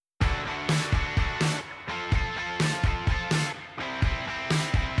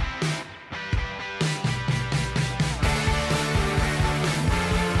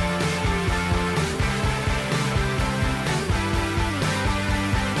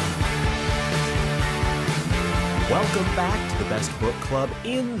Welcome back to the best book club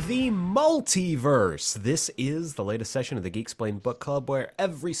in the multiverse. This is the latest session of the Geeksplained Book Club, where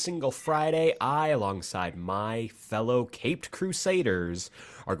every single Friday, I, alongside my fellow Caped Crusaders,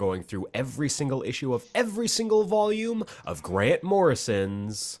 are going through every single issue of every single volume of Grant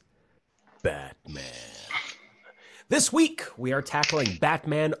Morrison's Batman. This week, we are tackling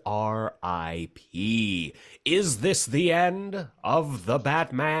Batman R.I.P. Is this the end of the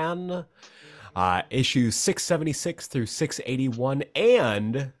Batman? Issues 676 through 681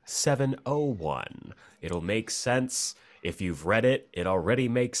 and 701. It'll make sense. If you've read it, it already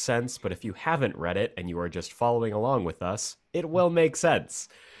makes sense. But if you haven't read it and you are just following along with us, it will make sense.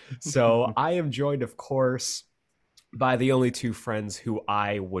 So I am joined, of course, by the only two friends who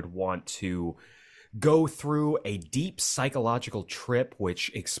I would want to go through a deep psychological trip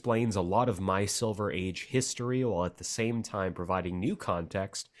which explains a lot of my Silver Age history while at the same time providing new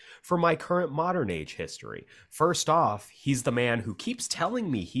context for my current modern age history. First off, he's the man who keeps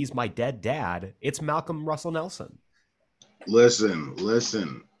telling me he's my dead dad. It's Malcolm Russell Nelson.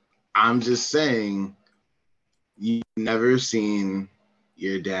 Listen. I'm just saying, you've never seen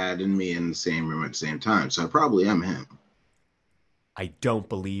your dad and me in the same room at the same time, so I probably am him. I don't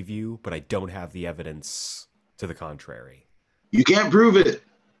believe you, but I don't have the evidence to the contrary. You can't prove it.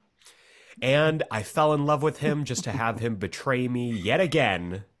 And I fell in love with him just to have him betray me yet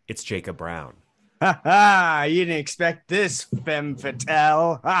again. It's Jacob Brown. Ha ha! You didn't expect this, femme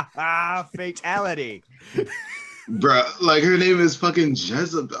fatale. Ha ha! Fatality. Bruh, like her name is fucking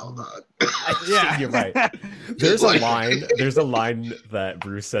Jezebel, dog. Yeah, you're right. There's a line that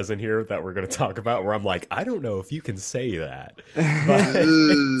Bruce says in here that we're going to talk about where I'm like, I don't know if you can say that.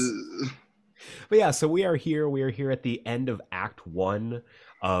 But yeah, so we are here. We are here at the end of Act 1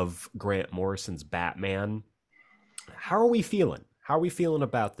 of Grant Morrison's Batman. How are we feeling? How are we feeling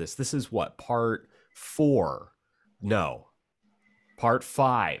about this? This is what, part 4? No. Part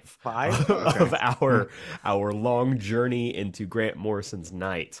 5 of our long journey into Grant Morrison's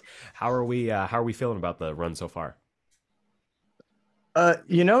Night. How are we feeling about the run so far?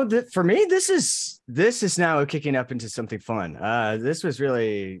 For me, this is now kicking up into something fun. This was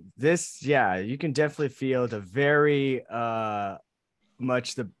really you can definitely feel the very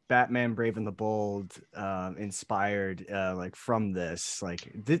much the Batman Brave and the Bold inspired like from this. Like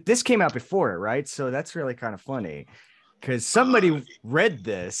this came out before it, right? So that's really kind of funny. Because somebody read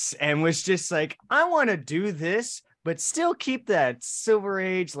this and was just like, I want to do this, but still keep that Silver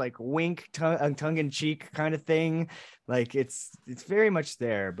Age, like wink, tongue-in-cheek kind of thing. Like it's very much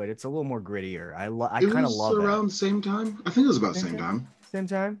there, but it's a little more grittier. I kind of love it. Around the same time? I think it was about the same time. Same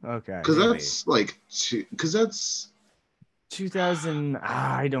time? Okay. Because that's 2000.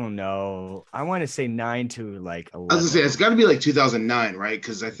 I don't know. I want to say 9 to like 11. I was gonna say it's got to be like 2009, right?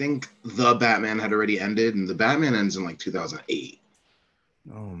 Because I think the Batman had already ended, and the Batman ends in like 2008.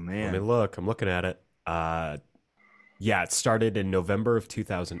 Oh man. Let me look. I'm looking at it. Yeah, it started in November of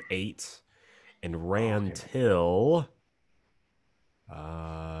 2008 and ran till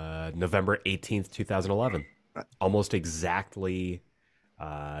November 18th, 2011. Almost exactly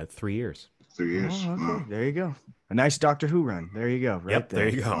 3 years. 3 years. Oh, okay. Wow. There you go. A nice Doctor Who run. There you go. Right there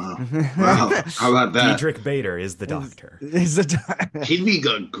you go. Wow. How about that? Diedrich Bader is the Doctor. He'd be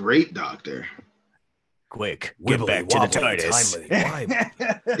a great Doctor. Quick, get back to the TARDIS.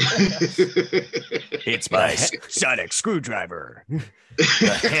 It's my sonic screwdriver.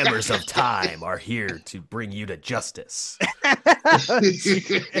 The hammers of time are here to bring you to justice.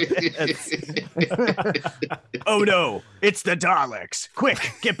 Oh no, it's the Daleks.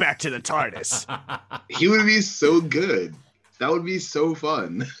 Quick, get back to the TARDIS. He would be so good. That would be so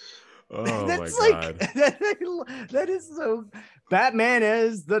fun. Oh that's my God. That is so Batman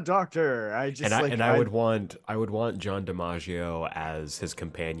as the Doctor. I would want John DiMaggio as his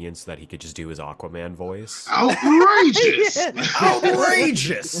companion so that he could just do his Aquaman voice. Outrageous!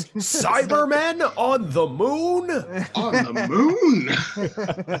 Outrageous! Cybermen on the moon? On the moon?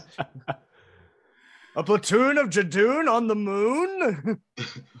 A platoon of Jadoon on the moon?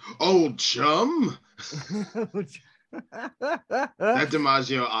 Old chum? That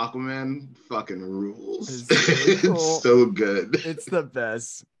DiMaggio Aquaman fucking rules. It's cool. It's so good. It's the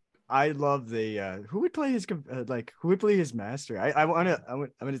best. I love the who would play his master. I want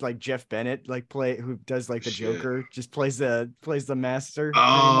to like Jeff Bennett who does like the Joker, just plays the master.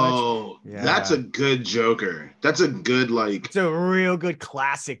 Oh, yeah. That's a good Joker. That's a good it's a real good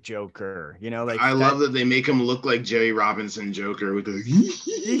classic Joker. I love that they make him look like Jerry Robinson Joker with the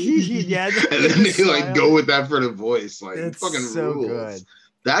yeah, and then they go with that for the voice. Like it's fucking so rules. Good.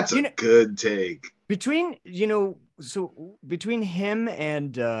 That's a good take. Between so between him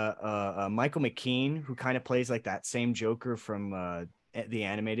and Michael McKean, who kind of plays like that same Joker from the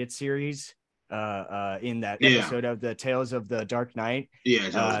animated series, in that episode of the Tales of the Dark Knight.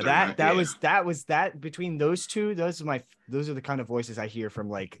 That was between those two. Those are the kind of voices I hear from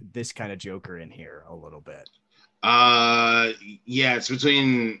like this kind of Joker in here a little bit. It's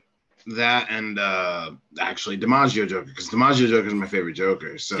between that and actually DiMaggio Joker, because DiMaggio Joker is my favorite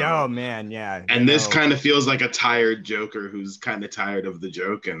Joker. So oh man, yeah. And this kind of feels like a tired Joker who's kind of tired of the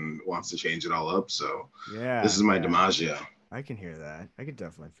joke and wants to change it all up. So yeah, this is my DiMaggio. I can hear that. I can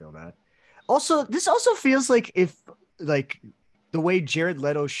definitely feel that. Also, this also feels like if like the way Jared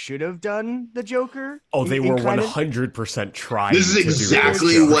Leto should have done the Joker. Oh, they were 100% trying. This is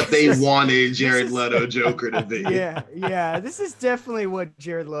exactly what they wanted Jared Leto Joker to be. Yeah. This is definitely what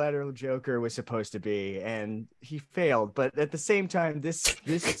Jared Leto Joker was supposed to be, and he failed. But at the same time, this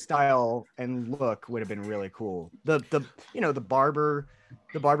style and look would have been really cool. The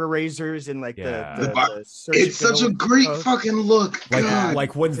barber razors and like the it's such a great fucking look.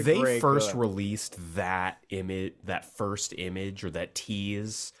 Like when they first released that first image or that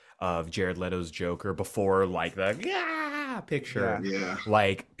tease of Jared Leto's Joker before like the picture,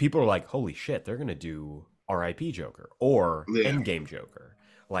 like people are like, holy shit, they're gonna do R.I.P. Joker or Endgame Joker.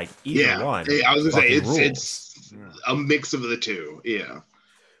 Like either one. I was gonna say it's a mix of the two. Yeah.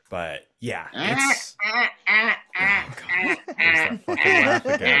 But yeah, it's oh God, that fucking laugh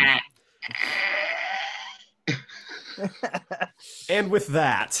again. And with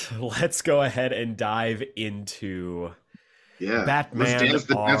that, let's go ahead and dive into Batman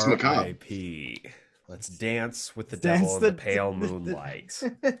R.I.P. Let's dance with the devil in the pale moonlight.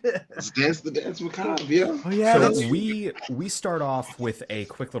 Let's dance the dance macabre, yeah. Oh yeah. So we start off with a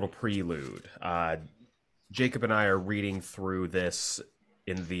quick little prelude. Jacob and I are reading through this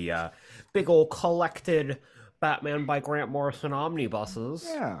in the big old collected Batman by Grant Morrison omnibuses.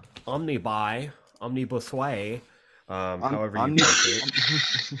 Yeah. Omnibus way. However you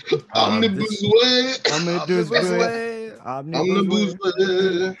Omnibus way.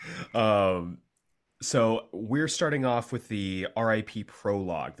 So we're starting off with the R.I.P.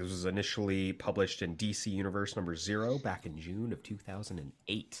 prologue. This was initially published in DC Universe number 0 back in June of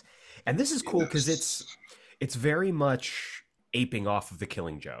 2008. And this is cool because it's very much aping off of The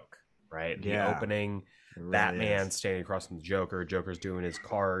Killing Joke, right? The opening, really Batman standing across from the Joker, Joker's doing his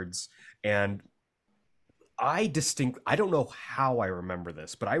cards, and I don't know how I remember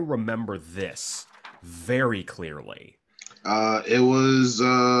this, but I remember this very clearly. It was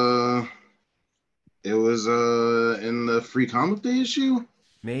in the Free Comic Day issue?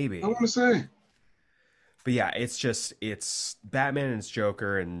 Maybe. I want to say. But yeah, it's Batman and his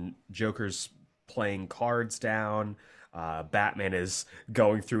Joker, and Joker's playing cards down. Batman is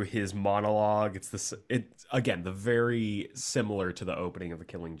going through his monologue. It's again, the very similar to the opening of The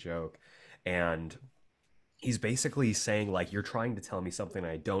Killing Joke. And he's basically saying, like, you're trying to tell me something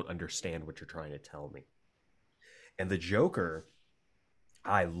I don't understand what you're trying to tell me. And the Joker,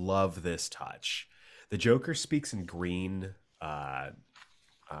 I love this touch. The Joker speaks in green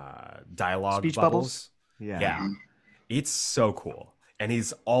dialogue speech bubbles. Yeah. It's so cool. And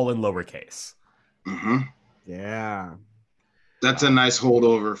he's all in lowercase. Mm-hmm. Yeah. That's a nice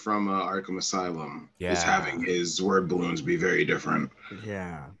holdover from Arkham Asylum. Yeah. Is having his word balloons be very different.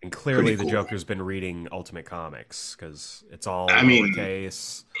 Yeah. And clearly the Joker's been reading Ultimate Comics because it's all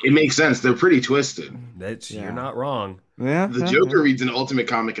lowercase. It makes sense. They're pretty twisted. You're not wrong. Yeah. The Joker reads an Ultimate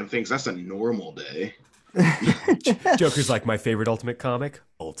Comic and thinks that's a normal day. Joker's like, my favorite Ultimate Comic,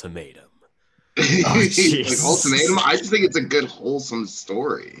 Ultimatum. Like Ultimatum? I just think it's a good, wholesome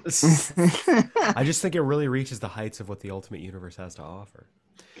story. I just think it really reaches the heights of what the Ultimate Universe has to offer.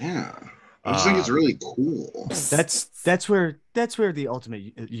 Yeah. I just think it's really cool. That's where the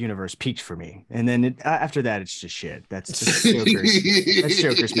Ultimate Universe peaked for me, and then after that, it's just shit. That's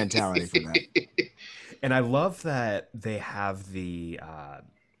Joker's mentality for that. And I love that they have the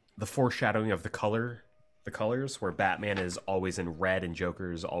foreshadowing of the colors, where Batman is always in red and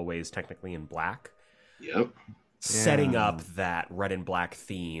Joker is always technically in black. Yep. Setting up that red and black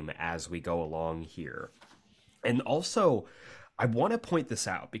theme as we go along here. And also, I want to point this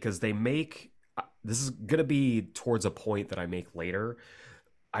out because they make, this is going to be towards a point that I make later.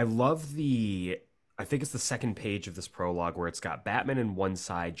 I love I think it's the second page of this prologue where it's got Batman on one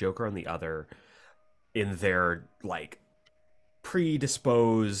side, Joker on the other, in their like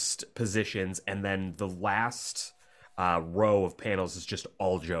predisposed positions, and then the last row of panels is just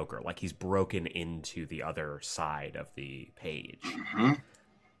all Joker, like he's broken into the other side of the page. Mm-hmm.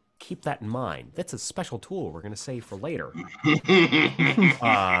 Keep that in mind. That's a special tool we're going to save for later.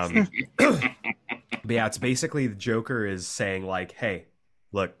 But yeah, it's basically the Joker is saying like, hey,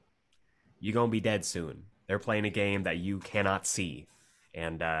 look, you're going to be dead soon. They're playing a game that you cannot see.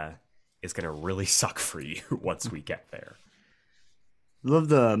 And it's going to really suck for you once we get there. Love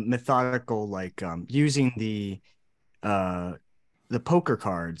the methodical, like using the poker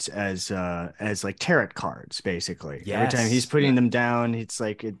cards as like tarot cards, basically. Every time he's putting them down, it's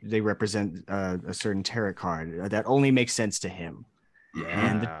like they represent a certain tarot card that only makes sense to him.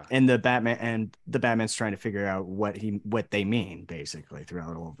 Yeah. And the Batman's trying to figure out what they mean basically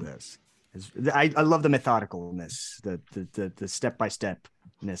throughout all of this. I love the methodicalness, the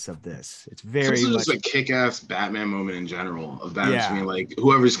step-by-stepness of this. It's very It's much just a kick-ass Batman moment in general of Batman being like,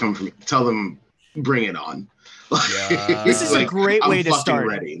 whoever's coming from, tell them, bring it on. Yeah. This is like, a great way I'm to start.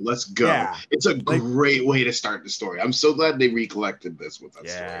 ready. Let's go. Yeah. It's a great way to start the story. I'm so glad they recollected this with that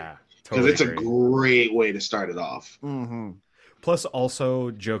story. Because it's a great way to start it off. Mm-hmm. Plus,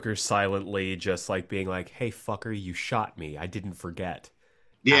 also, Joker silently just like being like, hey, fucker, you shot me. I didn't forget.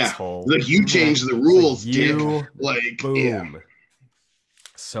 Yeah. Asshole. Like, you changed the rules, like, you, dick. Like, boom. Yeah.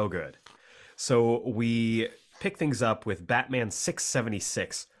 So good. So we pick things up with Batman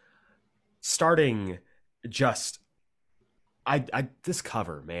 676 starting just this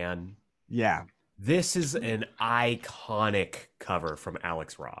cover, man. Yeah. This is an iconic cover from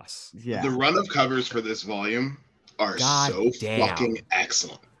Alex Ross. Yeah. The run of covers for this volume are fucking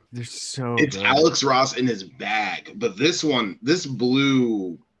excellent. They're so It's good. Alex Ross in his bag, but this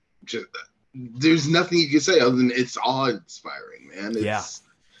blue, there's nothing you can say other than it's awe-inspiring, man.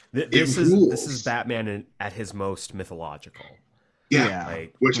 This is Batman at his most mythological. Yeah,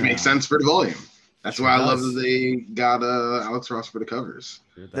 which makes sense for the volume. That's why I love that they got Alex Ross for the covers.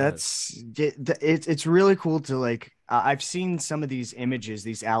 It's really cool to like. I've seen some of these images,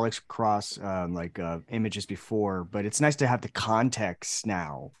 these Alex Ross images before, but it's nice to have the context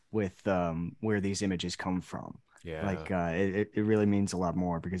now with where these images come from. Yeah, like it really means a lot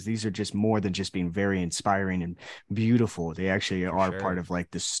more because these are just more than just being very inspiring and beautiful. They actually are part of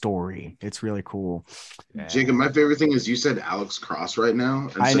like the story. It's really cool. Yeah. Jacob, my favorite thing is you said Alex Cross right now,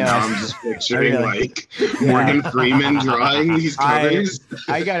 and I so know. now I'm just picturing like Morgan Freeman drawing these covers.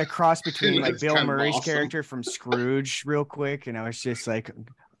 I got a cross between like That's Bill kind of Murray's awesome. character from Scrooge real quick, and I was just like,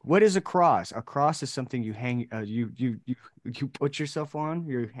 what is a cross? A cross is something you hang you put yourself on,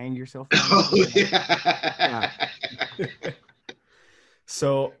 you hang yourself on. Oh, yeah.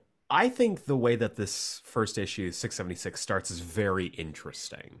 So I think the way that this first issue 676 starts is very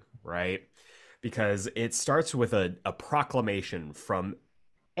interesting, right? Because it starts with a proclamation from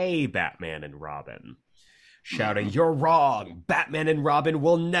a Batman and Robin shouting, "You're wrong! Batman and Robin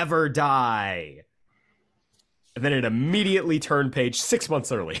will never die!" And then it immediately turned page 6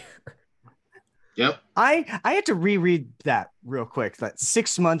 months earlier. Yep. I had to reread that real quick, that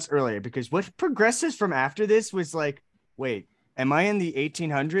 6 months earlier, because what progresses from after this was like, wait, am I in the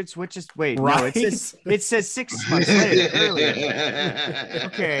 1800s? Which is wait, Right? No, it says 6 months later earlier.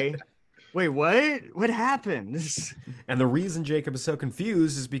 Okay. Wait, what? What happened? And the reason Jacob is so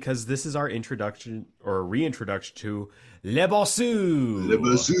confused is because this is our introduction or reintroduction to Le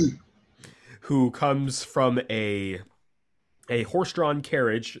Bossu, who comes from a horse-drawn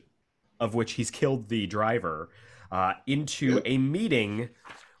carriage of which he's killed the driver into a meeting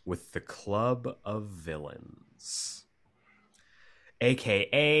with the Club of Villains,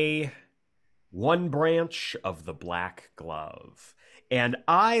 aka one branch of the Black Glove. And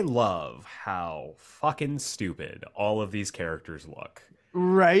I love how fucking stupid all of these characters look.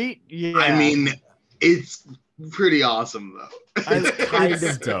 Right? Yeah. I mean, it's pretty awesome though. It's kind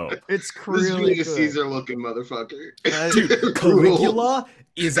of dope. It's This really Julius good. Caesar looking motherfucker. Dude, Caligula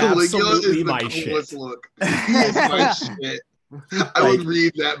is absolutely the my coolest shit. look. It's my shit. I would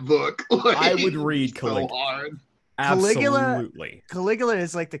read that book. Like, I would read so Caligula. hard. Absolutely. Caligula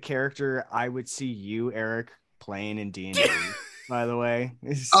is like the character I would see you, Eric, playing in D&D. By the way,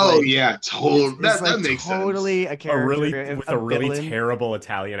 Yeah, totally. That like makes totally sense. a character With a really villain. terrible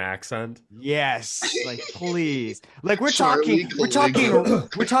Italian accent. Yes, like please, like we're Charlie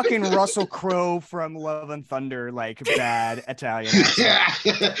talking Russell Crowe from Love and Thunder, like bad Italian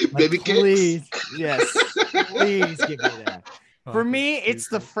accent. Like, Baby please, kicks. yes, please give me that. For Oh, me, it's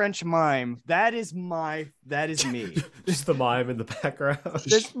the French mime. That is me. Just the mime in the background.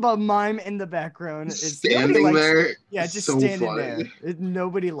 This mime in the background is Standing there. Yeah, just so standing funny. there.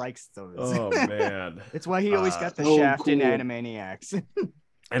 Nobody likes those. Oh man. It's why he always got the so shaft in cool. Animaniacs.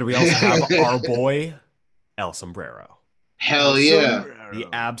 And we also have our boy El Sombrero. Hell yeah. The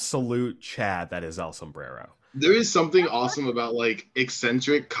absolute Chad that is El Sombrero. There is something awesome about like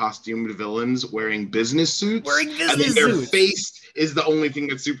eccentric costumed villains wearing business suits, and then their face is the only thing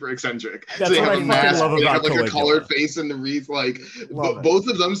that's super eccentric. That's so they what have I a fucking mask, love they about have like Caligula. a colored face, and the wreath. Like both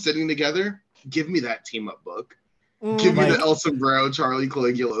of them sitting together. Give me that team up book. Give me the El Sombrero Charlie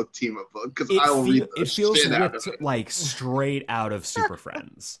Caligula team up book because I will read the shit out of it. Like straight out of Super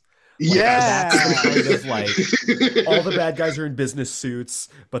Friends. Yes. That's kind of like all the bad guys are in business suits,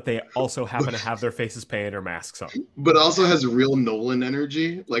 but they also happen to have their faces painted or masks on. But also has real Nolan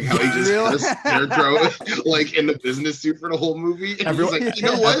energy, like how he just has Scarecrow like in the business suit for the whole movie. And he's like, you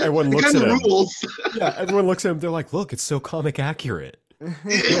know what? Everyone looks at him. Rules. Yeah, everyone looks at him. They're like, look, it's so comic accurate.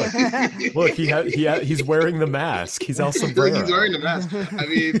 Look, he's wearing the mask. He's El Sombrero. He's wearing the mask. I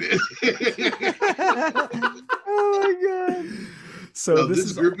mean, oh my god. So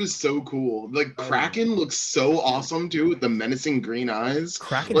this group is so cool. Like Kraken looks so awesome too with the menacing green eyes.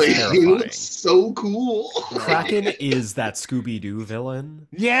 Kraken like, terrifying. He looks so cool. Kraken is that Scooby-Doo villain.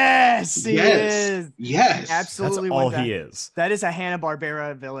 Yes, he is. Yes, absolutely. That's all he is. That is a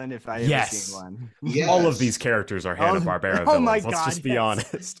Hanna-Barbera villain. If I ever seen one. Yes. All of these characters are Hanna-Barbera villains. Oh my god! Let's just be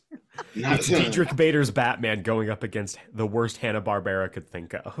honest. It's Diedrich Bader's Batman going up against the worst Hanna-Barbera could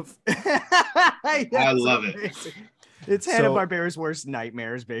think of. I love it. It's Hanna-Barbera's worst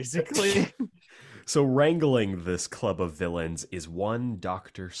nightmares, basically. So wrangling this club of villains is one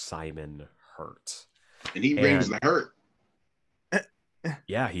Dr. Simon Hurt. And he brings the hurt.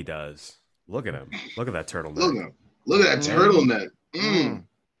 Yeah, he does. Look at him. Look at that turtleneck. Look at that turtleneck. Look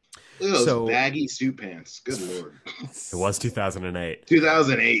at those baggy suit pants. Good Lord. It was 2008.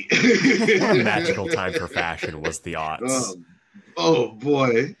 2008. What a magical time for fashion was the aughts. Oh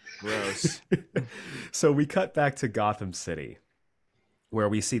boy. Gross. So we cut back to Gotham City, where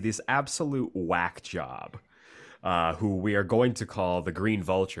we see this absolute whack job, who we are going to call the Green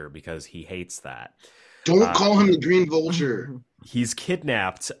Vulture because he hates that. Don't call him the Green Vulture. He's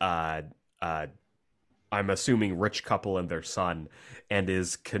kidnapped, I'm assuming, rich couple and their son, and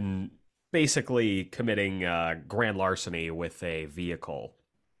is basically committing grand larceny with a vehicle.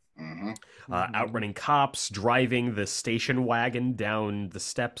 Outrunning cops, driving the station wagon down the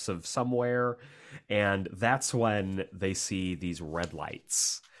steps of somewhere, and that's when they see these red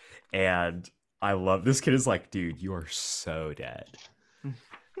lights. And I love this kid is like, dude, you are so dead.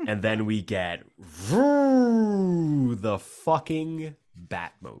 And then we get the fucking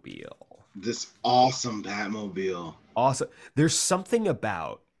Batmobile. This awesome Batmobile. Awesome. There's something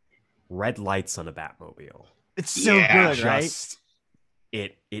about red lights on a Batmobile. It's so good, right?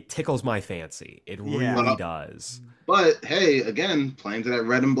 It tickles my fancy. It really does. But hey, again, playing to that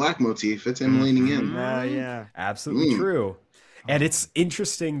red and black motif, it's him leaning in. Yeah. Absolutely true. And it's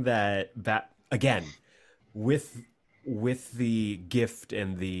interesting that again, with the gift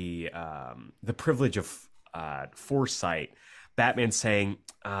and the privilege of foresight, Batman saying,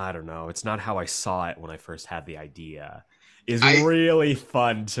 I don't know, it's not how I saw it when I first had the idea, is really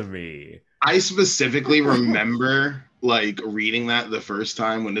fun to me. I specifically remember like reading that the first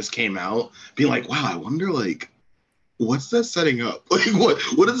time when this came out, being like, wow, I wonder like what's that setting up? Like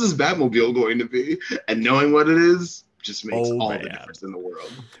what is this Batmobile going to be? And knowing what it is just makes all the difference in the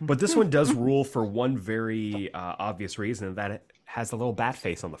world. But this one does rule for one very obvious reason, that it has a little bat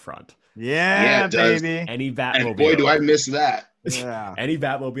face on the front. Yeah, baby. Any Batmobile. And boy, do I miss that. Yeah. Any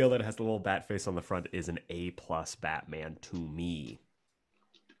Batmobile that has the little bat face on the front is an A+ Batman to me.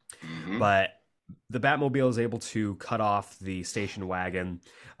 But the Batmobile is able to cut off the station wagon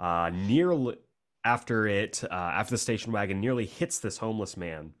nearly after the station wagon nearly hits this homeless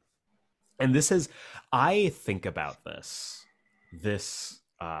man. And this is, I think about this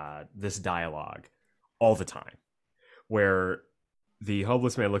dialogue all the time, where the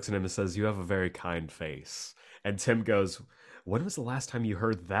homeless man looks at him and says, "You have a very kind face." And Tim goes, "When was the last time you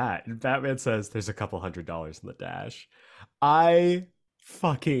heard that?" And Batman says, "There's a couple $100 in the dash." I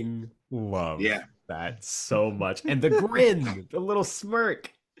fucking love that so much. And the grin, the little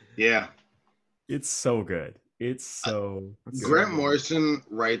smirk. Yeah. It's so good. It's so good. Grant Morrison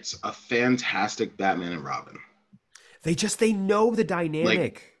writes a fantastic Batman and Robin. They know the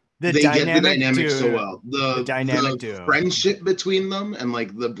dynamic. They get the dynamic so well. The friendship between them and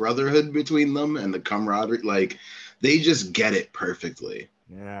like the brotherhood between them and the camaraderie, like they just get it perfectly.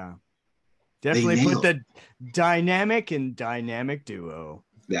 Yeah. Definitely put the dynamic and dynamic duo.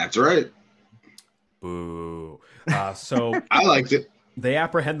 That's right. Boo. So I liked it. They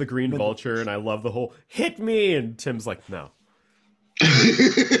apprehend the Green Vulture, and I love the whole "hit me," and Tim's like, "No."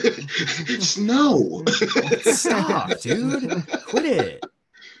 No. Stop, dude. Quit it.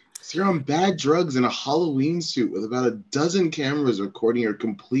 So you're on bad drugs in a Halloween suit with about a dozen cameras recording your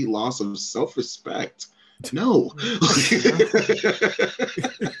complete loss of self-respect. No.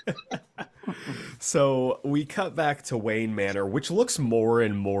 So we cut back to Wayne Manor, which looks more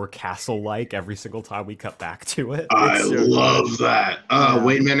and more castle-like every single time we cut back to it. I love that. Yeah.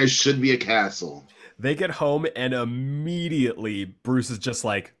 Wayne Manor should be a castle. They get home and immediately Bruce is just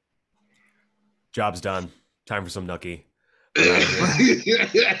like, job's done. Time for some nookie.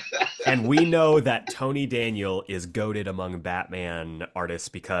 And we know that Tony Daniel is goated among Batman artists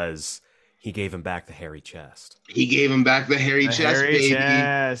because he gave him back the hairy chest. He gave him back the hairy chest, baby.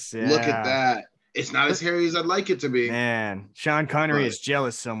 Chest, yeah. Look at that. It's not as hairy as I'd like it to be. Man, Sean Connery But- is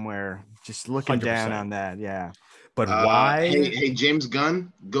jealous somewhere, just looking 100%. down on that. Yeah. But why? Hey, James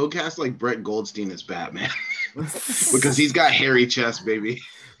Gunn, go cast like Brett Goldstein as Batman. Because he's got hairy chest, baby.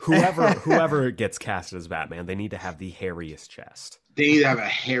 Whoever gets casted as Batman, they need to have the hairiest chest. They need to have a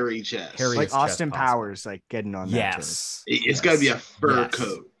hairy chest. Hairy- Like chest Austin possible. Powers, like getting on that. Yes. It's got to be a fur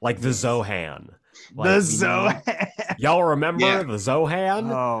coat. Like the Zohan. Like, The we Zohan. know- Y'all remember Yeah. the Zohan?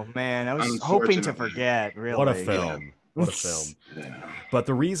 Oh man, I was hoping to Unfortunately. forget. Really, What a film. What a film. Yeah. But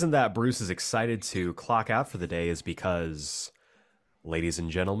the reason that Bruce is excited to clock out for the day is because, ladies and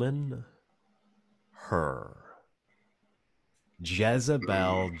gentlemen, her.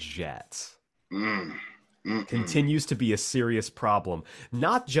 Jezebel Jet continues to be a serious problem,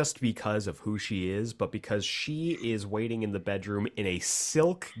 not just because of who she is, but because she is waiting in the bedroom in a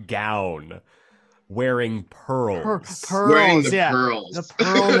silk gown wearing pearls. Wearing Pearls, the yeah, pearls. the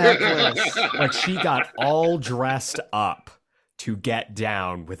pearl necklace. Like she got all dressed up to get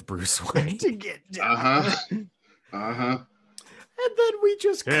down with Bruce Wayne. To get down. Uh-huh. And then we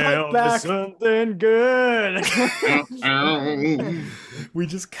just cut Tell me back. something good. We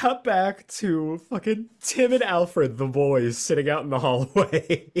just cut back to fucking Tim and Alfred, the boys, sitting out in the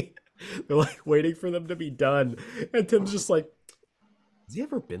hallway. They're like waiting for them to be done. And Tim's just like, has he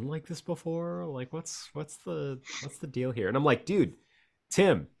ever been like this before? Like, what's the deal here? And I'm like, dude,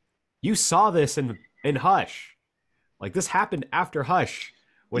 Tim, you saw this in Hush. Like, this happened after Hush.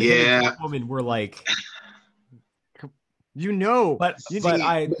 When him and Yeah. Catwoman were like, You know, but You-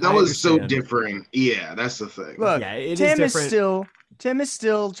 I That was so understand. different. Yeah, that's the thing. Look, Yeah, it is Tim is different.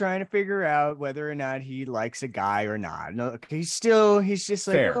 still trying to figure out whether or not he likes a guy or not. No, he's just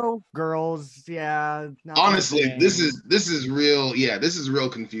like, Fair. oh, girls, yeah. not my Honestly, thing." this is real. Yeah, this is real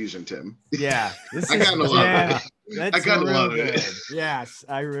confusion, Tim. yeah. This I is kinda love yeah, it. That's I kinda real love good. it. Yes,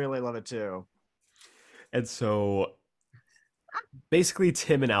 I really love it too. And so basically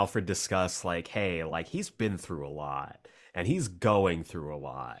Tim and Alfred discuss like, hey, like he's been through a lot and he's going through a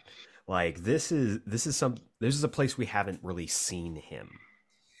lot. Like this is a place we haven't really seen him.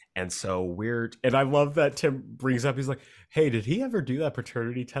 And so and I love that Tim brings up, he's like, hey, did he ever do that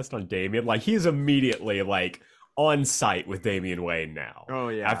paternity test on Damian? Like he's immediately like on site with Damian Wayne now. Oh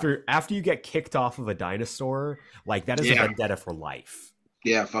yeah. After you get kicked off of a dinosaur, like that is Yeah. a vendetta for life.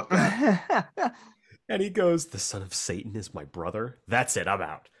 Yeah, fuck that. And he goes, the son of Satan is my brother. That's it, I'm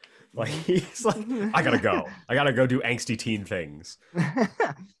out. Like he's like, I gotta go. I gotta go do angsty teen things.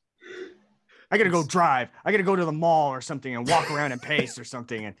 I gotta go drive. I gotta go to the mall or something and walk around and pace or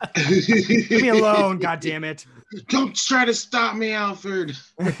something. And leave me alone, God damn it! Don't try to stop me, Alfred.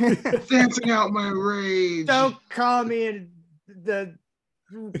 Dancing out my rage. Don't call me the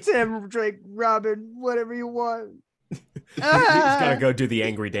Tim, Drake, Robin, whatever you want. He's gotta go do the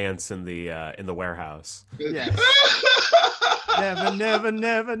angry dance in the warehouse. Yes. Never, never,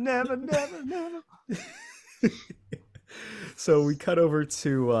 never, never, never, never. So we cut over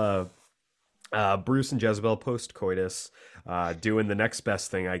to Bruce and Jezebel post coitus, doing the next best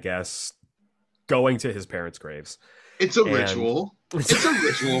thing, I guess, going to his parents' graves. It's a And- ritual. It's a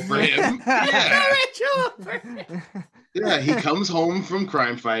ritual for him. Yeah. Yeah, he comes home from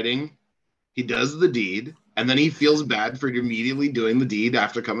crime fighting. He does the deed, and then he feels bad for immediately doing the deed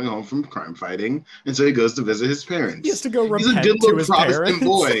after coming home from crime fighting, and so he goes to visit his parents. He has to go He's a repent good to little his Protestant parents.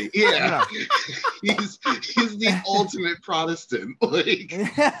 boy. Yeah. he's the ultimate Protestant. Like,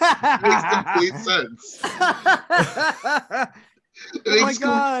 makes complete sense. It Oh my makes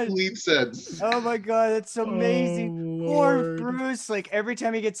God. complete sense. Oh my god, that's amazing. Oh, Poor Lord. Bruce. Like every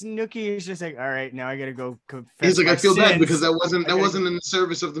time he gets nookie, he's just like, all right, now I gotta go confess. He's like, my I feel bad sins. because that wasn't I gotta- in the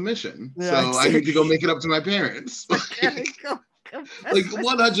service of the mission. Yeah, so I need to go make it up to my parents. I gotta go confess Like my-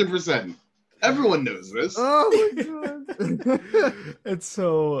 100%. Everyone knows this. Oh my god. And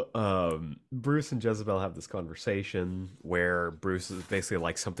so Bruce and Jezebel have this conversation where Bruce is basically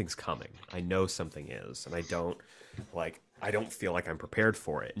like, something's coming. I know something is, and I don't feel like I'm prepared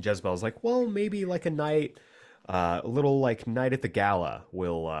for it. And Jezebel's like, well, maybe like a night, a little like night at the gala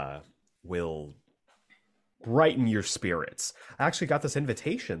will brighten your spirits. I actually got this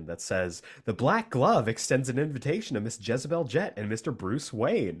invitation that says the Black Glove extends an invitation to Miss Jezebel Jet and Mr. Bruce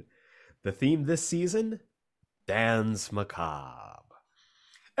Wayne. The theme this season, Dance Macabre.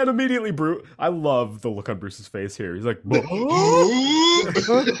 And immediately, I love the look on Bruce's face here. He's like, what? Well,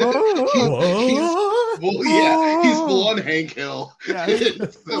 yeah, he's full on Hank Hill. Yeah.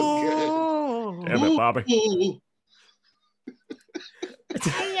 It's so good. Damn it, Bobby.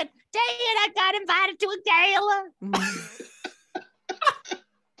 Dang it, I got invited to a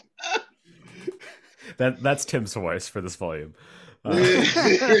gala. That's Tim's voice for this volume. Alfred,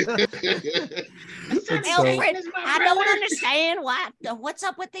 I don't understand what's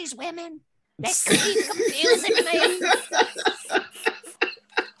up with these women. They keep confusing me.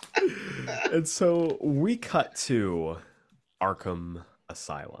 And so we cut to Arkham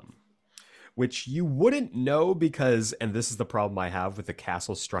Asylum, which you wouldn't know because, and this is the problem I have with the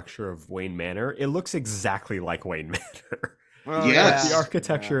castle structure of Wayne Manor, it looks exactly like Wayne Manor. Well, Yes. The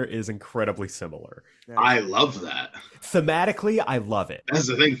architecture is incredibly similar. I love that. Thematically, I love it. That's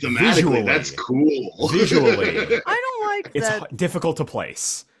the thing. Thematically, Visually. that's cool. Visually, I don't like it's that. difficult to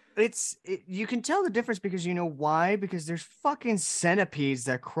place. You can tell the difference because you know why? Because there's fucking centipedes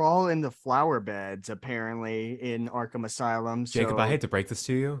that crawl in the flower beds apparently in Arkham Asylum. Jacob, so... I hate to break this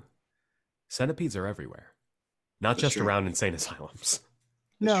to you. Centipedes are everywhere, not That's just true. around insane asylums.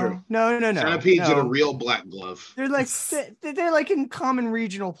 That's No, true. no. Centipedes no. are a real black glove. They're like they're like in common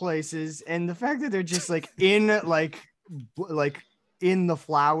regional places, and the fact that they're just like in like in the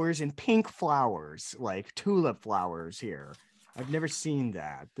flowers and pink flowers, like tulip flowers here. I've never seen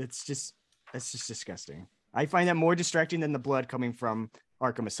that. That's just disgusting. I find that more distracting than the blood coming from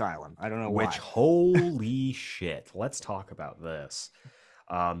Arkham Asylum. I don't know why. Which holy shit! Let's talk about this.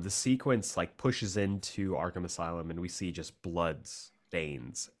 The sequence like pushes into Arkham Asylum, and we see just blood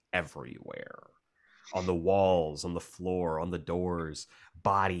stains everywhere, on the walls, on the floor, on the doors,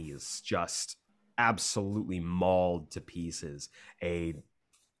 bodies just absolutely mauled to pieces. A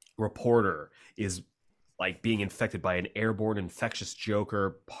reporter is like being infected by an airborne infectious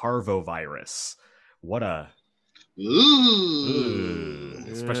Joker parvovirus. What a Ooh.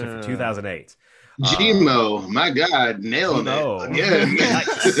 especially for 2008. Gmo, my God, nailing Gmo. it again.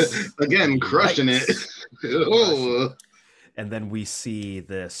 Nice. Again, crushing it. Oh. And then we see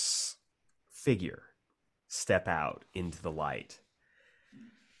this figure step out into the light.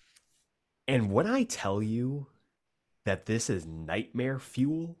 And when I tell you that this is nightmare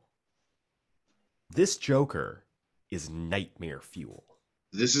fuel, this Joker is nightmare fuel.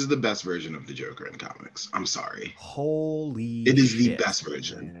 This is the best version of the Joker in comics. I'm sorry. Holy It is the shit. best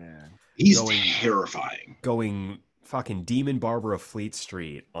version. Yeah. He's Going- terrifying. Going fucking Demon Barber of Fleet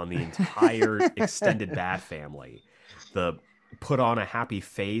Street on the entire extended Bat family. The put on a happy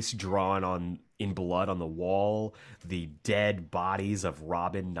face drawn on in blood on the wall, the dead bodies of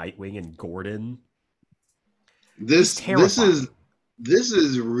Robin, Nightwing, and Gordon. This terrifying. is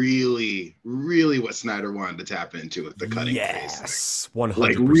really, really what Snyder wanted to tap into with the cutting face. Yes, 100%.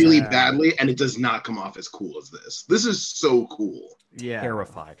 Like really badly, and it does not come off as cool as this. This is so cool. Yeah.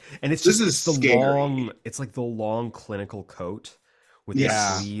 terrifying. And it's This just is it's the scary. long, it's like the long clinical coat with Yeah.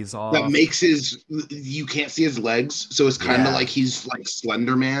 the sleeves off. That makes you can't see his legs, so it's kind of Yeah. like he's like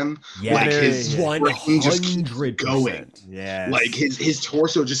Slender Man. yeah, like his brain just keeps 100%. Yeah. Like his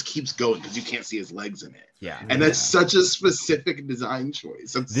torso just keeps going because you can't see his legs in it. Yeah. And that's such a specific design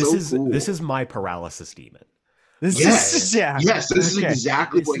choice. That's This so is cool. this is my paralysis demon. this Yes. is yeah. Yes, this Okay. is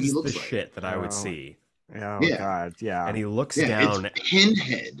exactly This what he is looks the like. shit that I would Oh. see. Oh Yeah. God. Yeah. And he looks Yeah, down. it's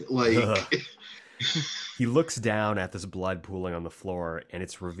Pinhead. Like Ugh. He looks down at this blood pooling on the floor, and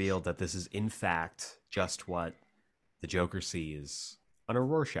it's revealed that this is in fact just what the Joker sees on a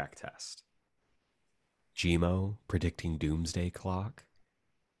Rorschach test. Gmo predicting Doomsday Clock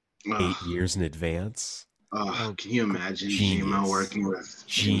 8 years in advance. Can you imagine Genius. Gmo working with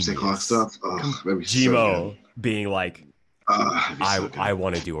Genius. Doomsday Clock stuff? Oh, that'd be so Gmo good. being like, That'd be so good. I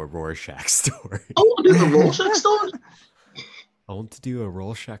want to do a Rorschach story. Oh, there's a Rorschach story? I want to do a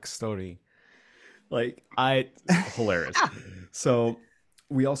Rorschach story. Like, hilarious. So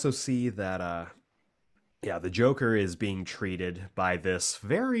we also see that, the Joker is being treated by this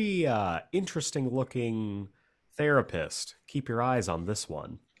very interesting looking therapist. Keep your eyes on this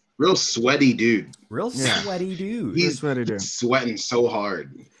one. Real sweaty dude. Real Yeah. sweaty dude. He's what I do. sweating so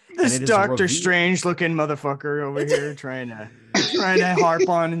hard. This it is Doctor revealed- Strange looking motherfucker over here trying to harp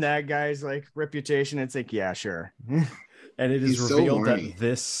on that guy's like reputation. It's like, yeah, sure. And it is He's so revealed horny.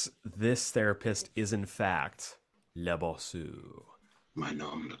 that this therapist is in fact Le Bossu. My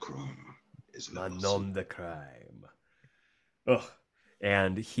nom de crime is Le Level nom de crime. Ugh.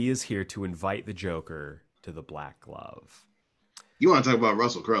 And he is here to invite the Joker to the Black Glove. You want to talk about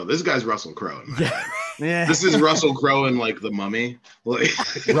Russell Crowe? This guy's Russell Crowe. Yeah. This is Russell Crowe in like The Mummy. Like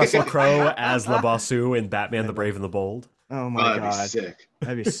Russell Crowe as Le Bossu in Batman the Brave and the Bold. Oh my that'd be god. sick.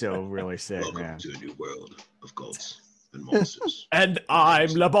 That'd be so really sick, Welcome man. to a new world of cults and monsters. And I'm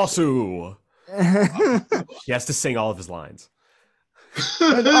Le Bossu. He has to sing all of his lines.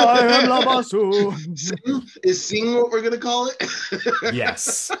 And I am La Bossu. Is sing what we're gonna call it?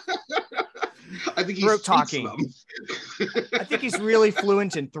 Yes. I think he's Throat talking. I think he's really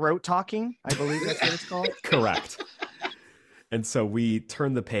fluent in throat talking. I believe that's what it's called. Correct. And so we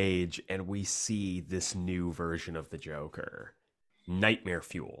turn the page and we see this new version of the Joker, Nightmare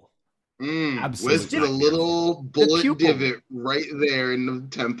Fuel. Absolutely. With the little bullet pupil. divot right there in the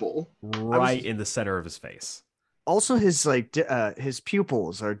temple. Right in the center of his face. Also, his his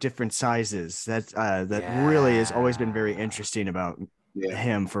pupils are different sizes. That really has always been very interesting about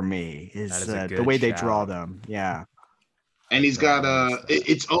him for me. Is That is a the way good they draw shout. them? Yeah. And he's got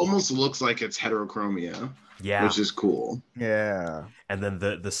it almost looks like it's heterochromia, Yeah. which is cool. Yeah. And then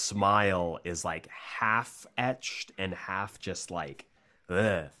the smile is like half etched and half just like,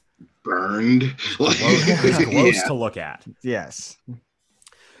 ugh. Burned. It's gross Yeah. to look at. Yes.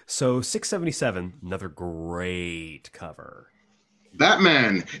 So 677, another great cover.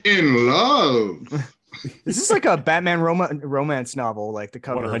 Batman in love. This is like a Batman romance novel, like the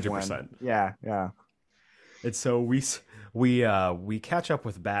cover. 100%. Of one. Yeah. Yeah. And so we catch up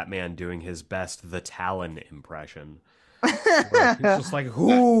with Batman doing his best The Talon impression. Where he's just like,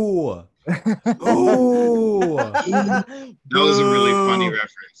 who? Who? That was a really funny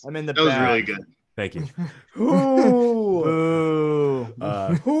reference. I'm in the That was back. really good. Thank you. Who? Boo.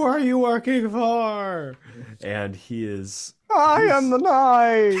 Who are you working for? And he is. I am the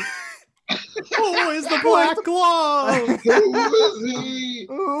knight. Who is the Black Glove? Who is he?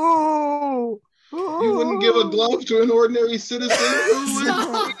 Ooh. You wouldn't give a glove to an ordinary citizen? Who is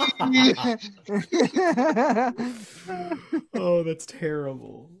he? Oh, that's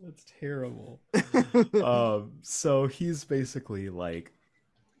terrible. That's terrible. So he's basically like,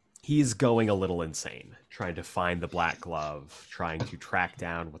 he's going a little insane, trying to find the Black Glove, trying to track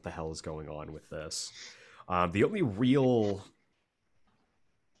down what the hell is going on with this. The only real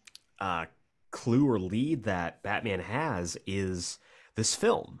clue or lead that Batman has is this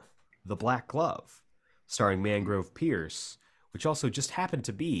film, The Black Glove, starring Mangrove Pierce, which also just happened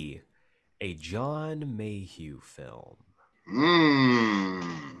to be a John Mayhew film.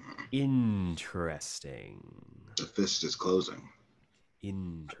 Interesting. The fist is closing.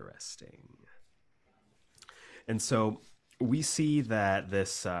 Interesting. And so we see that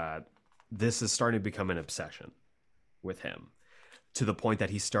this is starting to become an obsession with him, to the point that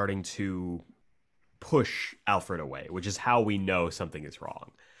he's starting to push Alfred away, which is how we know something is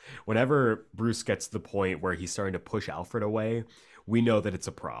wrong. Whenever Bruce gets to the point where he's starting to push Alfred away, we know that it's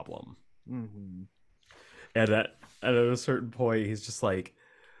a problem. Mm-hmm. And at a certain point, he's just like,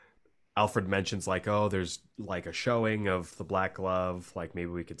 Alfred mentions like, oh, there's like a showing of the Black Glove, like maybe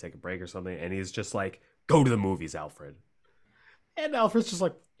we could take a break or something. And he's just like, go to the movies, Alfred. And Alfred's just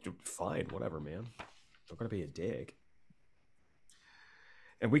like, fine, whatever, man. Not gonna be a dick.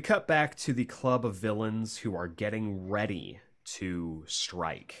 And we cut back to the club of villains who are getting ready to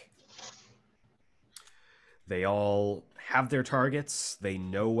strike. They all have their targets. They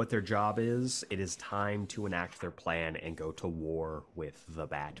know what their job is. It is time to enact their plan and go to war with the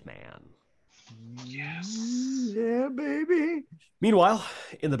Batman. Yes. Yeah, baby. Meanwhile,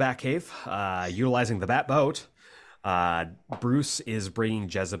 in the Batcave, utilizing the Batboat, Bruce is bringing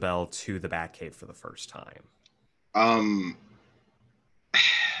Jezebel to the Batcave for the first time.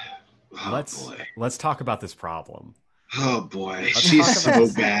 Let's talk about this problem. Oh boy, Let's she's talk about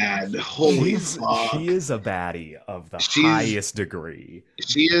so bad. Holy fuck. She is a baddie of the She's- highest degree.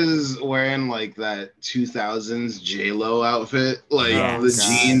 She is wearing like that 2000s J-Lo outfit, like Yes. the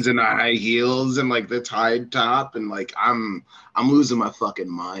jeans and the high heels and like the tied top, and like I'm losing my fucking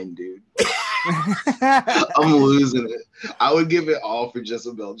mind, dude. I'm losing it. I would give it all for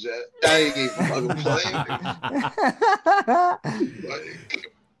Jezebel Jet. I ain't even fucking playing. Like,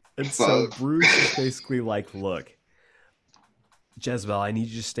 And so Fuck. Bruce is basically like, look, Jezebel, I need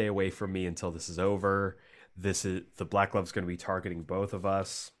you to stay away from me until this is over. The Black Glove's going to be targeting both of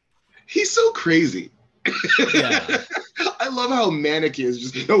us. he's so crazy. Yeah. I love how manic he is.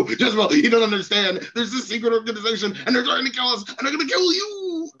 Just no, Jezebel, you don't understand. There's this secret organization, and they're trying to kill us, and they're gonna kill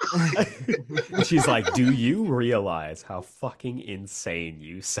you. She's like, do you realize how fucking insane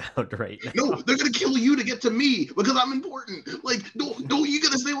you sound right now? No, they're gonna kill you to get to me because I'm important. Like, don't you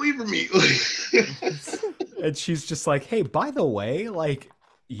gotta stay away from me. Like, And she's just like, hey, by the way, like,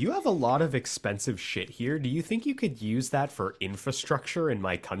 you have a lot of expensive shit here. Do you think you could use that for infrastructure in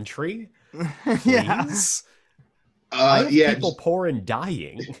my country? Yeah. Please? I have Yeah, people poor and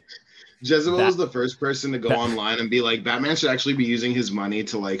dying. Jezebel That- was the first person to go online and be like, Batman should actually be using his money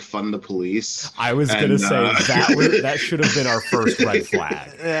to like fund the police. I was gonna And, say that should have been our first red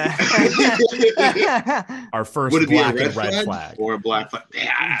flag. Our first Would it be a black and red flag. or a black flag?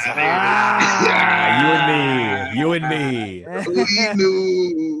 Ah, you and me. We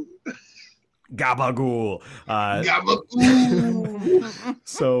knew. Gabagool. Gabagool.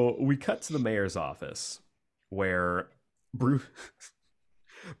 So we cut to the mayor's office where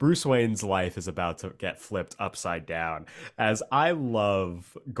Bruce Wayne's life is about to get flipped upside down, as I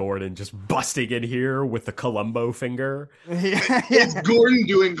love Gordon just busting in here with the Columbo finger. It's Gordon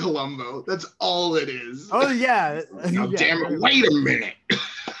doing Columbo. That's all it is. Oh yeah. Now, Yeah. damn it! Wait a minute.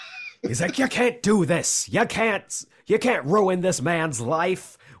 He's like, you can't do this. You can't ruin this man's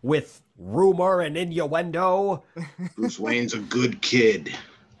life with rumor and innuendo. Bruce Wayne's a good kid.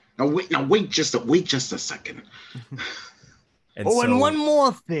 Now wait just a second. And Oh, and so- one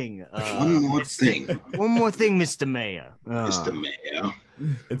more thing. One more thing, One more thing, Mr. Mayor. Mr. Mayor.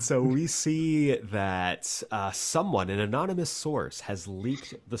 And so we see that someone, an anonymous source, has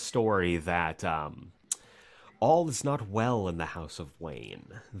leaked the story that all is not well in the House of Wayne,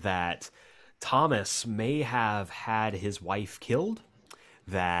 that Thomas may have had his wife killed,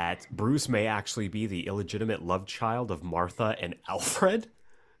 that Bruce may actually be the illegitimate love child of Martha and Alfred,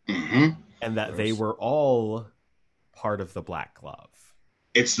 Mm-hmm. and that they were all part of the Black Glove.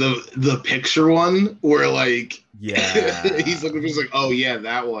 It's the picture one where like Yeah. he's looking for like, oh yeah,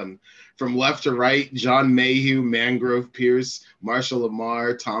 that one. From left to right, John Mayhew, Mangrove Pierce, Marshall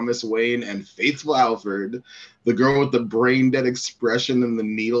Lamar, Thomas Wayne, and Faithful Alfred. The girl with the brain dead expression and the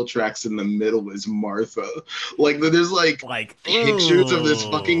needle tracks in the middle is Martha. Like there's like pictures of this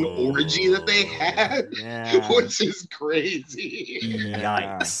fucking orgy that they had, Yeah. which is crazy.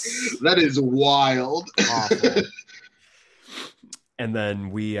 Yikes. That is wild. Awful. And then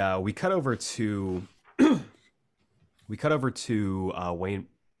we cut over to Wayne.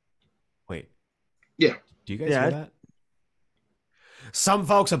 Wait. Yeah. Do you guys Yeah. hear that? Some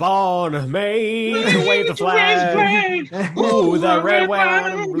folks are born made to wave the flag. Ooh, the red,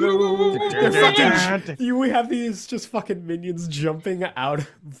 white, and blue. We have these just fucking minions jumping out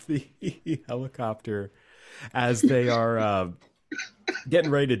of the helicopter as they are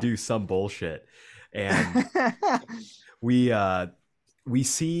getting ready to do some bullshit. And we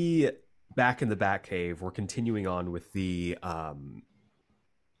see back in the Batcave, we're continuing on with the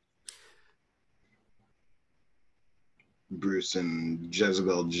Bruce and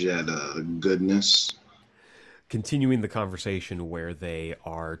Jezebel Jetta goodness. continuing the conversation where they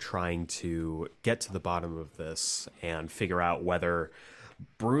are trying to get to the bottom of this and figure out whether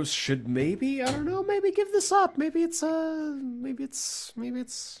Bruce should maybe, I don't know, maybe give this up. Maybe it's I don't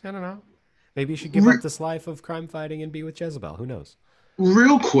know. Maybe he should give up this life of crime fighting and be with Jezebel. Who knows?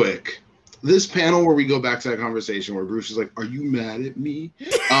 Real quick, this panel where we go back to that conversation where Bruce is like, "Are you mad at me?"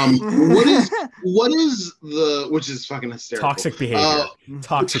 What is the, which is fucking hysterical. Toxic behavior.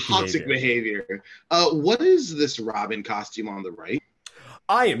 Toxic Toxic behavior. What is this Robin costume on the right?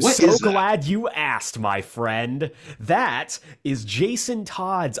 I am What so is that? glad you asked, my friend. That is Jason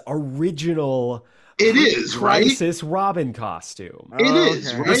Todd's original It is, right? Crisis Robin costume. It is,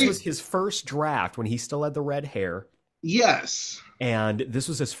 Okay. right? This was his first draft when he still had the red hair. Yes. And this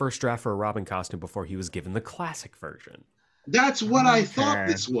was his first draft for a Robin costume before he was given the classic version. That's what I thought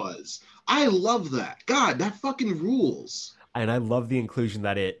Okay. this was. I love that. God, that fucking rules. And I love the inclusion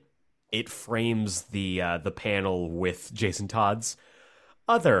that it frames the panel with Jason Todd's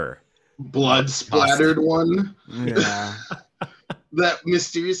other. Blood splattered one Yeah. that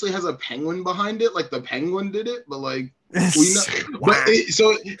mysteriously has a penguin behind it, like the penguin did it, but like we know. Wow.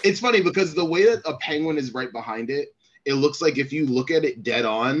 So it's funny because the way that a penguin is right behind it, it looks like if you look at it dead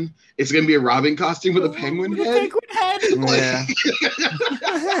on, it's gonna be a Robin costume with a penguin With a head. penguin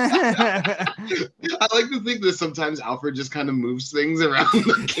head. Yeah. I like to think that sometimes Alfred just kind of moves things around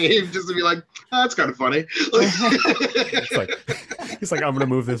the cave just to be like, oh, that's kind of funny. He's like, I'm gonna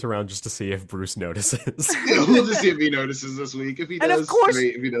move this around just to see if Bruce notices. We'll just see if he notices this week. If he And does, of course-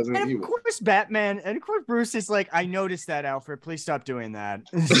 great. If he doesn't, he And of will. course, Batman, and of course, Bruce is like, I noticed that, Alfred. Please stop doing that.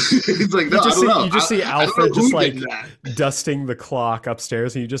 He's like, no, You just I don't know. you just see I don't Alfred know just who like did that. dusting the clock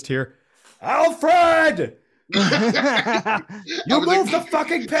upstairs, and you just hear, Alfred! You was like- moved the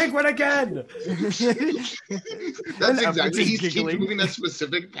fucking penguin again! That's And exactly. Alfred's He keeps giggling. moving that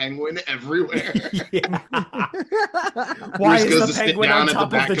specific penguin everywhere. Yeah. Why Bruce is goes the to sit penguin down on at top of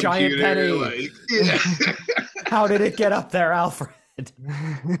back the giant computer, penny? like, yeah. How did it get up there, Alfred?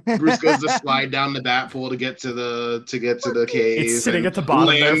 Bruce goes to slide down the bat pole to get to the cave. It's sitting and at the bottom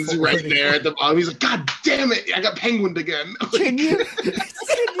there, lands right there at the bottom. He's like, God damn it! I got penguined again. Can you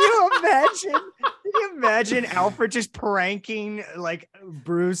imagine? Can you imagine Alfred just pranking like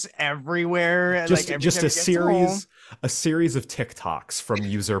Bruce everywhere? Just, like, every just time a he gets home? series of TikToks from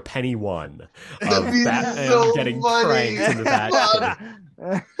user Penny1 of That'd be Batman so getting funny. pranked in the Batcave.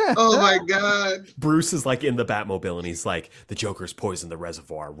 Oh my God! Bruce is like in the Batmobile and he's like, the Joker's poisoned the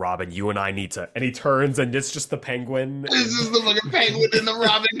reservoir. Robin, you and I need to. And he turns and it's just the Penguin. This is the fucking penguin in the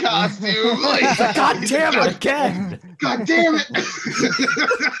Robin costume. Like, God damn it again! God damn it!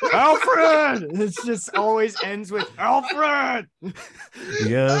 Alfred! It just always ends with Alfred.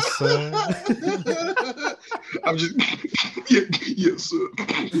 Yes, sir. I'm just yes, sir.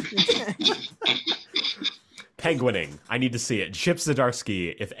 Penguining. I need to see it. Chip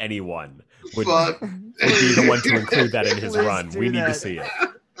Zdarsky, if anyone, would Fuck. be the one to include that in his Please run. do We need to that. see it.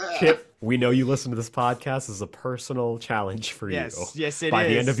 Chip, we know you listen to this podcast. This is a personal challenge for you. Yes, it is. By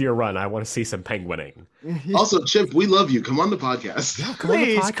the end of your run, I want to see some penguining. Also, Chip, we love you. Come on the podcast.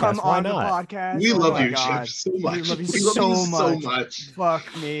 Please come Why on the not? podcast. We Oh love my you, God. Chip, so much. We love you We love so you so much. much.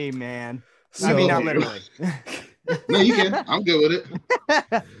 Fuck me, man. I So- mean, not literally. No, you can. I'm good with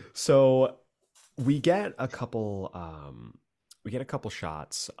it. So we get a couple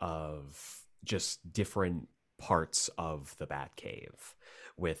shots of just different parts of the Batcave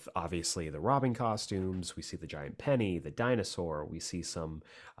with obviously the Robin costumes. We see the giant penny, the dinosaur. We see some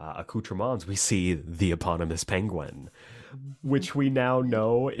accoutrements. We see the eponymous penguin, which we now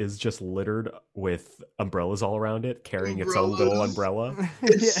know is just littered with umbrellas all around it, carrying its own little Umbrellas. umbrella.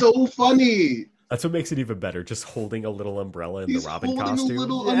 It's so funny. That's what makes it even better, just holding a little umbrella in He's the Robin holding costume. a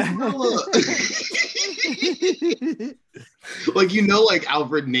little Yeah. umbrella. Like, you know, like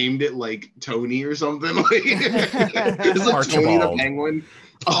Alfred named it like Tony or something. Like, it's like Tony the Archibald. Penguin.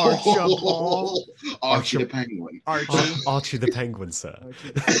 Archibald. Archie the Penguin. Archie. Archie the Penguin, sir.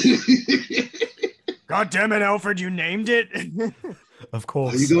 God damn it, Alfred, you named it. Of Are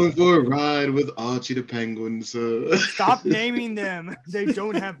course. you going for a ride with Archie the Penguin, sir? Stop naming them. They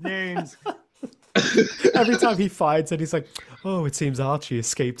don't have names. Every time he finds it, he's like, oh, it seems Archie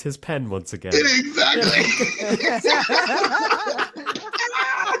escaped his pen once again. Exactly.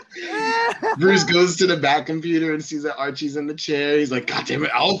 Bruce goes to the back computer and sees that Archie's in the chair. He's like, God damn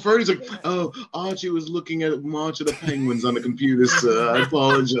it, Alfred. He's like, oh, Archie was looking at March of the Penguins on the computer, sir. I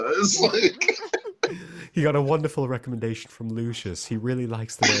apologize. Like, He got a wonderful recommendation from Lucius. He really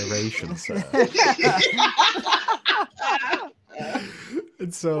likes the narration, sir.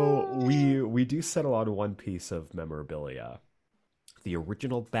 And so we do settle on one piece of memorabilia. The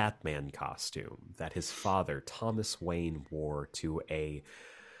original Batman costume that his father, Thomas Wayne, wore to a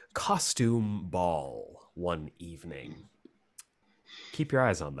costume ball one evening. Keep your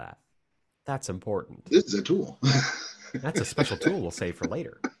eyes on that. That's important. this is a tool. That's a special tool we'll save for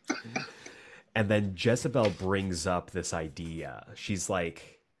later. And then Jezebel brings up this idea. She's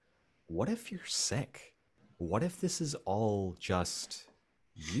like, what if you're sick? What if this is all just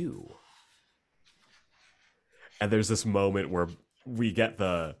you? And there's this moment where we get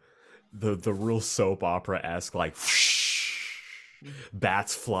the real soap opera-esque, like,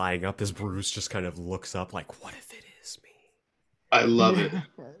 bats flying up as Bruce just kind of looks up like, what if it is me? I love it.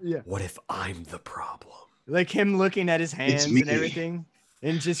 Yeah. What if I'm the problem? Like him looking at his hands me. and everything.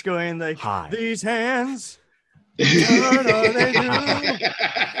 And just going like, Hi. these hands, what are they do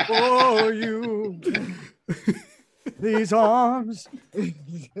for you? These arms.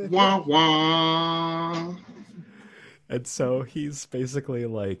 Wah, wah. And so he's basically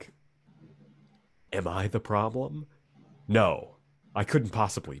like, am I the problem? No, I couldn't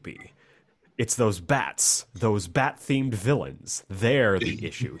possibly be. It's those bats, those bat-themed villains. They're the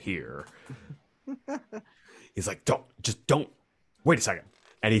issue here. He's like, don't, wait a second.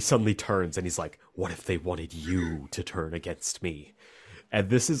 And he suddenly turns and he's like, what if they wanted you to turn against me? And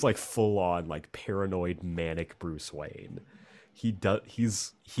this is like full on like paranoid manic Bruce Wayne.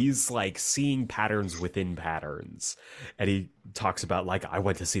 He's like seeing patterns within patterns. And he talks about like, I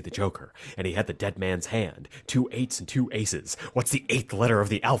went to see the Joker and he had the dead man's hand, 2 8s and 2 aces. What's the 8th letter of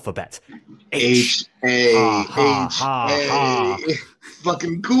the alphabet? H. H-A. Ha, ha, ha, H-A.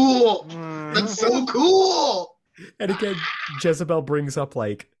 Fucking cool. That's so cool. And again, Jezebel brings up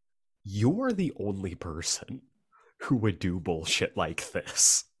like, you're the only person who would do bullshit like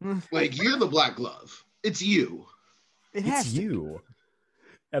this. Like, you're the black glove. It's you. It has It's to. you.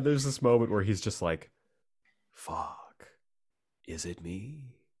 And there's this moment where he's just like, fuck, is it me?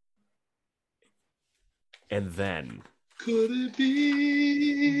 And then Could it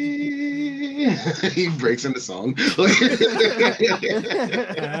be? He breaks into song.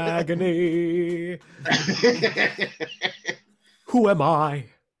 Agony. Who am I?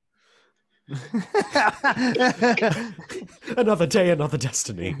 Another day, another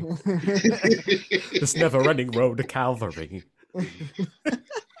destiny. This never-ending road to Calvary.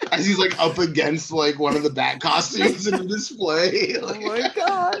 As he's like up against like one of the bat costumes in the display. Oh my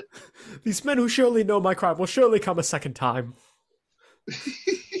god. These men who surely know my crime will surely come a second time.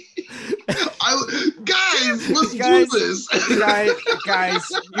 Guys, let's do this. guys,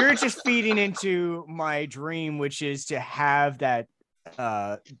 you're just feeding into my dream, which is to have that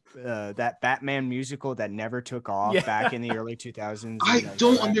Batman musical that never took off back in the early 2000s. I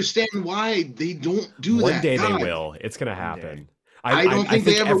don't understand why they don't do that. One day they will. It's gonna happen. I don't think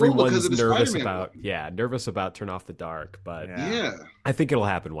they ever will because of the nervous Spider-Man about nervous about Turn Off the Dark, but yeah. I think it'll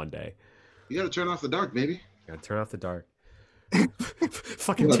happen one day. You gotta turn off the dark, baby. Gotta turn off the dark.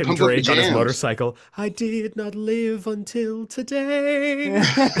 Fucking Yeah, Tim pump up the Drake on his jams. motorcycle. I did not live until today.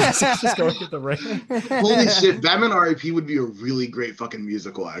 Just going through the rain. Holy shit, Batman R.I.P. would be a really great fucking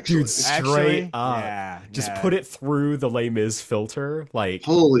musical, actually. Dude, straight up. Yeah, Just put it through the Les Mis filter. Like,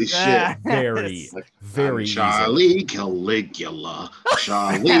 Holy shit. very, very easy. Charlie Caligula.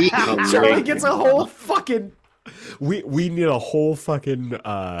 Charlie Caligula. Charlie gets a whole fucking... We need a whole fucking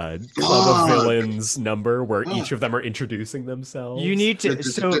club of villains number where each of them are introducing themselves. You need to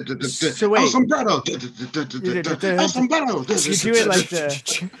so El wait. sombrero. El sombrero.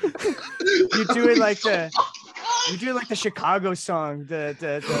 You do it like the you do it like the Chicago song.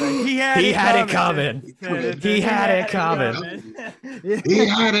 He had it coming. He had it coming. He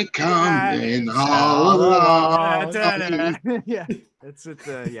had it coming all along. Yeah, that's it.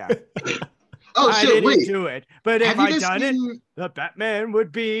 Yeah. Oh I shit! didn't Wait. do it, but if Have you I guys done seen- it, the Batman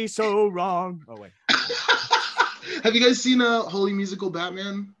would be so wrong. Oh wait. Have you guys seen a Holy Musical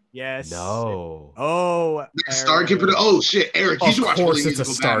Batman? Yes. No. Oh. Star Kid production. Oh shit, Eric, you Of should watch Holy course it's a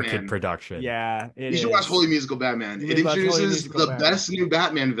Musical Star Batman. Kid production. Yeah. You should watch Holy Musical Batman. You It love Holy introduces Musical the Batman. best new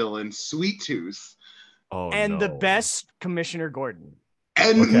Batman villain, Sweet Tooth, Oh, And the no. best Commissioner Gordon.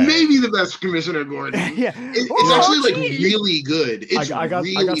 and Okay. maybe the best Commissioner Gordon. Yeah. It's actually like really good. It's I got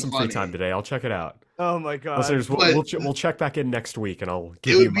really some funny. free time today. I'll check it out. Oh my god. Listeners, But- we'll check back in next week, and I'll It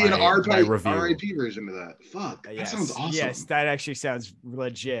give you would be an my review. RIP version of that. Fuck, that Yes. sounds awesome. Yes, that actually sounds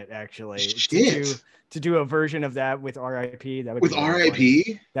legit. Actually, Shit. to do a version of that with RIP, that would With be really funny.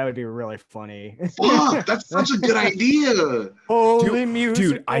 RIP? That would be really funny. Fuck, that's such a good idea. Holy music,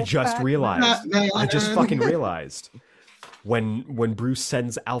 Dude, I just realized. I just fucking realized. When Bruce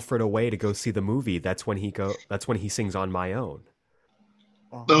sends Alfred away to go see the movie, that's when he sings On My Own.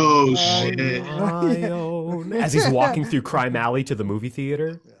 Oh shit. My own. As he's walking through Crime Alley to the movie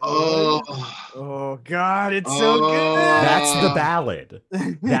theater. Oh. Oh god, it's so good. That's the ballad.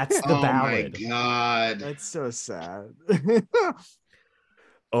 That's the Oh ballad. my god. That's so sad.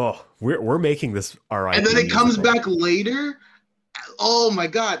 Oh, we're making this RIP. And then it comes musical. back later. Oh my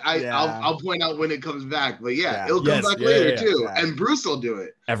god! Yeah. I'll point out when it comes back, but yeah, Yeah. it'll come Yes, back yeah, later yeah, too, yeah. and Bruce will do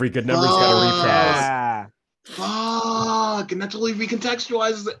it. Every good number's got a reprise. Yeah. Fuck, and that totally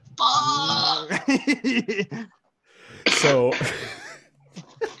recontextualizes it. Fuck. So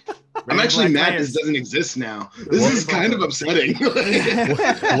I'm actually Black mad Players. this doesn't exist now. This is kind of upsetting.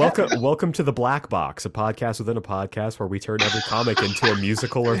 welcome to the Black Box, a podcast within a podcast where we turn every comic into a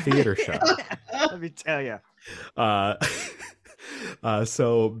musical or theater show. Let me tell you.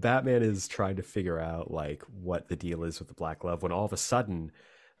 So Batman is trying to figure out like what the deal is with the Black Glove when all of a sudden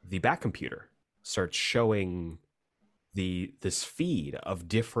the Bat computer starts showing this feed of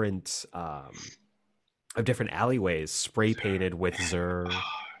different alleyways spray painted with Zur.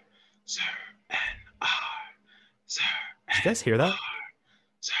 Sir and R, sir. Did you guys hear that?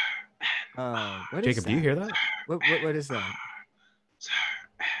 Sir What is Jacob, do you that? hear that? What is that? sir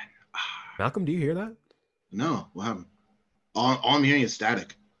and R. Malcolm, do you hear that? No, what happened? All I'm hearing is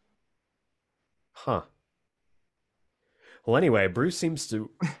static. Huh. Well, anyway, Bruce seems to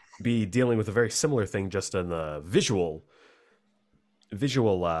be dealing with a very similar thing, just in the visual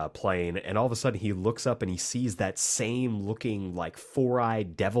plane, and all of a sudden he looks up and he sees that same looking like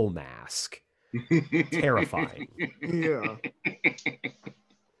four-eyed devil mask. Terrifying. Yeah.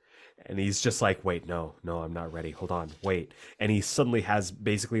 And he's just like, wait, no, I'm not ready. Hold on, wait. And he suddenly has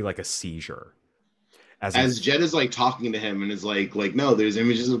basically like a seizure. As Jed is like talking to him and is like, no, there's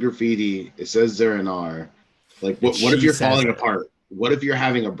images of graffiti. It says Zur-En-Arrh. Like, what if she you're says falling it. apart? What if you're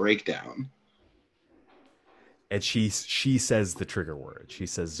having a breakdown? And she says the trigger word. She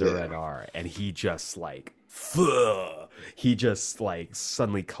says Zur-En-Arrh, and he just like, fuh. He just like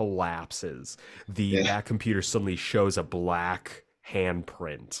suddenly collapses. The Bat computer suddenly shows a black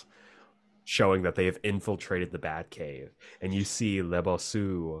handprint showing that they have infiltrated the Batcave. And you see Le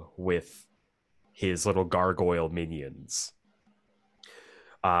Bossu with his little gargoyle minions.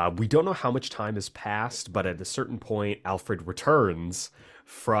 We don't know how much time has passed, but at a certain point, Alfred returns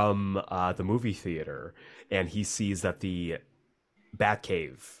from the movie theater, and he sees that the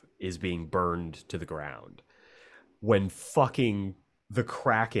Batcave is being burned to the ground. When fucking the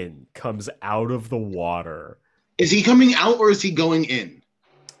Kraken comes out of the water. Is he coming out or is he going in?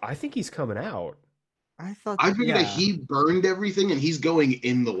 I think he's coming out. I figured that he burned everything and he's going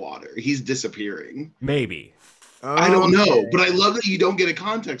in the water. He's disappearing. Maybe. I don't know, but I love that you don't get a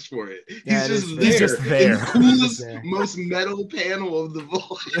context for it. Yeah, He's just there. In the coolest, most metal panel of the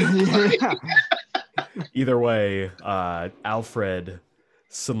void. Either way, Alfred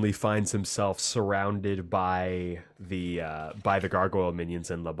suddenly finds himself surrounded by the gargoyle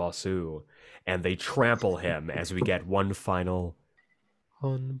minions and Le Bossu, and they trample him as we get one final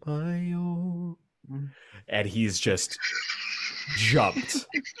on my own, and he's just jumped.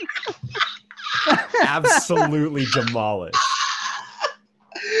 Absolutely demolished.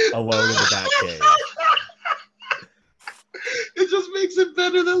 Alone in the Batcave. It just makes it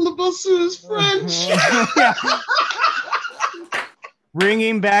better that Le Bossu is French.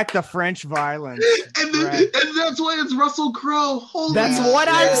 Bringing back the French violence. And that's why it's Russell Crowe. Holy That's what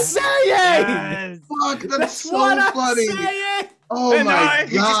I'm saying! Yes. Fuck, that's so what funny. I'm saying! Oh And my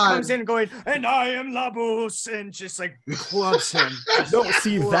he just god. comes in going, and I am Labus, and just like clubs him. No,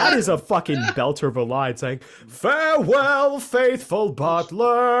 see, that is a fucking belter of a line saying, "Farewell, faithful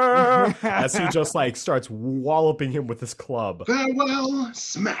butler," as he just like starts walloping him with his club. Farewell,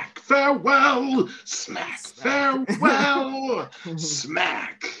 smack, farewell, smack, farewell,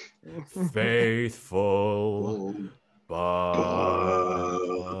 smack. Faithful butler.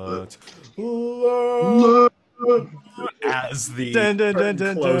 As the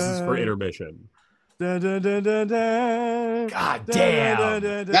curtain closes for intermission. God damn.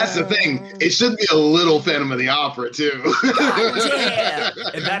 That's the thing. It should be a little Phantom of the Opera too. God damn.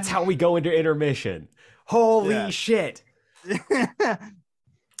 And that's how we go into intermission. Holy shit.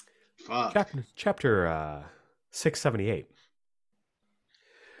 Fuck. Chapter 678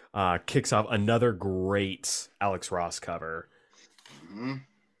 kicks off another great Alex Ross cover. Mm-hmm.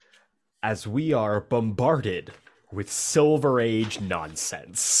 As we are bombarded with Silver Age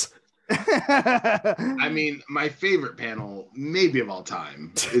nonsense. I mean, my favorite panel, maybe of all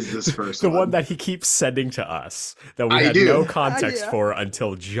time, is this first The one. one that he keeps sending to us that we I had do. no context for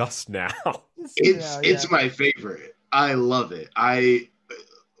until just now. It's my favorite. I love it.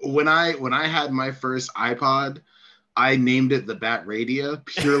 When I had my first iPod, I named it the Bat Radio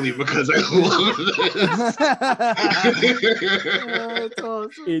purely because I love this. That's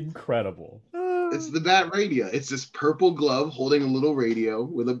awesome. Incredible. It's the Bat Radio. It's this purple glove holding a little radio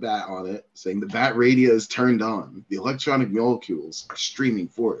with a bat on it, saying the Bat Radio is turned on. The electronic molecules are streaming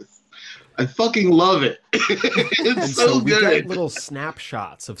forth. I fucking love it. It's And so we get good. little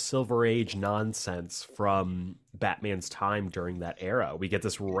snapshots of Silver Age nonsense from Batman's time during that era. We get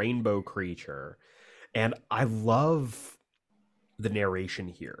this rainbow creature. And I love the narration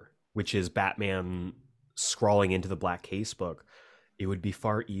here, which is Batman scrawling into the Black Case book. It would be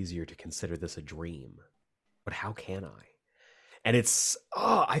far easier to consider this a dream, but how can I? And it's,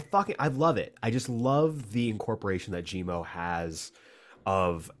 I love it. I just love the incorporation that Gmo has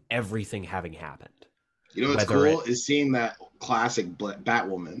of everything having happened. You know what's Whether cool is seeing that classic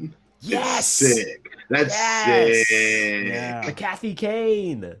Batwoman. Yes! It's sick. That's Yes! sick. Yeah. The Kathy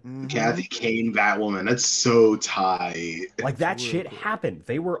Kane. Mhm. Kathy Kane Batwoman. That's so tight. Like that Really shit cool. happened.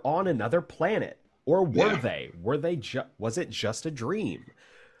 They were on another planet. Or were Yeah. they? Was it just a dream?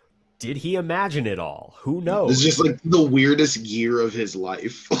 Did he imagine it all? Who knows? It's just like the weirdest year of his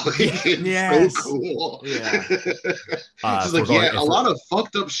life. Like, it's Yes. so cool. Yeah. It's like, a lot of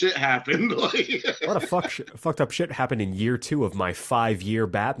fucked up shit happened. Like, a lot of fucked up shit happened in year 2 of my 5-year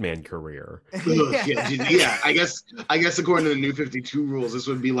Batman career. yeah, I guess according to the New 52 rules, this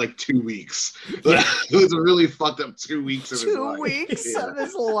would be like 2 weeks. But it was a really fucked up 2 weeks of his 2 life. weeks Yeah. of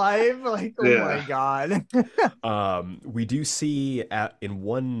his life. Like, oh Yeah. my god. We do see in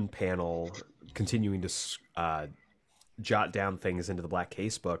one panel, continuing to jot down things into the Black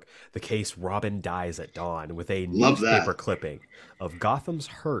Case book, the case Robin Dies at Dawn, with a Love that. newspaper clipping of Gotham's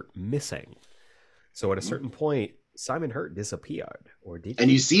Hurt missing. So at a certain point, Simon Hurt disappeared, or did And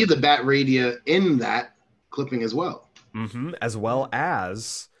he? you see the Bat Radio in that clipping as well. As well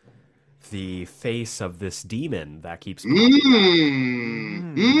as the face of this demon that keeps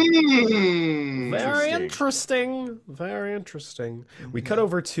popping up. Very interesting. Very interesting. We cut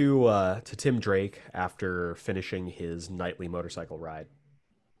over to Tim Drake after finishing his nightly motorcycle ride.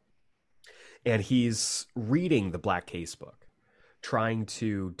 And he's reading the Black Case book, trying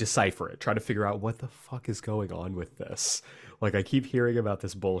to decipher it, trying to figure out what the fuck is going on with this. Like, I keep hearing about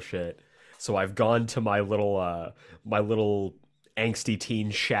this bullshit. So I've gone to my little angsty teen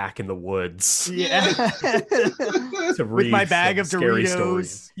shack in the woods. Yeah. To read with my bag of scary Doritos.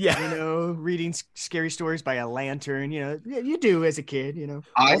 Stories. Yeah. You know, reading scary stories by a lantern. You know, you do as a kid. You know.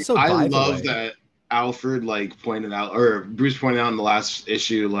 I by the love way- that Alfred pointed out, or Bruce pointed out in the last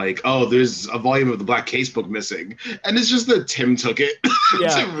issue, oh, there's a volume of the Black Case book missing, and it's just that Tim took it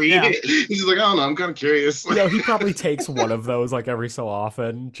to read it. He's just like, I don't know, I'm kind of curious. He probably takes one of those every so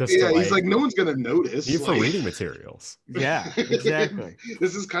often, just to, he's like, no one's gonna notice. Need for reading materials. Yeah, exactly.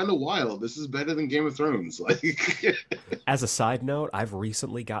 This is kind of wild. This is better than Game of Thrones. As a side note, I've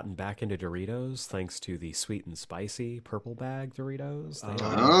recently gotten back into Doritos thanks to the sweet and spicy purple bag Doritos. They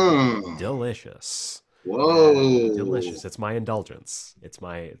are delicious. Whoa, delicious. It's my indulgence. It's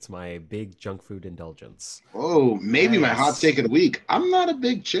my big junk food indulgence. Oh, maybe my hot take of the week. I'm not a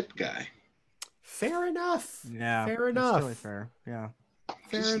big chip guy. Fair enough. Yeah, fair enough. Totally fair. Yeah,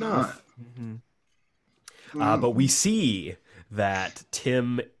 fair enough. But we see that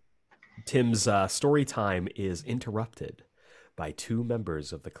Tim's story time is interrupted by two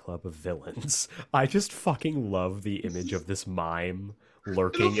members of the Club of Villains. I just fucking love the image of this mime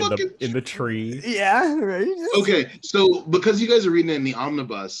lurking in the tree. Yeah, right. Okay, so because you guys are reading it in the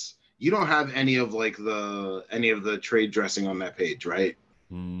omnibus, you don't have any of the trade dressing on that page, right?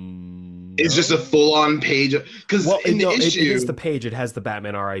 It's just a full-on page. Because in the issue, it is the page. It has the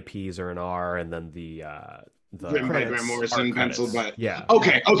Batman RIPs or an R, and then the written by Grant Morrison, penciled by. Yeah.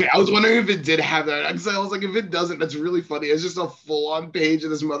 Okay. I was wondering if it did have that, because I was like, if it doesn't, that's really funny. It's just a full-on page of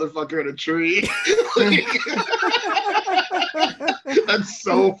this motherfucker in a tree. That's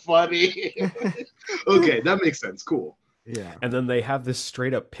so funny. Okay, that makes sense. Cool. Yeah. And then they have this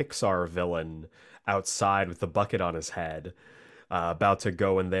straight up Pixar villain outside with the bucket on his head, about to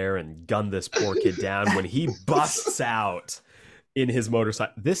go in there and gun this poor kid down when he busts out in his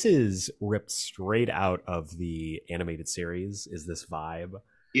motorcycle. This is ripped straight out of the animated series, is this vibe.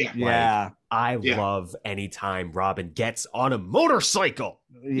 Yeah. I love anytime Robin gets on a motorcycle.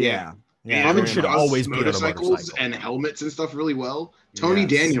 Yeah. Robin should always be on a motorcycles motorcycle. and helmets and stuff really well. Tony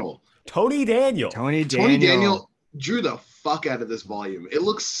Daniel drew the fuck out of this volume. It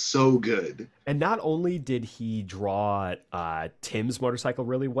looks so good. And not only did he draw Tim's motorcycle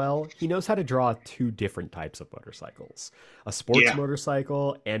really well, he knows how to draw two different types of motorcycles. A sports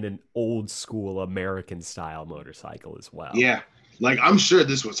motorcycle and an old school American style motorcycle as well. Yeah. I'm sure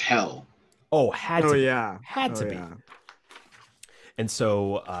this was hell. Oh, had to be. Yeah. And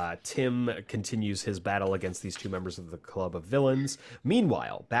so Tim continues his battle against these two members of the Club of Villains.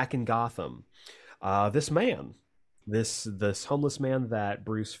 Meanwhile, back in Gotham, this homeless man that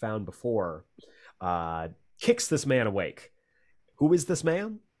Bruce found before kicks this man awake. Who is this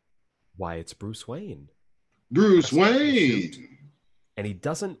man? Why, it's Bruce Wayne. Bruce Wayne! And he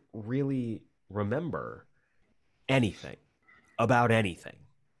doesn't really remember anything about anything.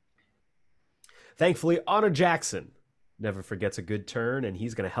 Thankfully, Honor Jackson never forgets a good turn, and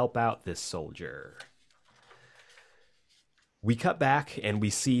he's going to help out this soldier. We cut back, and we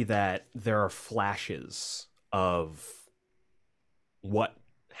see that there are flashes of what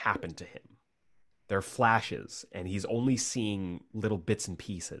happened to him. There are flashes, and he's only seeing little bits and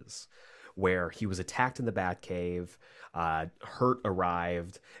pieces where he was attacked in the Batcave, Hurt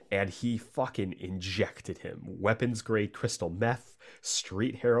arrived, and he fucking injected him. Weapons-grade crystal meth,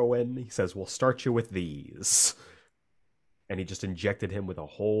 street heroin. He says, we'll start you with these. And he just injected him with a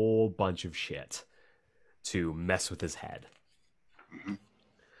whole bunch of shit to mess with his head.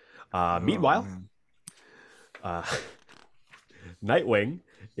 Meanwhile, Nightwing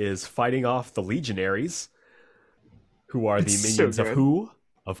is fighting off the Legionaries, who are the minions of who?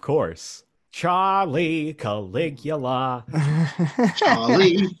 Of course, Charlie Caligula.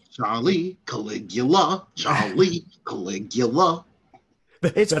 Charlie Caligula. Charlie Caligula.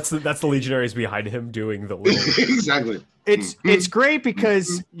 That's the Legionaries behind him doing the little... Exactly. It's great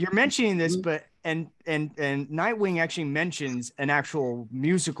because you're mentioning this, but and Nightwing actually mentions an actual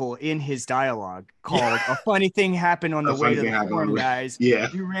musical in his dialogue called "A Funny Thing Happened on the Way to the Forum, Guys." Yeah,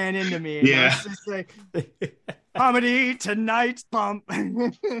 you ran into me. And I was just like, comedy tonight, pump.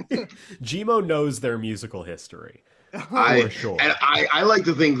 Gmo knows their musical history. For sure. And I like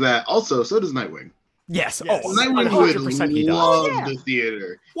to think that also so does Nightwing. Yes. Yes. Oh, Nightwing 100% he would does. love Oh, yeah. the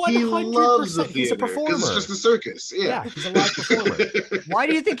theater. 100% He loves the he's a theater because performer. it's just a circus. Yeah, Yeah, he's a live performer. Why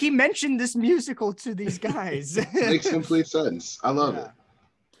do you think he mentioned this musical to these guys? Makes complete sense. I love Yeah. it.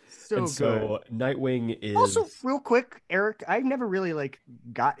 So And good. so Nightwing is Also, real quick, Eric, I never really like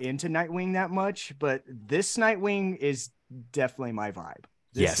got into Nightwing that much, but this Nightwing is definitely my vibe.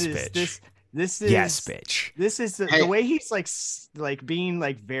 Yes, bitch. This is yes, bitch. This is the Hey. way he's like being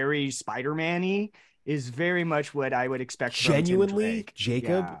like very Spider-Man-y is very much what I would expect from Tim Genuinely, Drake.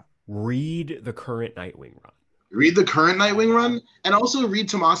 Jacob, Yeah. read the current Nightwing run. Read the current Nightwing run, and also read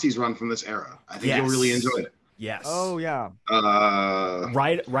Tomasi's run from this era. I think you'll really Yes. enjoy it. Yes. Oh yeah.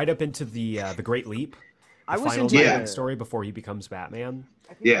 Right up into the Great Leap. The I was final into Nightwing Yeah. story before he becomes Batman.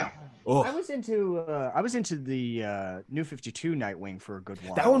 Yeah. Oh, I was into the New 52 Nightwing for a good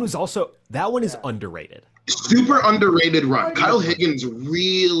while. that one is Yeah. underrated. Super underrated run. Right. Kyle Higgins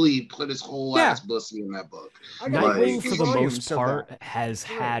really put his whole Yeah. ass pussy in that book. I got Like- Nightwing, two for the volumes most of part, that. has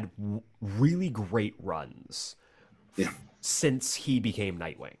had really great runs Yeah. since he became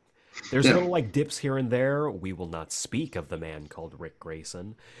Nightwing. There's Yeah. little like dips here and there. We will not speak of the man called Rick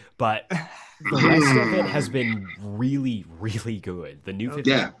Grayson, but the rest of it has been really, really good. The New 50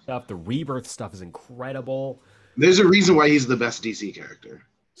 Yeah. stuff, the Rebirth stuff is incredible. There's a reason why he's the best DC character.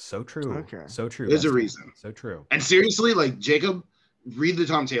 So true. Okay. So true. There's a Best- reason. So true. And seriously, like Jacob, read the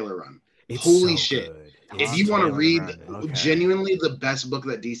Tom Taylor run. It's Holy so shit. good. If It's you so want to good. read Okay. genuinely the best book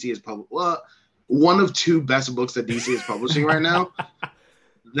that DC is publishing, well, one of two best books that DC is publishing right now,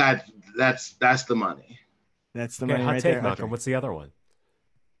 that's the money. That's the Okay, money hot right take, there. Malcolm. What's the other one?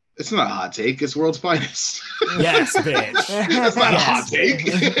 It's not a hot take. It's World's Finest. Yes, bitch. That's not a hot Yes.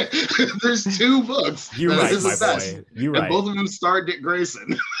 take. There's two books. You that right, is my the best. boy. You And right. both of them star Dick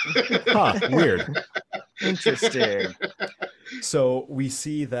Grayson. Huh, weird. Interesting. So we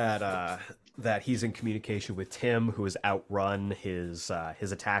see that he's in communication with Tim, who has outrun his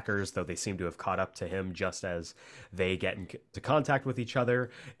attackers, though they seem to have caught up to him just as they get into contact with each other.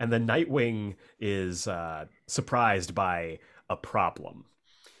 And then Nightwing is surprised by a problem,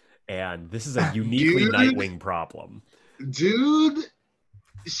 and this is a uniquely Dude. Nightwing problem. Dude,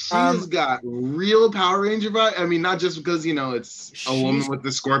 she's got real Power Ranger vibe. I mean, not just because, it's a woman She's- with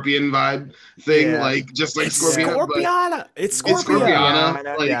the Scorpion vibe thing, Yeah. like just like It's Scorpion. But Scorpiana. It's it's Scorpiana. Scorpiana.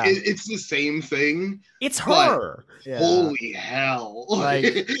 Yeah, Like yeah. it's the same thing. It's But- her. Yeah. Holy hell! Like-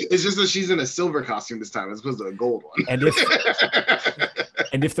 it's just that she's in a silver costume this time as opposed to a gold one.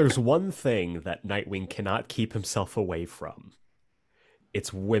 And if there's one thing that Nightwing cannot keep himself away from,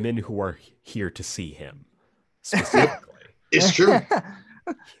 it's women who are here to see him. Specifically. It's true.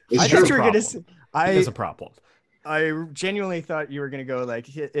 It's I true. thought you were gonna Problem. say, He has a problem. I genuinely thought you were gonna go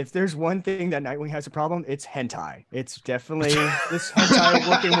like, if there's one thing that Nightwing has a problem, it's hentai. It's definitely this hentai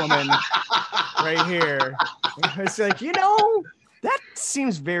looking woman right here. It's like, that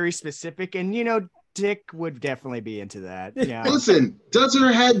seems very specific, and Dick would definitely be into that. Yeah. Listen, does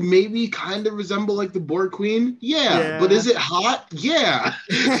her head maybe kind of resemble like the Borg Queen? Yeah. But Yeah. is it hot? Yeah.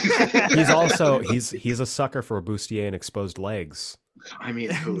 He's also he's a sucker for bustier and exposed legs. I mean,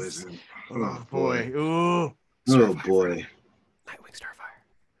 who isn't? Oh boy. Ooh. Oh boy. Nightwing Starfire.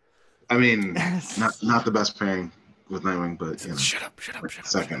 I mean, not the best pairing with Nightwing, but Shut up, shut up, shut up.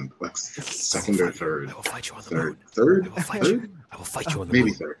 second, like second or third. I will fight you on the Third, moon. third, I will fight third, you. I will fight you on the maybe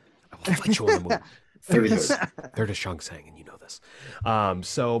moon. third. I will fight you on the moon. Maybe Third is, third. third is Shang Tsung, and you know this.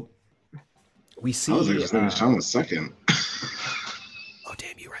 So we see. I was like, Sean was second. Oh,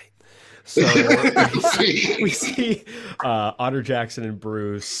 damn, you right. So we see Otter Jackson and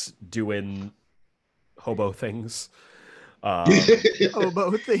Bruce doing hobo things.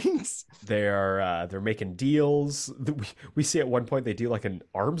 Hobo things. They're making deals. We see at one point they do like an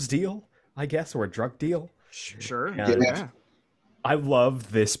arms deal, I guess, or a drug deal. Sure. Yeah. I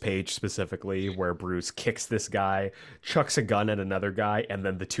love this page specifically where Bruce kicks this guy, chucks a gun at another guy, and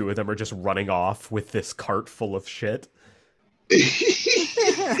then the two of them are just running off with this cart full of shit.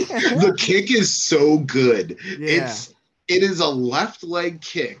 The kick is so good. Yeah. It is a left leg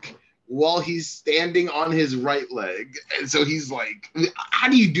kick while he's standing on his right leg. And so he's like, how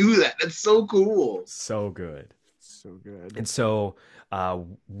do you do that? That's so cool. So good. So good. And so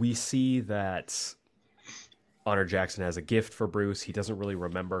we see that Honor Jackson has a gift for Bruce. He doesn't really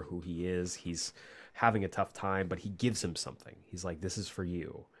remember who he is. He's having a tough time, but he gives him something. He's like, this is for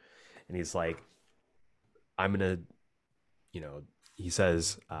you. And he's like, I'm going to, he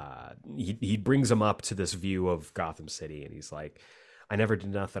says, he brings him up to this view of Gotham City. And he's like, I never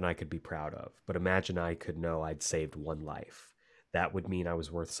did nothing I could be proud of, but imagine I could know I'd saved one life. That would mean I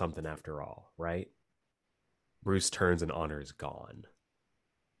was worth something after all, right? Bruce turns and Honor is gone.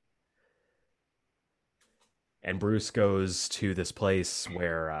 And Bruce goes to this place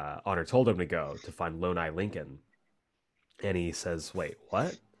where Honor told him to go to find Lone Eye Lincoln. And he says, wait,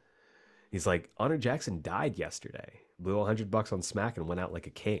 what? He's like, Honor Jackson died yesterday. Blew $100 on Smack and went out like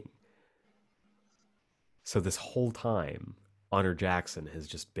a king. So this whole time, Honor Jackson has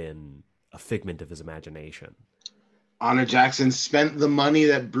just been a figment of his imagination. Honor Jackson spent the money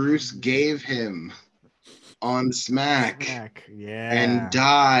that Bruce gave him on Smack Yeah. and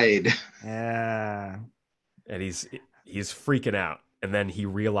died. Yeah. And he's freaking out. And then he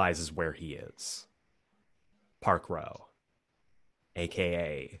realizes where he is. Park Row,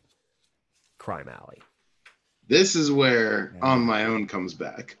 a.k.a. Crime Alley. This is where On My Own comes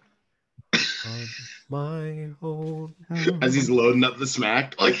back. On my own. As he's loading up the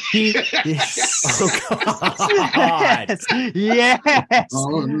Smack. Like, Oh, God. Yes.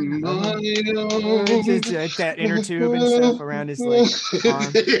 On my own. It's like that inner tube and stuff around his like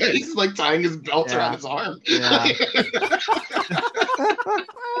arm. Yeah, he's like tying his belt around his arm. Yeah.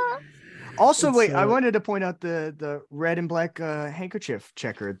 Also, It's, wait, I wanted to point out the red and black handkerchief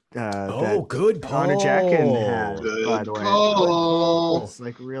checker. That Good Honor Jackson had, Good by the way. call. It's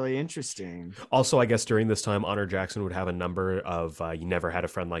like really interesting. Also, I guess during this time, Honor Jackson would have a number of You Never Had a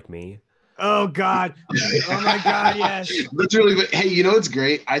Friend Like Me. Oh God! Oh my God! Yes. Literally, but hey, you know what's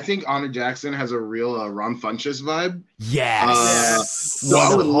great? I think Honor Jackson has a real Ron Funches vibe. Yes. So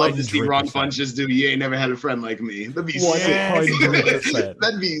I would love to see Ron 100%. Funches do "You Ain't Never Had a Friend Like Me." That'd be 100%. sick.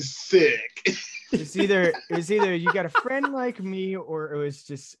 That'd be sick. It's either you got a friend like me, or it was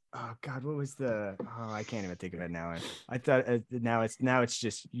just God, what was the I can't even think of it now. I thought now it's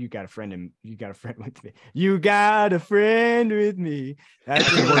just you got a friend with me. You got a friend with me. That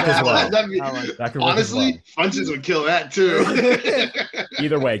could work as well. That could work honestly, Funches would kill that too.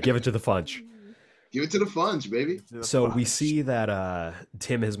 Either way, give it to the Funch. Give it to the Funch, baby. So we see that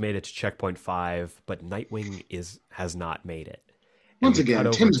Tim has made it to checkpoint 5, but Nightwing has not made it. And Once we cut again,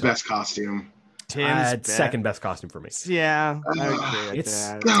 over Tim's to- best costume. second best costume for me. Yeah, I agree with It's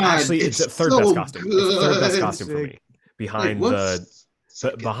that. God, actually it's a third so best costume. It's the third best good. costume for me, behind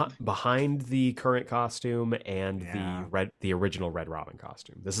behind the current costume and the original Red Robin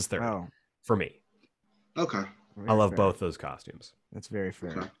costume. This is third for me. Okay. I love both those costumes. That's very fair.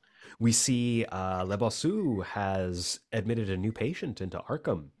 Okay. We see Le Bossu has admitted a new patient into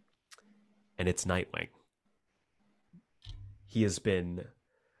Arkham, and it's Nightwing. He has been.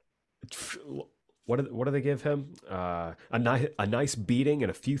 What do they give him? A nice beating and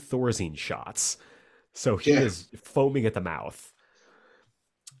a few Thorazine shots. So he is foaming at the mouth.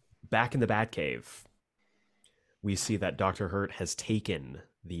 Back in the Batcave, we see that Dr. Hurt has taken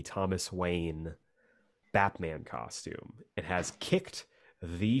the Thomas Wayne Batman costume and has kicked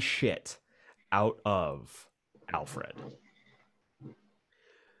the shit out of Alfred.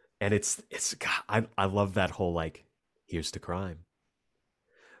 And it's God, I love that whole like, here's to crime.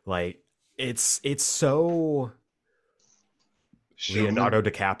 Like it's so Leonardo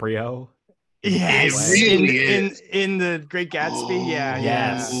DiCaprio. Yes, it really is. In the Great Gatsby.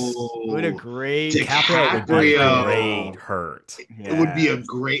 Yes. What a great DiCaprio would be a great Hurt. It would be a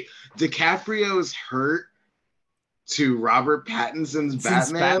great DiCaprio's Hurt to Robert Pattinson's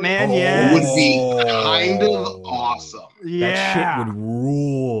Batman would be kind of awesome. Yeah, that shit would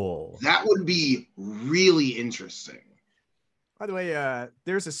rule. That would be really interesting. By the way,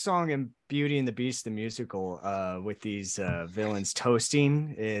 there's a song in Beauty and the Beast, the musical, with these villains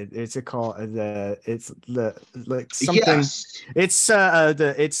toasting. It's something. Yes.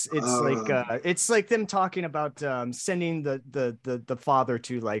 It's like them talking about sending the father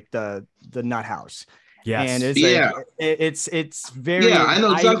to like the nut house. Yes. And it's it's very. Yeah, I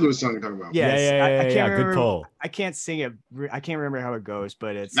know exactly what song you're talking about. Yes, I can't remember. Good pull. I can't sing it. I can't remember how it goes,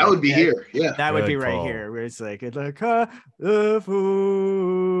 but it's that would be here. Yeah, that would be Good right call. here, where it's like the fools,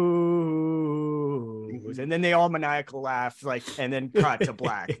 and then they all maniacal laugh, like, and then cut to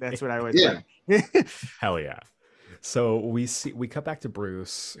black. That's what I was. Yeah. Hell yeah. So we cut back to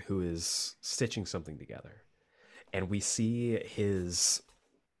Bruce, who is stitching something together, and we see his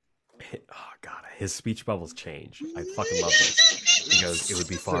speech bubbles change. I fucking love this. He goes, "It would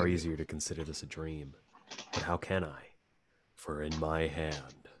be far easier to consider this a dream, but how can I? For in my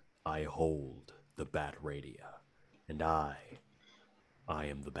hand I hold the Bat Radia, and I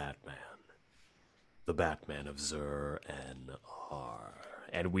am the Batman of Zur-En-Arrh."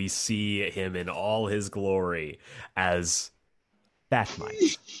 And we see him in all his glory as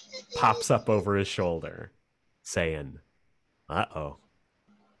Batmite pops up over his shoulder, saying, "Uh-oh."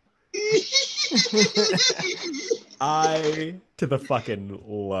 I to the fucking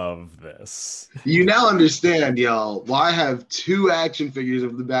love this. You now understand, y'all, why I have 2 action figures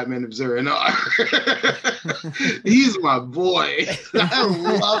of the Batman of Zur-En-Arr. He's my boy. I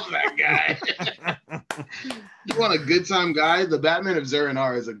love that guy. You want a good time guy? The Batman of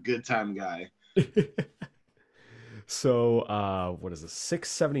Zur-En-Arr is a good time guy. So, what is this?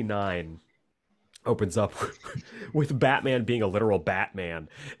 679 opens up with Batman being a literal Batman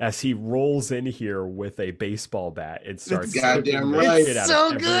as he rolls in here with a baseball bat and starts goddamn the right. shit out So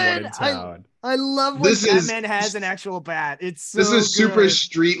of everyone good. in town. I love when This is- Batman has an actual bat. It's so This is super good.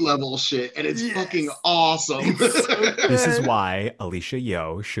 street level shit, and it's Yes. fucking awesome. It's so good. This is why Alicia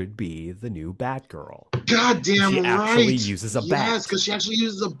Yeoh should be the new Batgirl. Goddamn She right. actually uses a bat. Yes, because she actually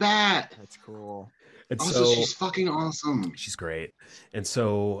uses a bat. That's cool. And Also, so she's fucking awesome. she's great. And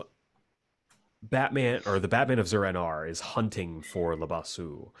so Batman, or the Batman of Zur-En-Arr, is hunting for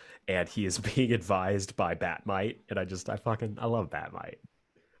Labasu, and he is being advised by Batmite, and I love Batmite.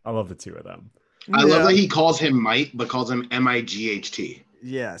 I love the two of them. I love that he calls him Might, but calls him M-I-G-H-T.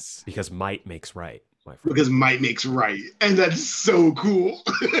 Yes. Because might makes right, my friend. Because Might makes right. And that's so cool.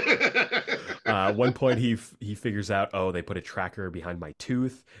 At one point he figures out, oh, they put a tracker behind my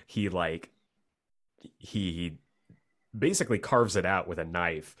tooth. He basically carves it out with a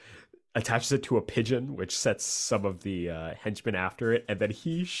knife, attaches it to a pigeon, which sets some of the henchmen after it, and then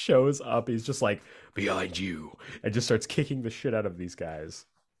he shows up. He's just like, behind you, and just starts kicking the shit out of these guys.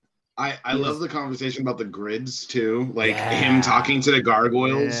 I love the conversation about the grids too. Like Yeah. him talking to the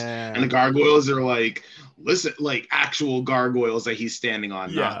gargoyles. Yeah. And the gargoyles are like, listen, like actual gargoyles that he's standing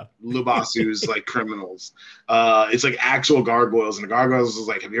on, Yeah. not Lubasu's like criminals. It's like actual gargoyles. And the gargoyles is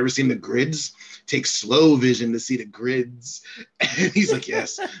like, have you ever seen the grids? Take slow vision to see the grids. And he's like,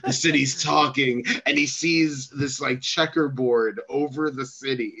 yes, the city's talking. And he sees this like checkerboard over the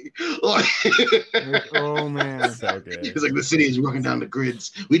city. Like, Oh man. So good. he's like, the city is working down the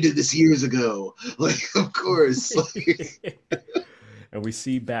grids. We did this years ago. Like, of course. Like, And we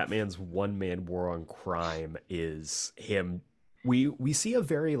see Batman's one-man war on crime is him. We see a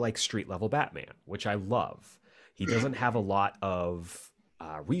very like street level Batman, which I love. He doesn't have a lot of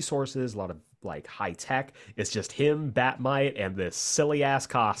resources, a lot of like high tech. It's just him, Batmite, and this silly ass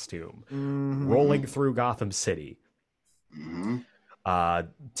costume Mhm. rolling through Gotham City. mhm.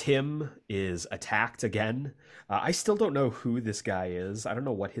 Tim is attacked again. I still don't know who this guy is. I don't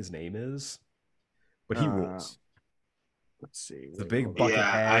know what his name is, but he rules. Let's see. The big hold on. bucket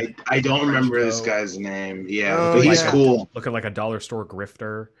Yeah, head, I don't remember Joe. this guy's name. Yeah, Oh, but he's yeah. cool. looking like a dollar store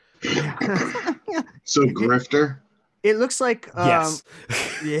grifter. So Grifter. It looks like Yes.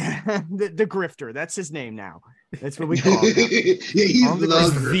 yeah, the grifter. That's his name now. That's what we call him. now. Yeah, he's On the the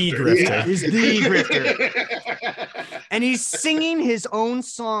grifter. grifter. Yeah. He's the grifter. And he's singing his own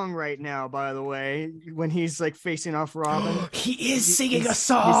song right now, by the way, when he's like facing off Robin. He is singing a He's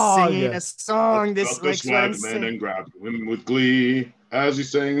song. singing a song. This Took the like what I'm swagman saying. and grabbed him with glee. As he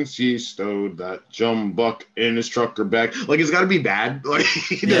sings, he stowed that jumbuck in his trucker bag. Like, it's got to be bad. Like,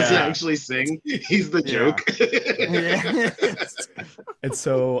 he doesn't Yeah. actually sing. He's the Yeah. joke. Yeah. And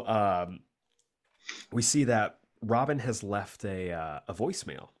so we see that Robin has left a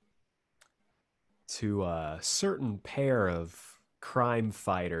voicemail to a certain pair of crime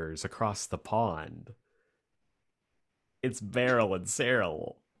fighters across the pond. It's Beryl and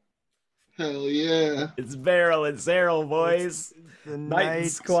Cyril. Hell yeah. It's Beryl and Cyril, boys. The Knight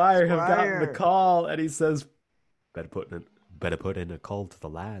and Squire have gotten the Squire. call, and he says, better put in a call to the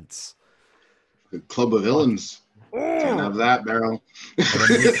lads. The Club of Villains. Can't have that, Beryl. And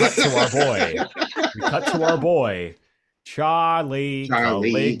then we cut to our boy. We cut to our boy, Charlie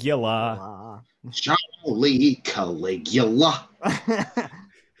Charlie. Caligula, Ah. Charlie Caligula.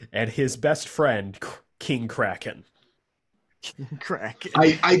 and his best friend, King Kraken. Crack.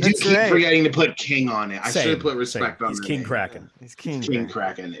 I do That's keep right. forgetting to put King on it. I should Same, have put respect same. on He's the King name. Kraken. He's king. King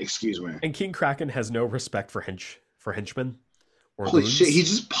Kraken, excuse me. And King Kraken has no respect for henchmen or Holy goons. shit, he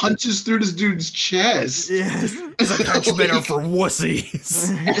just punches through this dude's chest. Yes. He's like, henchmen are for wussies.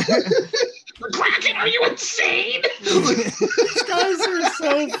 Kraken, are you insane? These guys are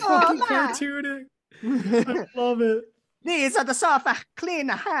so fucking man. cartoony. I love it. These are the soft, clean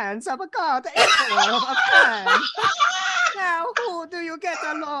hands of a god, emperor of a man. Now, who do you get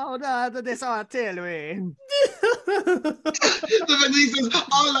a load of this artillery? The fact that he says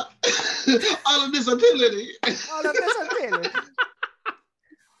all of this artillery. All of this artillery.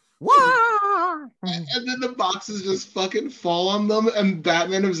 Wow! And then the boxes just fucking fall on them, and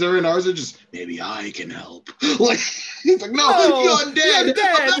Batman of Zur-En-Arr are just, maybe I can help. Like, he's like, no, Oh, you're dead. you're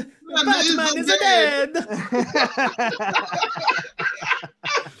dead. Batman Batman is dead.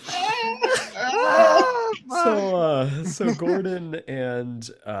 Oh, So Gordon and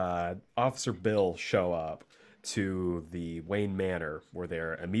Officer Bill show up to the Wayne Manor where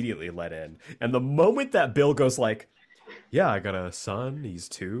they're immediately let in. And the moment that Bill goes like, yeah, I got a son, he's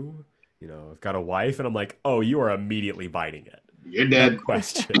 2, I've got a wife, and I'm like, oh, you are immediately biting it. You're dead. No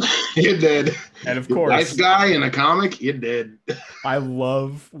question. You're dead. And of You're course, nice guy in a comic, you're dead. I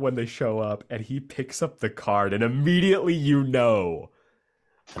love when they show up and he picks up the card and immediately El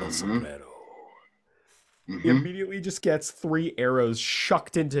Sombrero. He immediately just gets 3 arrows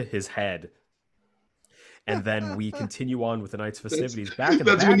shucked into his head. And then we continue on with the night's festivities back in the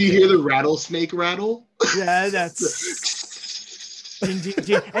That's when you hear the rattlesnake rattle. Yeah, that's ding, ding,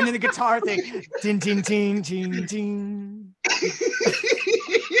 ding. And then the guitar thing. Ding, ding, ding, ding, ding.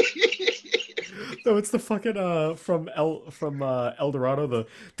 No, it's the fucking from El Dorado, the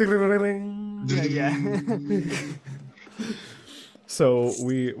Yeah. So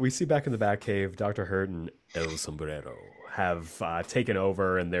we see back in the Batcave, Dr. Hurt and El Sombrero have taken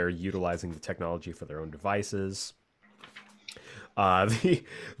over, and they're utilizing the technology for their own devices. The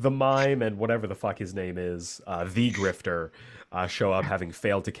mime and whatever the fuck his name is, the Grifter, show up having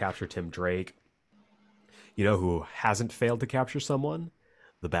failed to capture Tim Drake. You know who hasn't failed to capture someone?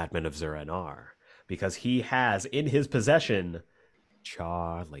 The Batman of Zur-En-Arrh, because he has in his possession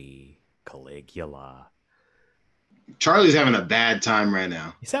Charlie Caligula. Charlie's having a bad time right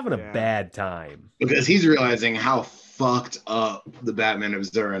now He's having a bad time. because he's realizing how fucked up the Batman of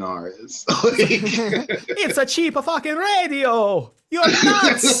Zur-En-Arrh is. It's a cheap fucking radio! You're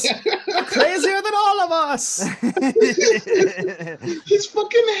nuts! You're crazier than all of us! His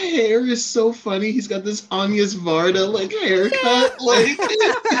fucking hair is so funny. He's got this Agnes Varda like haircut. Like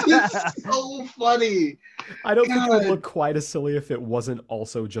it's so funny. I don't think it would look quite as silly if it wasn't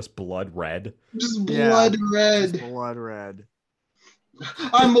also just blood red. Just blood red. Blood red.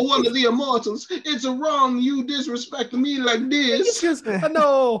 I'm one of the immortals. It's a wrong you disrespect me like It's this. just,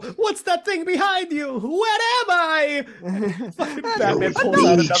 no, what's that thing behind you? Where am I? Fucking Batman pulls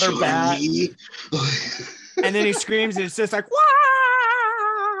out another bat. And then he screams, and it's just like,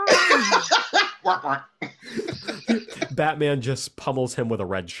 "Wah!" Batman just pummels him with a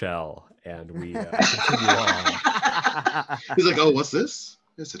red shell, and we continue on. He's like, oh, what's this?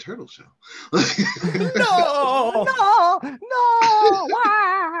 It's a turtle shell. No! No!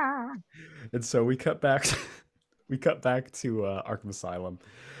 Wah! And so we cut back to Arkham Asylum,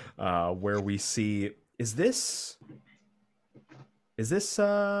 where we see is this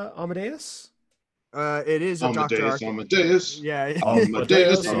Amadeus? It is a Dr. Arkham. Amadeus. Yeah.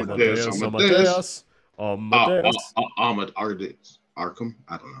 Amadeus. Arkham.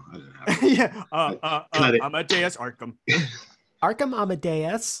 I don't know. I didn't have it. Yeah. Cut it. Amadeus Arkham. Arkham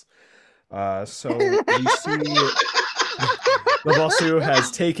Amadeus. So we see Labosu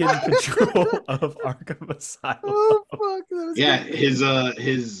has taken control of Arkham Asylum. Oh fuck! That was Yeah, his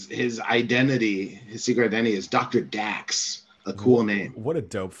identity, his secret identity is Dr. Dax. A cool name. What a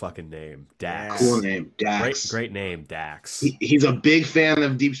dope fucking name, Dax. Cool name, Dax. Great name, Dax. He's a big fan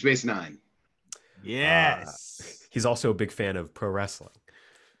of Deep Space Nine. Yes. He's also a big fan of pro wrestling.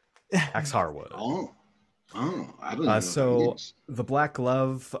 Dax Harwood. Oh, I don't know. So the Black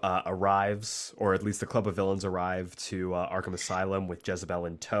Glove arrives, or at least the Club of Villains arrive to Arkham Asylum with Jezebel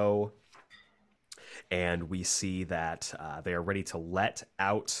in tow. And we see that they are ready to let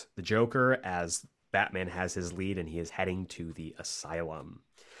out the Joker as Batman has his lead and he is heading to the asylum.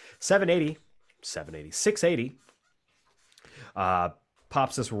 680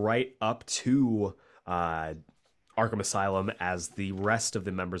 pops us right up to Arkham Asylum as the rest of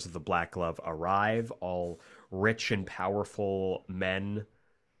the members of the Black Glove arrive, all rich and powerful men,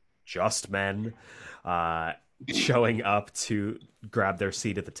 just men, showing up to grab their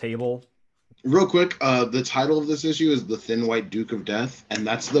seat at the table. Real quick, the title of this issue is The Thin White Duke of Death, and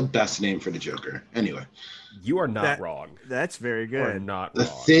that's the best name for the Joker. Anyway. You are not wrong. That's very You are good. not The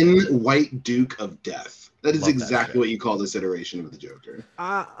wrong. Thin White Duke of Death. That is Love that exactly shit. what you call this iteration of the Joker.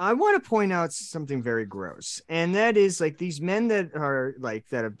 I want to point out something very gross, and that is like these men that are like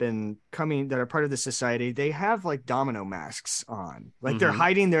that have been coming that are part of the society. They have like domino masks on, like they're Mhm.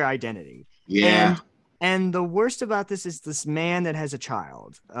 hiding their identity. Yeah. And the worst about this is this man that has a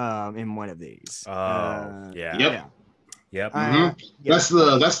child in one of these. Oh, yeah. Yep. Yep. Uh, yeah. That's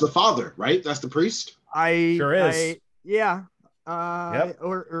the father, right? That's the priest. Sure is. Yeah. Yep.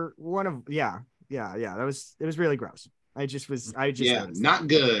 Or one of yeah. It was really gross. I just Yeah, noticed not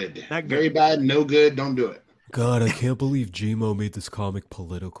good. Not good. Very bad, no good, don't do it. God, I can't believe Gmo made this comic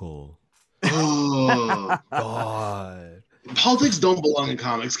political. Oh, God. politics don't belong in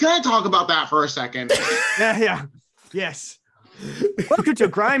comics. Can I talk about that for a second? Yeah. Yes. Welcome to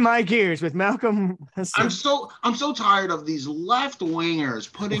Grind My Gears with Malcolm. I'm so tired of these left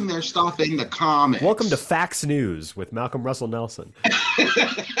wingers putting their stuff in the comics. Welcome to Fax News with Malcolm Russell Nelson.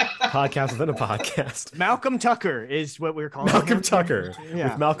 Podcast within a podcast. Malcolm Tucker is what we're calling Malcolm him. Tucker Yeah.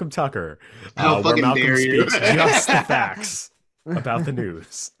 with Malcolm Tucker. How where fucking Malcolm dare you. speaks just the facts about the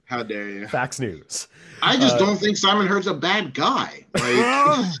news. How dare you? Fax News. I just don't think Simon Hurt's a bad guy.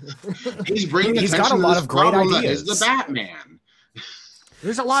 Like he's bringing He's attention got a to lot this of great problem that ideas. is the Batman.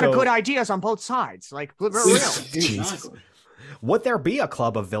 There's a lot of So- good ideas on both sides. Like, for real. Jesus. Exactly. Would there be a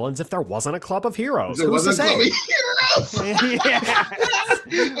club of villains if there wasn't a club of heroes? There Who's to wasn't say? Chloe Heroes. Yeah.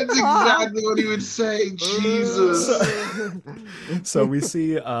 That's exactly what he would say. Jesus. So we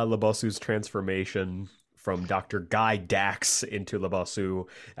see Labosu's transformation from Dr. Guy Dax into Labosu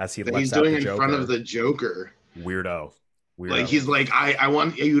as he That lets he's out doing the in Joker. front of the Joker. Weirdo. Like he's like, I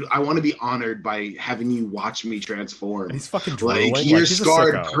want to be honored by having you watch me transform. He's fucking drooling. Like you're he's a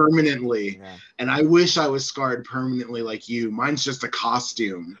scarred sicko. permanently, Yeah. and I wish I was scarred permanently like you. Mine's just a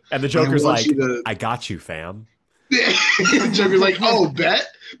costume. And the But I Joker's want like, you to- I got you, fam. The Joker's like, oh, bet,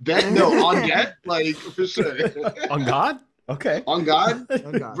 no, on get, like for sure, On God? Okay. on God,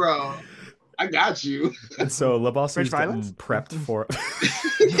 Oh, God. bro, I got you. And so Labosu's French getting violence? prepped for.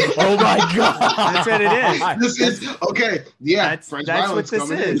 Oh my God. That's what it is. This is okay. Yeah, That's French what violence this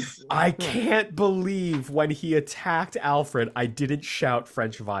coming is. I can't believe when he attacked Alfred, I didn't shout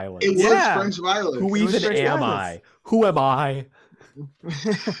French violence. in. It was Yeah. French violence. Who was even French am violence. I? Who am I?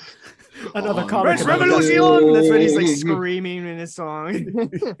 Another Oh, comic. French about the- Revolution! That's when he's like screaming in his song.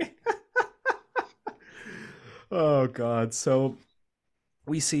 Oh God! So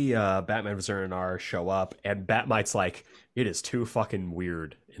we see Batman Zernar show up, and Batmite's like, "It is too fucking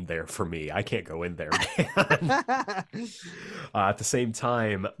weird in there for me. I can't go in there, man." At the same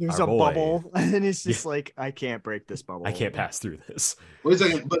time, There's our a boy, bubble, and it's just like, I can't break this bubble. I can't pass through this. Wait a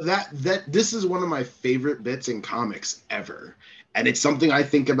second, but that this is one of my favorite bits in comics ever, and it's something I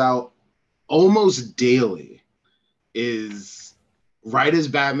think about almost daily. Is right as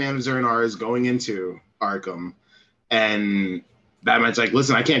Batman Zernar is going into Arkham, and Batman's like,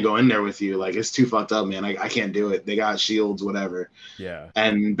 "Listen, I can't go in there with you. Like, it's too fucked up, man. I can't do it. They got shields, whatever." Yeah,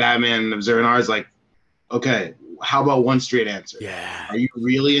 And Batman Zernar is like, "Okay, how about one straight answer? yeah. Are you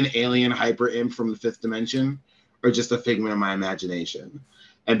really an alien hyper imp from the fifth dimension, or just a figment of my imagination?"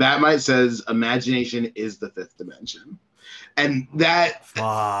 And Batmite says, "Imagination is the fifth dimension." And that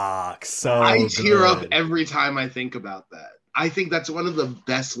Fuck. So I tear up good. every time I think about that. I think that's one of the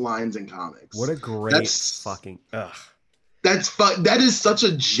best lines in comics. What a great That's- fucking ugh. That is such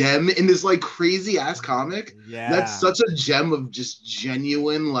a gem in this like crazy ass comic. Yeah. That's such a gem of just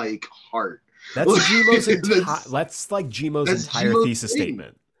genuine like heart. That's Gmo's That's- that's like Gmo's that's entire Gmo's thesis thing.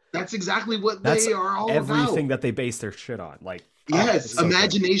 statement. That's exactly what That's they are all Everything about. that they base their shit on. Like Yes, it's so good.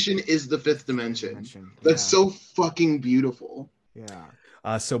 imagination is the fifth dimension. That's so fucking beautiful. Yeah.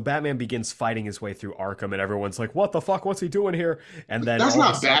 So Batman begins fighting his way through Arkham, and everyone's like, "What the fuck? What's he doing here?" And then That's all of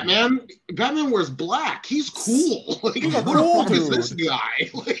a not sudden- Batman. Batman wears black. He's cool. Like, He's a who cool the fuck is this dude. guy?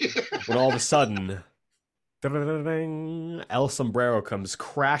 When all of a sudden, ding, El Sombrero comes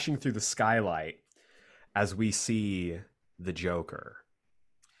crashing through the skylight as we see the Joker.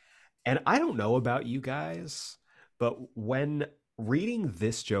 And I don't know about you guys, but when reading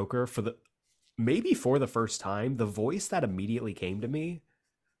this Joker maybe for the first time, the voice that immediately came to me,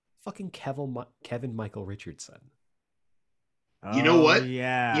 fucking Kevin Michael Richardson. You know what?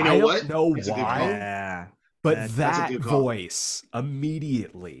 Yeah. You know I don't what? know It's a good why, call. Yeah. but That's a that good call. voice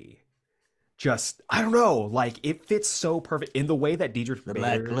immediately just, I don't know, like it fits so perfect in the way that Diedrich The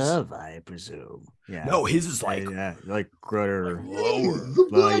Bader's. black glove, I presume. Yeah. No, his is like yeah, like Grutter. lower. The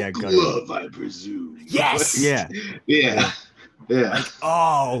Well, black yeah, got it. glove, I presume. Yes! Yeah. Yeah. Yeah.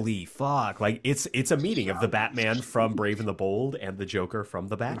 Holy fuck! Like it's a meeting of the Batman from Brave and the Bold and the Joker from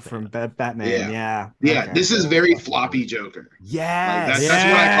the Batman. From Batman. Yeah. Yeah. Yeah. Okay. This is very floppy Joker. Like, Yes, that's what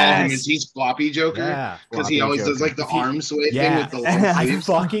I call him. Yes. Is he's floppy Joker yeah, because he Floppy always does Joker. like the arm sway yeah. thing with the long I sleeves.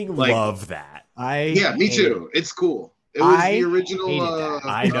 fucking Like- love that. Yeah, me too. It's cool. It was I the original. hated that.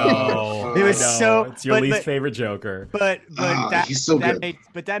 I know. It was I know. so- It's your but- least but- favorite Joker. But that he's so that good. made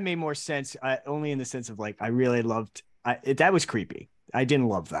that made more sense. Only in the sense of like I really loved. That was creepy. I didn't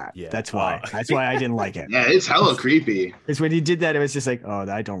love that. Yeah. That's why. That's why I didn't like it. Yeah, it's hella creepy. Because when he did that, it was just like, oh,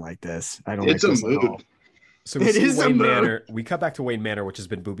 I don't like this. I don't It's like a this at mood. all. So we It see is a Wayne mood. Manor. We cut back to Wayne Manor, which has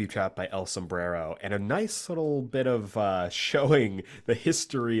been booby trapped by El Sombrero, and a nice little bit of showing the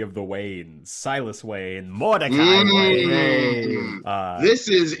history of the Waynes: Silas Wayne, Mordecai Wayne. Mm. This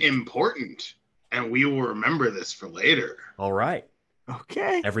is important, and we will remember this for later. All right,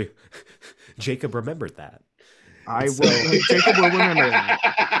 Okay. Jacob remembered that. I will. Jacob will remember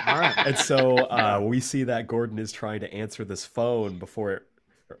that. All right. And so we see that Gordon is trying to answer this phone before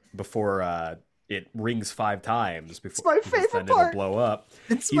it rings 5 times before my because favorite then it'll part. blow up.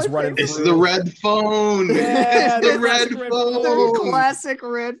 It's He's my running favorite. It's through. the red phone. Yeah, It's the the red red phone. The classic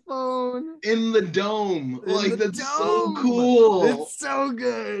red phone. In the dome. In Like, the that's so dome. cool. It's so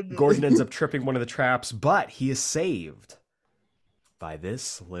good. Gordon ends up tripping one of the traps, but he is saved by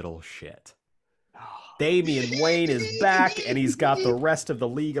this little shit. Damian Wayne is back, and he's got the rest of the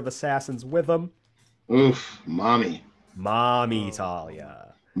League of Assassins with him. Oof, mommy. Mommy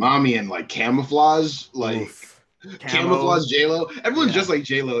Talia. Mommy and like camouflage. Like, Oof. camouflage J-Lo. Everyone's just like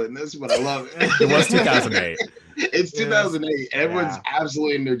J-Lo in this, but I love it. It was 2008. It's 2008. Everyone's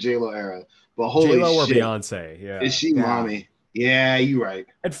absolutely in their J-Lo era. But holy J-Lo or shit. Beyonce, yeah. Is she mommy? Yeah, you're right.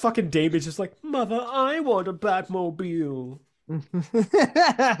 And fucking David's just like, Mother, I want a Batmobile.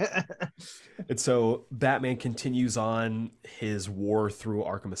 And so Batman continues on his war through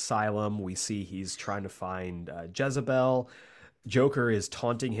Arkham Asylum. We see he's trying to find Jezebel. Joker is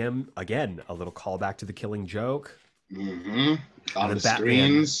taunting him. Again, a little callback to the Killing Joke. Mm-hmm. On And the then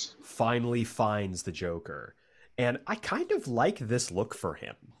Batman screens. finally finds the Joker. And I kind of like this look for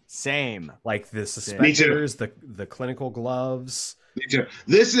him. Same. Like the Me too. suspenders, the clinical gloves. Me too.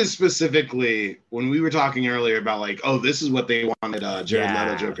 This is specifically when we were talking earlier about like, oh, this is what they wanted Jared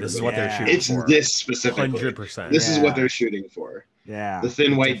Leto Joker. This to is be. what they're Yeah. shooting It's for. this specifically. 100%. This is Yeah. what they're shooting for. Yeah. The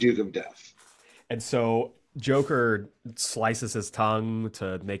thin white Duke of Death. And so Joker slices his tongue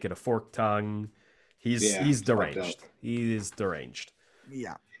to make it a forked tongue. He's fucked deranged. up. He is deranged.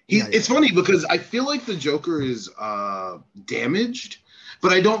 Yeah. It's funny because I feel like the Joker is damaged,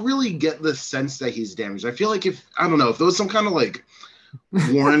 but I don't really get the sense that he's damaged. I feel like if there was some kind of like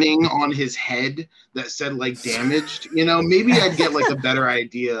warning on his head that said like damaged, maybe I'd get like a better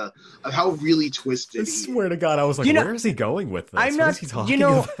idea of how really twisted I he is. swear to God, I was like, where is he going with this? I'm What not- is he talking you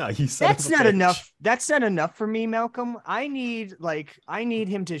know, about? You son of That's a not bitch. enough. That's not enough for me, Malcolm. I need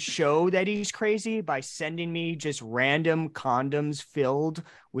him to show that he's crazy by sending me just random condoms filled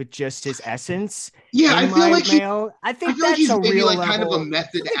with just his essence. Yeah, I in feel my like mail. I think like that's he's a maybe real like level. kind of a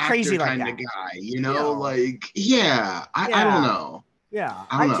method Something actor crazy like kind that. of guy, Yeah. like I Yeah. don't know. Yeah,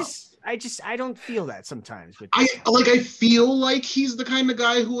 I don't know. I don't feel that sometimes with I this. feel like he's the kind of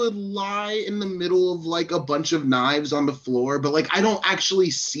guy who would lie in the middle of like a bunch of knives on the floor, but like I don't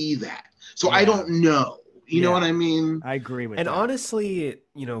actually see that. So I Yeah. don't know. You know Yeah. what I mean? I agree with And that. honestly,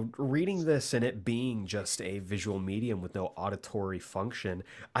 reading this and it being just a visual medium with no auditory function,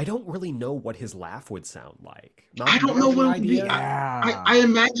 I don't really know what his laugh would sound like. I don't know what it would be. Yeah. I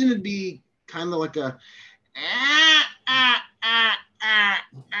imagine it'd be kind of like a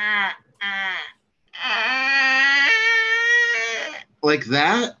like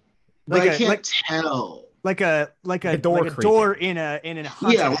that, but Like I a- can't like- tell. like a door door in a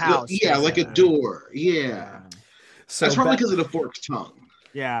haunted Yeah, house. like a door. Yeah, So that's probably Bat- because of the forked tongue.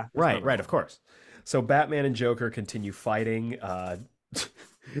 Yeah. that's Right, probably right, of course. So Batman and Joker continue fighting.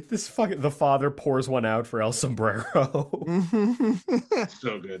 The father pours one out for El Sombrero.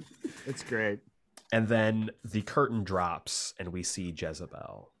 So good. It's great. And then the curtain drops and we see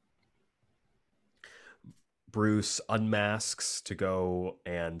Jezebel. Bruce unmasks to go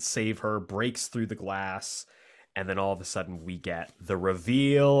and save her, breaks through the glass, and then all of a sudden we get the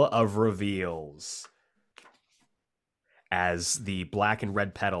reveal of reveals as the black and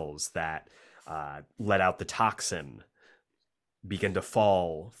red petals that let out the toxin begin to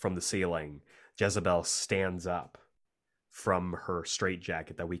fall from the ceiling. Jezebel stands up from her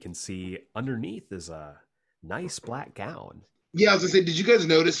straitjacket that we can see underneath is a nice black gown. Yeah, I was gonna say, did you guys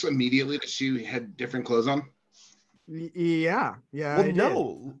notice immediately that she had different clothes on? Yeah. Yeah. Well, I did.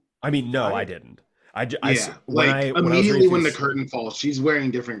 no. I mean, no, I didn't. I Yeah, when like I was immediately reading when the through- curtain falls, she's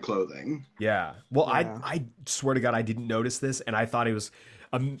wearing different clothing. Yeah. Well, Yeah. I swear to God, I didn't notice this, and I thought it was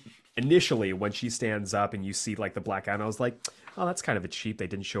initially when she stands up and you see like the black gown. I was like, oh, that's kind of a cheap. They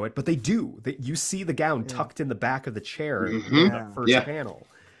didn't show it, but they do. You see the gown tucked in the back of the chair in Mhm. the first Yeah. panel.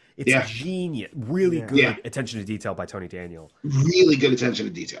 It's Yeah. genius. Really Yeah. good Yeah. attention to detail by Tony Daniel. Really good attention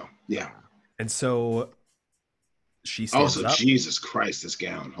to detail. Yeah. And so she stands Also, up. Jesus Christ, this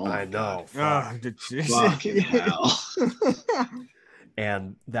gown. Oh my I know. Ah, Fucking hell.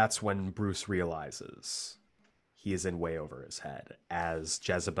 And that's when Bruce realizes he is in way over his head as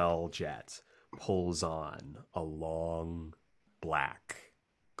Jezebel Jet pulls on a long black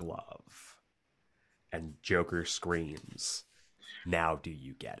glove. And Joker screams, "Now do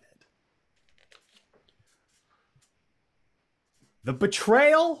you get it?" The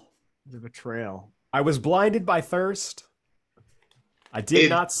betrayal? The betrayal. I was blinded by thirst. I did It-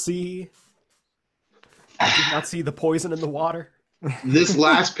 not see. I did not see the poison in the water. This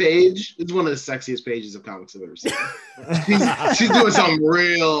last page is one of the sexiest pages of comics I've ever seen. She's doing something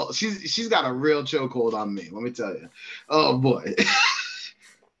real. She's got a real chokehold on me. Let me tell you. Oh boy.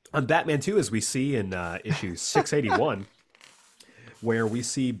 On Batman 2, as we see in issue 681, where we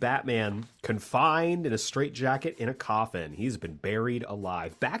see Batman confined in a straitjacket in a coffin. He's been buried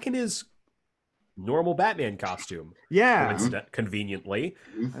alive, back in his normal Batman costume. Yeah. Conveniently.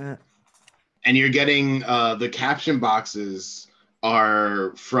 And you're getting the caption boxes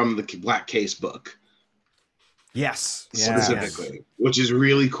are from the Black Case book. Yes. Specifically, which is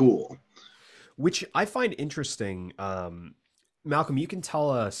really cool. Which I find interesting. Malcolm, you can tell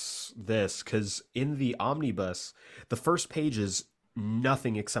us this, because in the omnibus, the first page is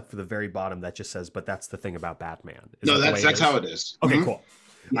nothing except for the very bottom that just says, "But that's the thing about Batman." No, that's how it is. Okay, cool.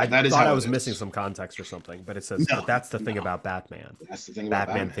 Yeah, I thought I was missing some context or something, but it says, No, "But that's the thing about Batman." That's the thing about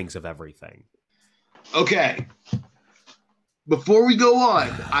Batman thinks of everything. Okay. Before we go on,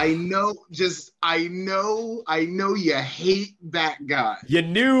 I know you hate Bat God. You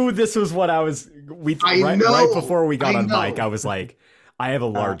knew this was what I was. Right before we got on mic, I was like, I have a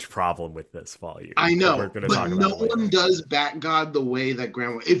large problem with this volume. I know, We're gonna but talk no about it one does Bat God the way that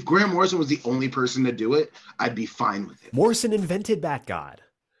Grant. If Grant Morrison was the only person to do it, I'd be fine with it. Morrison invented Bat God.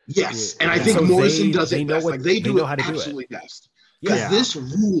 Yes, and I think Morrison does it best. Like they know how to absolutely do it best. Because this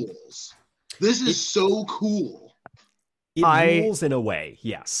rules. This is so cool. It rules in a way,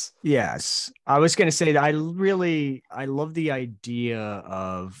 yes. Yes. I was going to say that I love the idea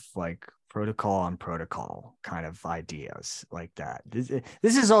of like protocol on protocol kind of ideas like that.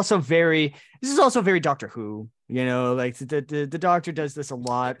 This is also very Doctor Who, you know, like the Doctor does this a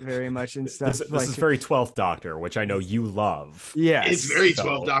lot very much and stuff. This is very 12th Doctor, which I know you love. Yes. It's very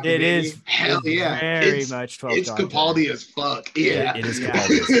 12th Doctor. It is. Hell yeah. Very much 12th Doctor. It's Capaldi as fuck. Yeah. It is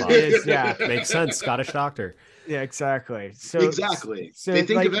Capaldi as fuck. It is, yeah. Makes sense. Scottish Doctor. Yeah, exactly. So they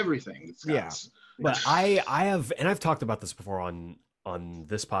think of everything. But I have, and I've talked about this before on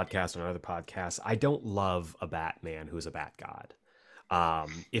this podcast and other podcasts. I don't love a Batman who's a Bat God.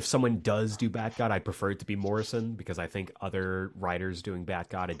 If someone does do Bat God, I prefer it to be Morrison, because I think other writers doing Bat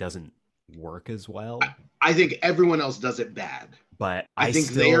God, it doesn't work as well. I think everyone else does it bad. But I think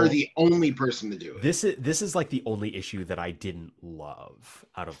they are the only person to do it. This is like the only issue that I didn't love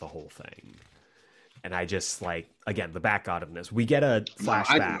out of the whole thing. And I just like, again, the Bat God of this. We get a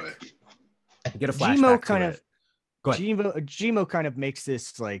flashback. We get a flashback. Gmo kind of. Go ahead. Gmo kind of makes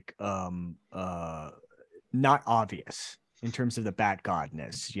this like not obvious in terms of the Bat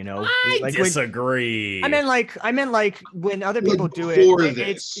Godness, you know. I disagree. I meant like when other people do it.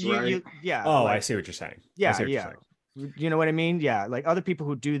 It's right? Yeah. Oh, like, I see what you're saying. Yeah. You know what I mean? Yeah, like other people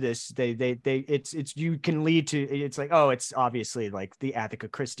who do this, they it's you can lead to, it's like, oh, it's obviously like the Agatha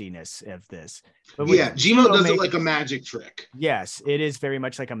Christie-ness of this. But yeah, Gmo does it like a magic trick. Yes, it is very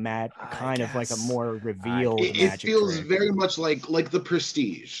much like a kind of like a more revealed it magic feels trick. very much like the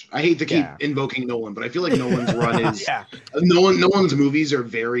Prestige. I hate to keep invoking Nolan, but I feel like Nolan's run is Nolan's movies are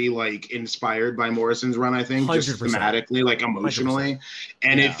very like inspired by Morrison's run, I think, 100%. Just thematically, like emotionally. 100%.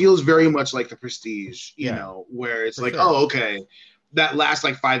 And it feels very much like the Prestige, you know, where it's like, oh, okay, that last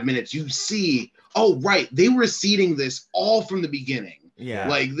like 5 minutes, you see, oh, right, they were seeding this all from the beginning. Yeah,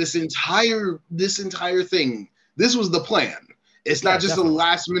 like this entire thing, this was the plan. It's not just a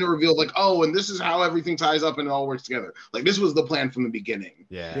last minute reveal, like, oh, and this is how everything ties up and it all works together. Like this was the plan from the beginning.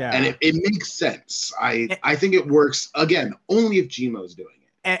 Yeah. And it makes sense. I think it works again only if Gmo's doing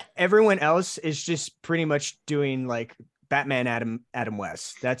it. Everyone else is just pretty much doing like Batman Adam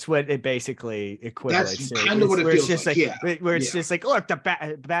West. That's what it basically equates. That's kind of what it feels like. Where it's just like, look, the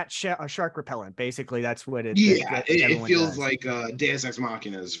bat shark repellent. Basically, that's what it. Yeah, it feels like Deus Ex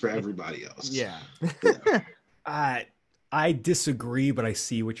Machinas for everybody else. Yeah. I disagree, but I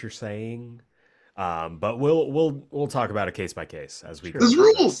see what you're saying. But we'll talk about it case by case as we go. There's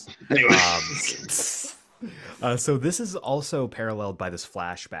rules. Anyway. So this is also paralleled by this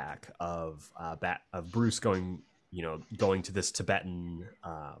flashback of Bruce going to this Tibetan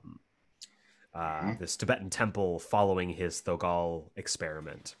temple following his Thogal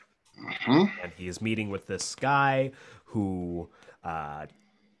experiment. And he is meeting with this guy who I'm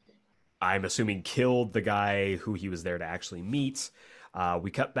assuming killed the guy who he was there to actually meet.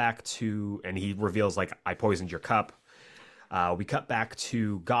 We cut back to, and he reveals like, I poisoned your cup. We cut back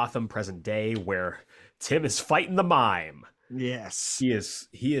to Gotham present day, where Tim is fighting the mime. Yes.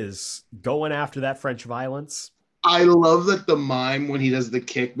 He is going after that French violence. I love that the mime when he does the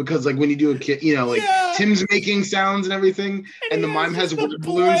kick, because like when you do a kick, you know, like Yeah. Tim's making sounds and everything, and the he mime has the word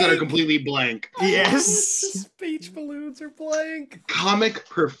balloons that are blank. completely blank. Yes. His speech balloons are blank. Comic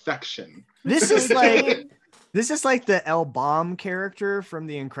perfection. This is like the El Bomb character from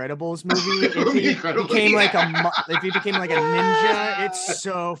the Incredibles movie. If he Incredible, became like yeah. if he became like a ninja, it's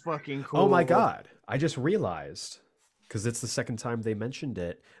so fucking cool. Oh my god. I just realized, because it's the second time they mentioned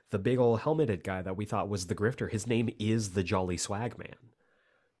it, the big old helmeted guy that we thought was the grifter, his name is the Jolly Swag Man.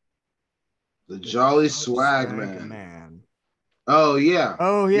 The Jolly Swag Man. Man. Oh yeah.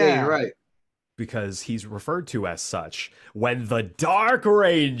 Oh Yeah, yeah. you're right. Because he's referred to as such when the Dark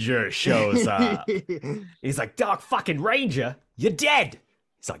Ranger shows up. He's like, Dark fucking Ranger, you're dead.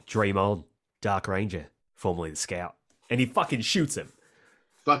 He's like, dream on, Dark Ranger, formerly the Scout. And he fucking shoots him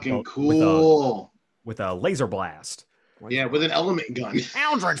Fucking Well, cool. with a laser blast. Yeah, with an element gun.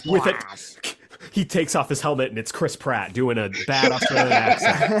 Eldritch With it, Blast. he takes off his helmet and it's Chris Pratt doing a bad Australian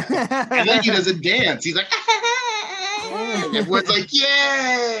accent. And then he does a dance. He's like, and everyone's like,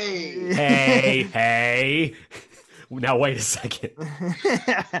 yay! Hey. Now, wait a second.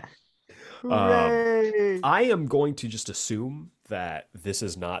 Hooray. I am going to just assume that this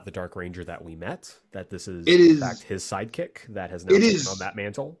is not the Dark Ranger that we met, that this is, It in is- fact, his sidekick that has now It taken is- on that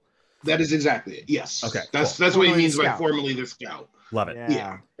mantle. That is exactly it. Yes. Okay, That's cool. that's what he Formerly means the by Scout. formerly the Scout. Love it.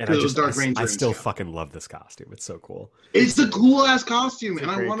 Yeah. And So I it was just, Dark Ranger I and still Scout. fucking love this costume. It's so cool. It's a cool ass costume, It's a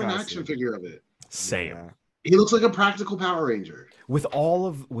and I great want an costume. action figure of it. Same. Yeah. He looks like a practical Power Ranger. With all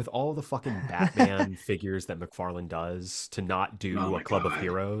of the fucking Batman figures that McFarlane does, to not do Oh a my Club of God.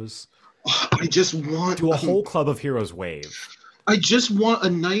 Heroes, I just want do a whole Club of Heroes wave. I just want a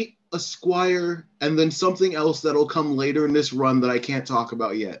knight, a squire, and then something else that'll come later in this run that I can't talk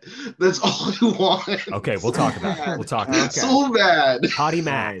about yet. That's all I want. Okay, we'll talk about it. We'll talk about Okay. it. So bad. Potty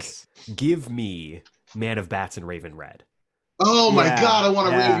Mac, Nice. give me Man of Bats and Raven Red. Oh my Yeah, god, I want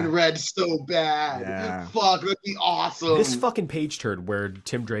a yeah. Raven Red so bad. Yeah. Fuck, that'd be awesome. This fucking page turn where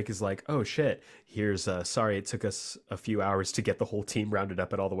Tim Drake is like, oh shit, here's sorry it took us a few hours to get the whole team rounded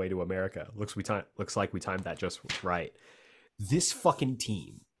up and all the way to America. Looks like we timed that just right. This fucking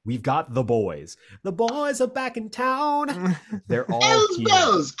team, we've got the boys. The boys are back in town. They're all Hells here.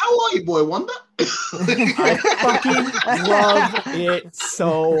 bells. How are you, boy Wonder? I fucking love it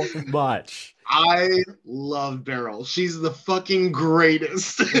so much. I love Beryl. She's the fucking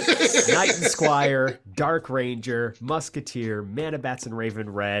greatest. Knight and Squire, Dark Ranger, Musketeer, Man of Bats and Raven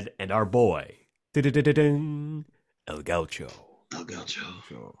Red, and our boy, dun-dun-dun-dun-dun, El Gaucho. Oh, gotcha.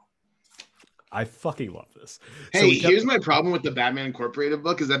 I fucking love this. Hey, here's my problem with the Batman Incorporated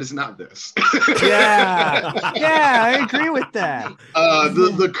book is that it's not this. Yeah. Yeah, I agree with that.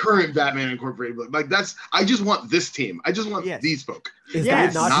 The current Batman Incorporated book. Like I just want this team. I just want Yes. these folk. Is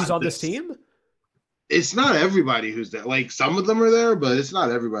Yes. that not who's Not on this this. team? It's not everybody who's there. Like some of them are there, but it's not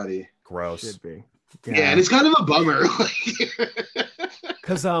everybody. Gross. Should be. Yeah, and it's kind of a bummer.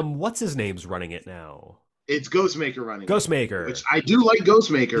 Because what's his name's running it now? It's Ghostmaker running. it, Ghostmaker. Which I do like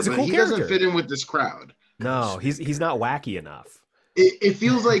Ghostmaker, He's a but cool he doesn't character. fit in with this crowd. No, he's not wacky enough. It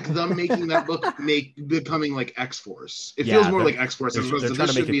feels like them making that book becoming like X Force. It Yeah, feels more they're- like X Force. They're, As opposed they're to trying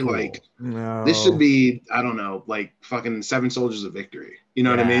this to should make it be cool. like No. this should be I don't know, like fucking Seven Soldiers of Victory. You know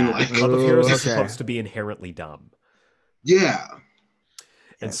what I mean? Yeah, Like Club of Heroes is Okay. supposed to be inherently dumb. yeah.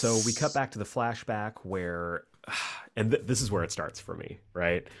 And so we cut back to the flashback where, and this is where it starts for me,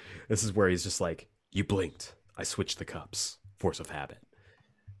 right? This is where he's just like, you blinked. I switched the cups. Force of habit.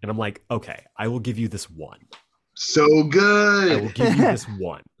 And I'm like, okay, I will give you this one. So I will good. give you this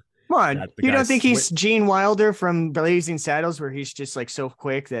one. Come on. That the You guy don't think he's Gene Wilder from Blazing Saddles, where he's just like so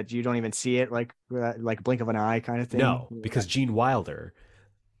quick that you don't even see it, like a blink of an eye kind of thing? No, because Gene Wilder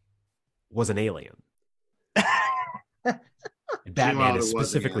was an alien. And Batman Wilder is was an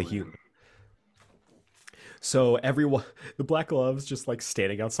specifically alien. human. So everyone, the Black Gloves, just like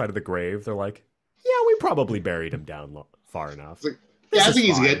standing outside of the grave, they're like, yeah, we probably buried him down far enough. It's like, This yeah, I is think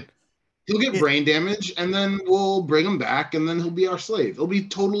he's fine. good. He'll get brain damage, and then we'll bring him back, and then he'll be our slave. It'll be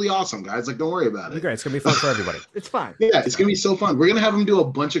totally awesome, guys. Like, don't worry about It'll be it. great. It's gonna be fun for everybody. It's fine. Yeah, it's gonna be so fun. We're gonna have him do a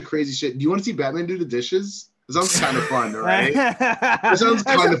bunch of crazy shit. Do you want to see Batman do the dishes? It sounds kind of fun, right? It sounds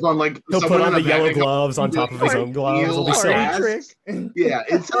kind of fun. Like He'll someone put on in the a yellow Batman gloves on top of his own gloves. It'll be Or silly. ass. Trick. Yeah,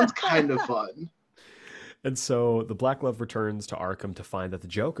 it sounds kind of fun. And so the Black Glove returns to Arkham to find that the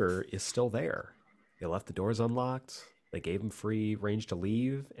Joker is still there. They left the doors unlocked. They gave him free range to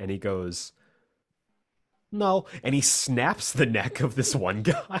leave, and he goes, no. And he snaps the neck of this one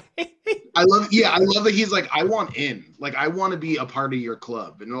guy. I love that he's like, I want in. Like, I want to be a part of your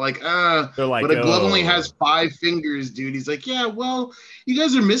club. And they're like, but a glove only has 5 fingers, dude. He's like, yeah, well, you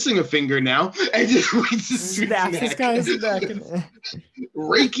guys are missing a finger now. And just waits to Snap this guy's neck.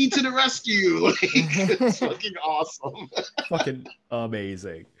 Reiki to the rescue. Like, it's fucking awesome. Fucking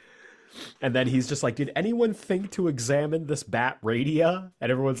amazing. And then he's just like, did anyone think to examine this bat radia?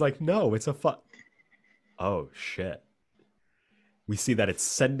 And everyone's like, no, it's a oh, shit. We see that it's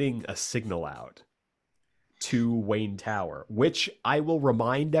sending a signal out to Wayne Tower, which I will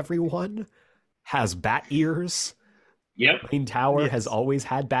remind everyone has bat ears. Yep. Wayne Tower has always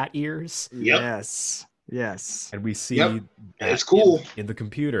had bat ears. Yep. Yes. And we see Yep. that It's cool. in the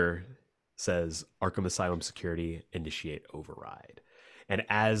computer says Arkham Asylum security initiate override. And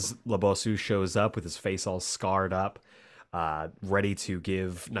as Labosu shows up with his face all scarred up, ready to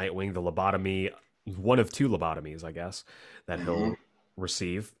give Nightwing the lobotomy, one of 2 lobotomies, I guess, that he'll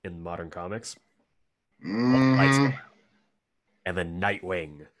receive in modern comics. Lights go out. And then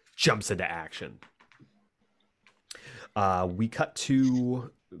Nightwing jumps into action. We cut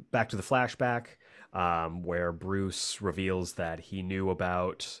back to the flashback where Bruce reveals that he knew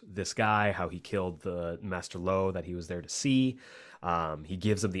about this guy, how he killed the Master Lo that he was there to see. He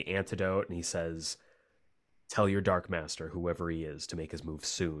gives him the antidote and he says, tell your Dark Master, whoever he is, to make his move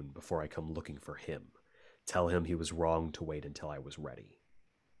soon before I come looking for him. Tell him he was wrong to wait until I was ready.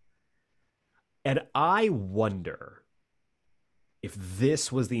 And I wonder if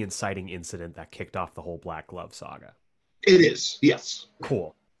this was the inciting incident that kicked off the whole Black Glove saga. It is. Yes.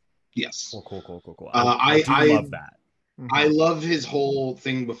 Cool. Yes. Cool. I love that. I love his whole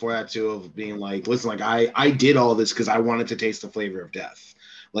thing before that too, of being like, listen, like I did all this because I wanted to taste the flavor of death.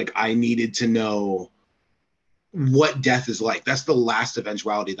 Like, I needed to know what death is like. That's the last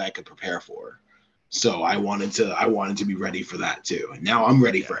eventuality that I could prepare for. So I wanted to be ready for that too. And now I'm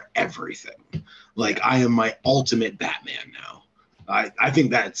ready for everything. Like, I am my ultimate Batman now. I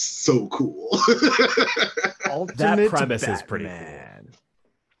think that's so cool. That premise is pretty cool.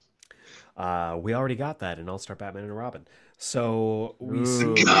 We already got that in All-Star Batman and Robin. So we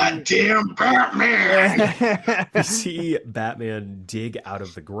see goddamn Batman. we see Batman dig out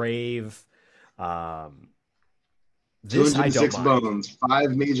of the grave. This I don't 206 mind. bones,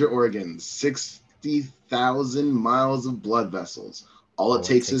 5 major organs, 60,000 miles of blood vessels. All it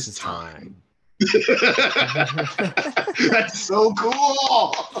takes is time. That's so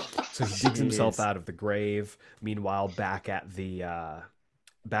cool. So he digs himself out of the grave. Meanwhile, back in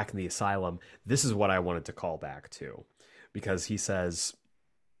the asylum, this is what I wanted to call back to, because he says,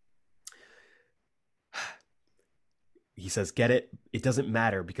 get it? It doesn't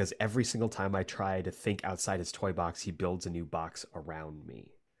matter, because every single time I try to think outside his toy box, he builds a new box around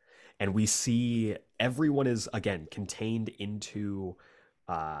me. And we see everyone is, again, contained into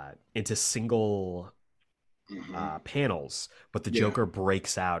single panels, but the Joker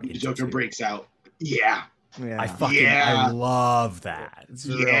breaks out. The Joker breaks out. Yeah. I love that. It's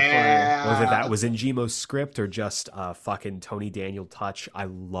real funny. Whether that was in Gmo's script or just a fucking Tony Daniel touch, I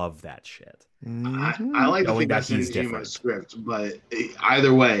love that shit. I like to think that's in he's different. Gmo's script, but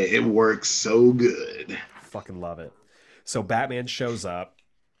either way, it works so good. Fucking love it. So Batman shows up,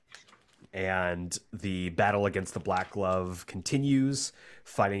 and the battle against the Black Glove continues,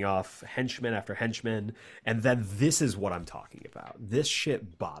 fighting off henchman after henchman. And then this is what I'm talking about. This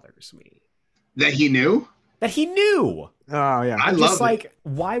shit bothers me. That he knew? That he knew. Oh yeah. I love just like,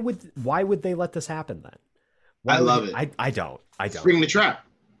 why would they let this happen then? I love it. I don't. Spring the trap.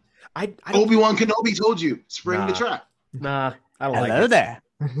 I Obi-Wan Kenobi told you, spring the trap. Nah, I don't like it. Hello there.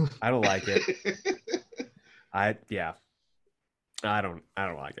 I don't like it. I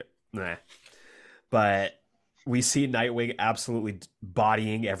don't like it. Nah. But we see Nightwing absolutely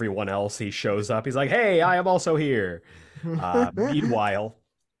bodying everyone else. He shows up. He's like, hey, I am also here. Meanwhile,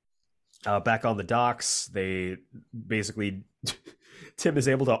 back on the docks, they basically... Tim is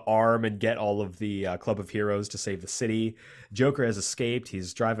able to arm and get all of the Club of Heroes to save the city. Joker has escaped.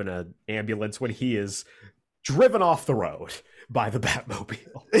 He's driving an ambulance when he is driven off the road by the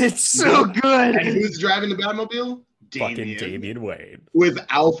Batmobile. It's so good. And who's driving the Batmobile? Fucking Damian Wayne. With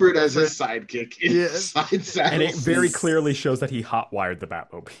Alfred as his sidekick inside saddle. And it very clearly shows that he hotwired the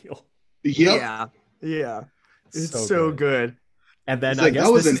Batmobile. Yep. Yeah. It's so good. And then I guess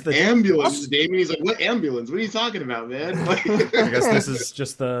that was an the ambulance, Damien. He's like, what ambulance? What are you talking about, man? Like... I guess this is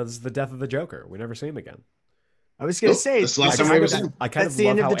just the death of the Joker. We never see him again. I was going to say, that's the last time we ever seen him. I kind of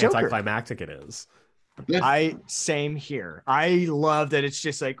love how anticlimactic it is. Yeah. Same here. I love that it's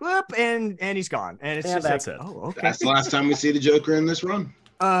just like, whoop, and he's gone. And it's just that's like, it. oh, okay. That's the last time we see the Joker in this run.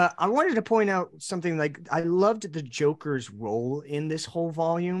 I wanted to point out something. Like, I loved the Joker's role in this whole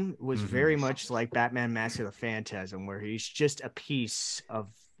volume. It was very much like Batman Mask of the Phantasm, where he's just a piece of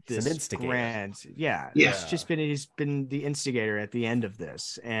He's an this instigator. grand. Yeah. He's been the instigator at the end of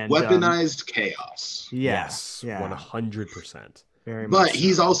this, and Weaponized chaos. Yes, yeah, 100%. very much. But so.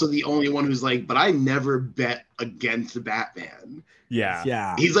 he's also the only one who's like, but I never bet against Batman.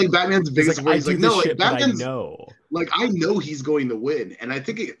 Yeah. He's like Batman's biggest He's worry. like, He's I like, do no, this like, shit, but I Batman's know. like, I know he's going to win, and I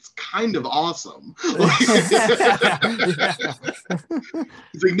think it's kind of awesome.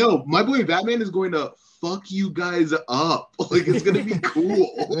 He's like, no, my boy Batman is going to fuck you guys up. Like, it's gonna be cool.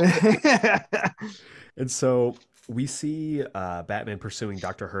 And so we see Batman pursuing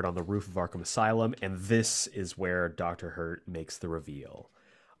Dr. Hurt on the roof of Arkham Asylum, and this is where Dr. Hurt makes the reveal.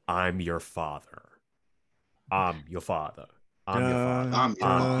 I'm your father. I'm your father. I'm your father.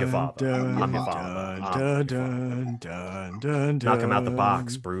 I'm your father. I'm your father. Knock him out the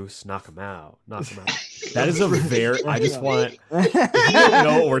box, Bruce. Knock him out. Knock him out. That is a very. I just want. If you don't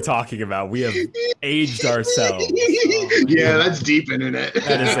know what we're talking about, we have aged ourselves. Yeah, that's deep internet.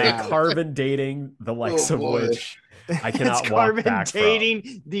 That is a carbon dating, the likes Oh, of boy. which I cannot It's walk carbon back from.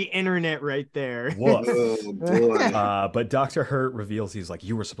 dating the internet right there. Woof. Oh boy. But Dr. Hurt reveals he's like,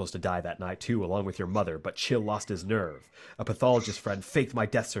 you were supposed to die that night too, along with your mother, but Chill lost his nerve. A pathologist friend faked my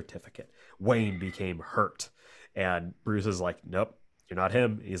death certificate. Wayne became hurt. And Bruce is like, nope, you're not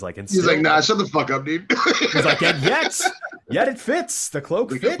him. He's like, He's like, nah, shut the fuck up, dude. He's like, and yet it fits. The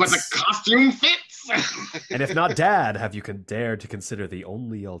cloak fits. But the costume fits. And if not Dad, have you dared to consider the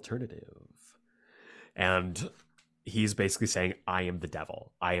only alternative? And he's basically saying, I am the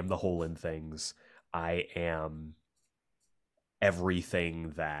devil. I am the hole in things. I am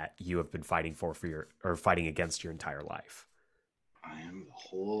everything that you have been fighting for fighting against your entire life. I am the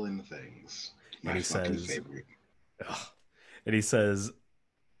hole in things. And he fucking says, favorite. And he says,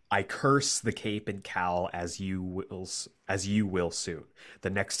 I curse the cape and cowl as you will soon.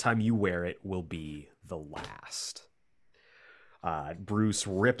 The next time you wear it will be the last. Bruce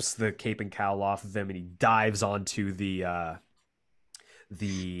rips the cape and cowl off of him, and he dives onto the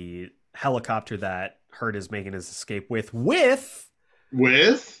helicopter that Hurt is making his escape with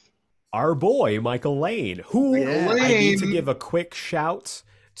our boy Michael Lane, who I need to give a quick shout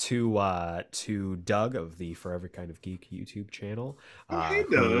to Doug of the Forever Kind of Geek YouTube channel, Hey,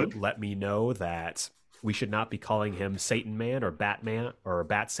 who Doug. let me know that we should not be calling him Satan Man or Batman or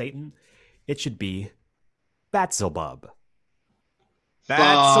Bat Satan. It should be Batzilbub.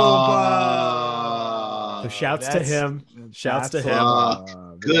 Batsilbub. So shouts to him. Shouts to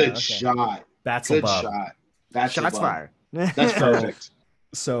him. Good shot. Good Batzilbub. shot. Shots fired. That's perfect.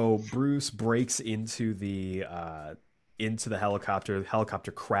 So Bruce breaks into the helicopter. The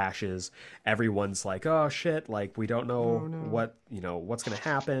helicopter crashes. Everyone's like, "Oh shit! Like we don't know what's gonna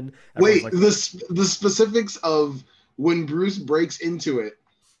happen." Wait, Everyone's like, the specifics of when Bruce breaks into it.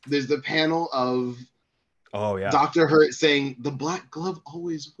 There's the panel of oh yeah, Dr. Hurt saying the black glove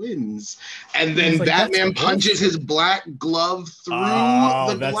always wins, and then like, Batman that's punches his black glove through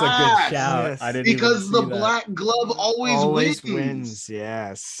the that's glass. a good shout. Yes. I didn't Because even the see that. black glove always wins.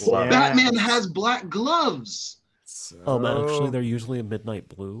 Yes. Well, Batman has black gloves. Actually, they're usually a midnight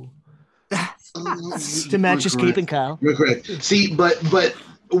blue. to match his cape and cowl. You're correct. See, but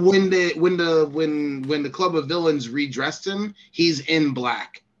when the Club of Villains redressed him, he's in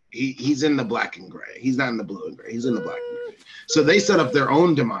black. He's in the black and gray. He's not in the blue and gray. He's in the black and gray. So they set up their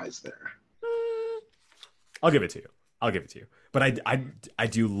own demise there. I'll give it to you. But I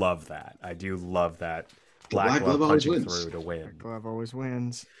do love that. I do love that. Black glove always punching wins. through to win. Glove always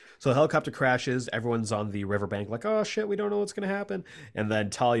wins. So the helicopter crashes. Everyone's on the riverbank like, oh shit, we don't know what's going to happen. And then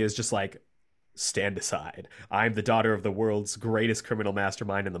Talia's just like, stand aside. I'm the daughter of the world's greatest criminal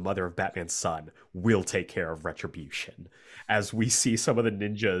mastermind and the mother of Batman's son. We'll take care of retribution. As we see some of the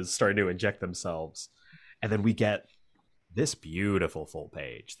ninjas starting to inject themselves. And then we get this beautiful full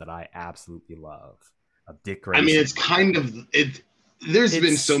page that I absolutely love of Dick Grayson. I mean, it's kind of it. There's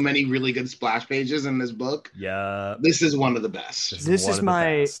been so many really good splash pages in this book. Yeah. This is one of the best. This one is of the my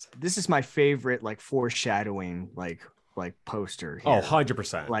best. this is my favorite like foreshadowing like poster here. Oh,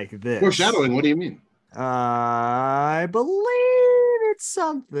 100%. Like this. Foreshadowing, what do you mean? I believe it's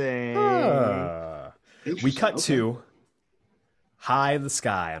something. We cut Okay. to high in the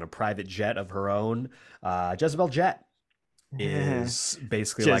sky on a private jet of her own. Jezebel Jet is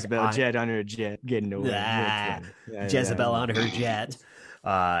basically Jezebel like jet on her jet getting over. Jezebel on her jet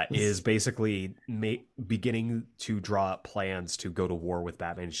is basically beginning to draw up plans to go to war with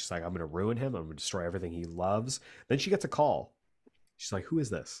Batman. She's like, I'm going to ruin him. I'm going to destroy everything he loves. Then she gets a call. She's like, who is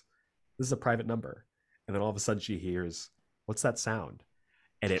this? This is a private number. And then all of a sudden she hears, what's that sound?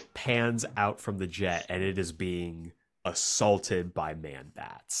 and it pans out from the jet, and it is being assaulted by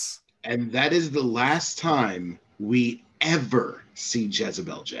man-bats. And that is the last time we ever see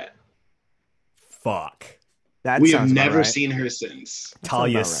Jezebel Jet. Fuck. That We have sounds about never right. seen her since.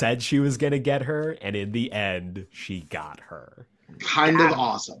 Talia about right. said she was going to get her, and in the end, she got her. Kind of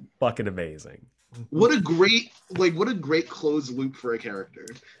awesome. Fucking amazing. What a great closed loop for a character.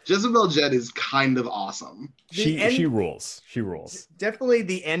 Jezebel Jet is kind of awesome. She end- rules. She rules. Definitely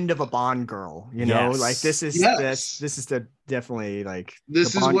the end of a Bond girl. You know, Yes. like this is Yes. this is the definitely like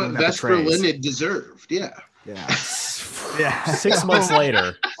This the is Bond what girl that Vesper betrays. Lynn deserved. Yeah. Yeah. Yeah. 6 months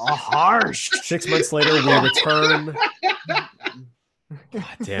later, Harsh. 6 months later, we return. God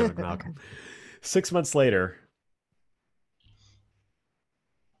damn it, Malcolm. 6 months later,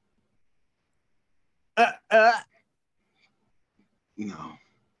 No.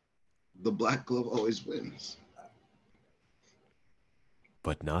 The Black Glove always wins.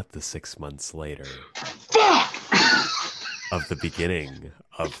 but not the 6 months later Fuck! of the beginning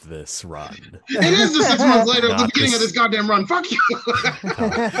of this run. It is the 6 months later of the Not beginning this- of this goddamn run. Fuck you!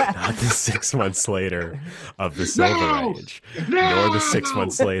 Not the 6 months later of the Silver No! Age, nor the 6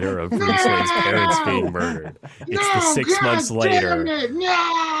 months later of Bruce Wayne's parents being murdered. It's the 6 months later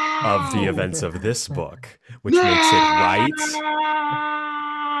of the events of this book, which makes it right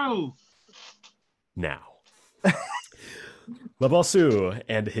No! now. Labalsu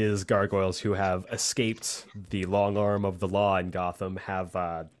and his gargoyles, who have escaped the long arm of the law in Gotham, have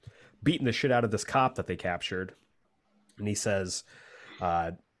beaten the shit out of this cop that they captured. And he says,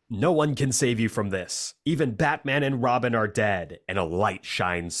 no one can save you from this. Even Batman and Robin are dead. And a light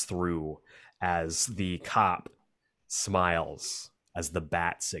shines through as the cop smiles as the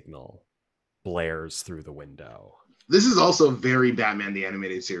bat signal blares through the window. This is also very Batman the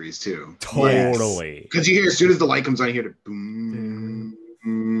Animated Series too. Totally. Because you hear as soon as the light comes on, you hear the boom,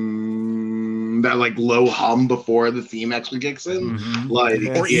 boom, that like low hum before the theme actually kicks in. Mhm. Like,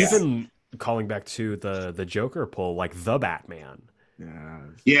 Or yeah. even calling back to the Joker pull, like the Batman.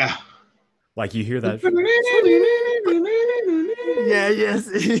 Yeah. Like you hear that. Yeah, yes.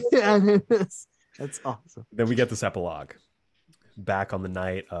 Yes. That's awesome. Then we get this epilogue back on the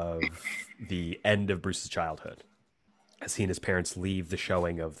night of the end of Bruce's childhood, as he and his parents leave the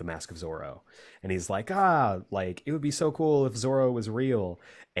showing of The Mask of Zorro. And he's like, like, it would be so cool if Zorro was real.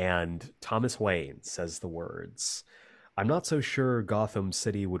 And Thomas Wayne says the words, I'm not so sure Gotham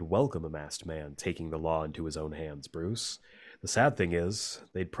City would welcome a masked man taking the law into his own hands, Bruce. The sad thing is,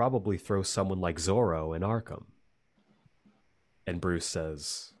 they'd probably throw someone like Zorro in Arkham. And Bruce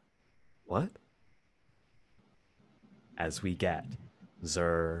says, what? As we get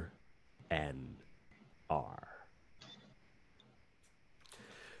Zer N R.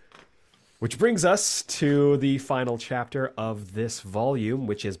 Which brings us to the final chapter of this volume,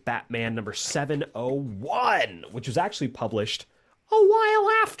 which is Batman number 701, which was actually published a while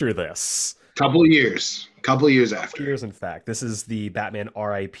after this. Couple years after. Years, in fact. This is the Batman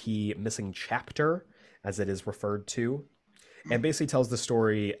RIP missing chapter, as it is referred to, and basically tells the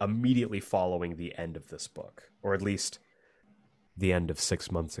story immediately following the end of this book, or at least the end of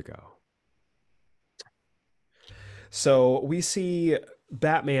 6 months ago. So we see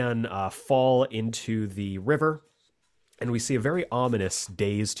Batman fall into the river, and we see a very ominous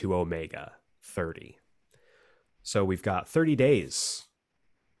days to Omega 30. So we've got 30 days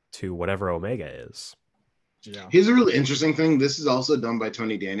to whatever Omega is. Yeah. Here's a really interesting thing. This is also done by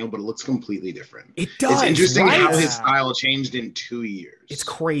Tony Daniel, but it looks completely different. It does. It's interesting right? how his style changed in 2 years. It's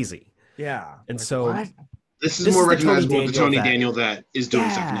crazy. Yeah. And Like, so what? This is This more is the Tony recognizable to Tony Daniel that- Daniel that is doing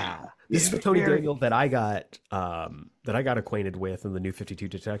stuff Yeah. now. This is Yeah. the Tony Very- Daniel that I got acquainted with in the New 52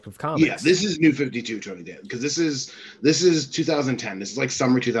 Detective Comics. Yeah, this is New 52 Tony Daniel because this is 2010. This is like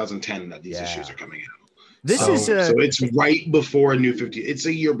summer 2010 that these Yeah. issues are coming out. This So- is So it's right before New 50. It's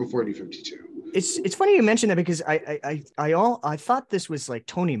a year before New 52. it's funny you mentioned that because I thought this was like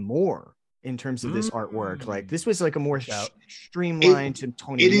Tony Moore in terms of this artwork. Like this was like a more Shout. streamlined to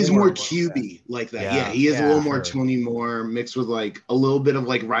Tony. It is Moore more look. cubey like that. Yeah. Yeah, he is a Yeah, little more sure. Tony Moore mixed with like a little bit of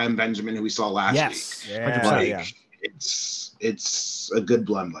like Ryan Benjamin who we saw last Yes. week. 100%. Like yeah. it's a good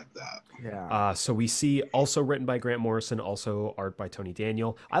blend like that. Yeah. So we see also written by Grant Morrison, also art by Tony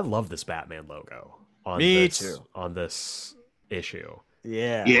Daniel. I love this Batman logo on Me this, too. on this issue.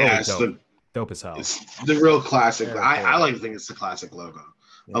 Yeah. Yeah, Oh, it's dope. Dope as hell. the real classic. Very I cool. like to think it's the classic logo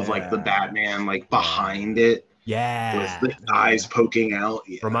of like the Yeah. Batman like behind it Yeah. with the eyes poking out.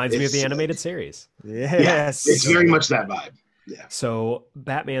 Yeah, Reminds me of the it's- animated series. Yes. It's very much that vibe. Yeah. So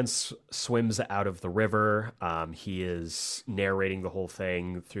Batman swims out of the river. He is narrating the whole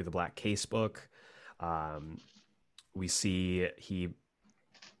thing through the Black Case book. We see he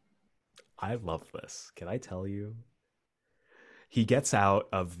I love this. Can I tell you? He gets out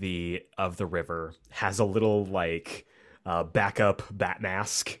of the river, has a little like backup bat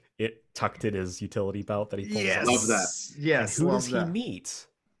mask. It tucked in his utility belt that he pulls Yes. out. Love that. Yes. And who love does he that. meet?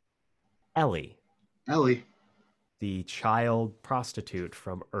 Ellie, Ellie. the child prostitute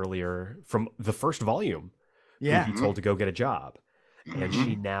from the first volume. Yeah. Who he told to go get a job. And Mhm.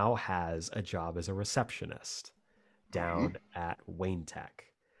 she now has a job as a receptionist down at Wayne Tech.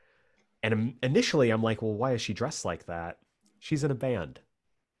 And initially I'm like, well, why is she dressed like that? She's in a band.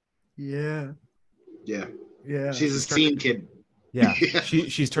 Yeah. Yeah. Yeah. She's a scene kid. Yeah, Yeah.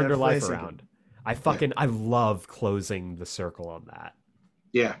 she's turned her life Definitely a around. I love closing the circle on that.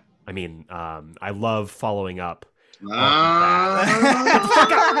 Yeah. I mean, I love following up.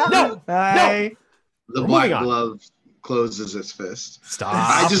 Ah. No, Hi. The We're black moving on. glove closes its fist. Stop.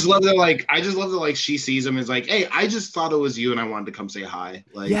 I just love that she sees him as like, hey, I just thought it was you and I wanted to come say hi.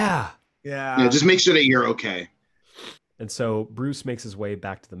 Like Yeah. Yeah. just make sure that you're okay. And so Bruce makes his way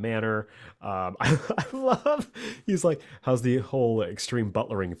back to the manor. I love, he's like, how's the whole extreme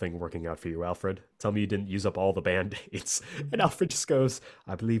butlering thing working out for you, Alfred? Tell me you didn't use up all the Band-Aids. And Alfred just goes,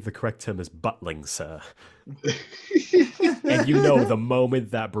 I believe the correct term is butling, sir. And you know, the moment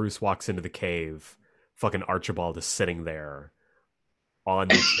that Bruce walks into the cave, fucking Archibald is sitting there on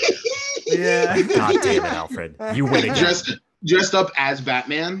Yeah. God damn it, Alfred. You win again. Dressed up as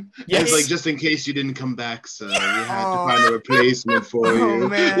Batman. Yes. It's like, just in case you didn't come back, so we had Oh. to find a replacement for Oh, you.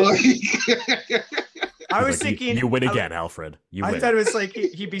 man. Like- I He's was like, thinking you win again, Alfred. You I win. thought it was like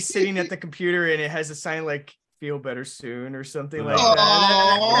he'd be sitting at the computer and it has a sign like "Feel better soon" or something like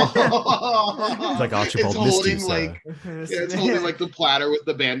Oh. It's like Archibald It's missed you, holding, sir. like, that. it's holding like the platter with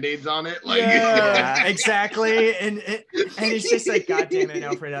the Band-Aids on it. Like Yeah, exactly. And it's just like, God damn it,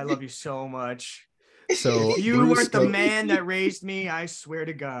 Alfred, I love you so much. So You Bruce weren't the goes- man that raised me, I swear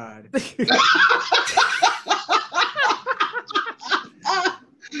to God.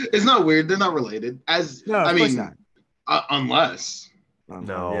 It's not weird. They're not related. As No, of I course mean, not. Unless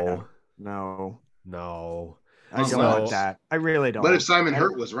No. No. No. I don't So- like that. I really don't. But if Simon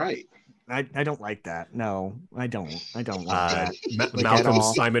Hurt was right, I don't like that. No, I don't. I don't like Uh, that. Like, at Malcolm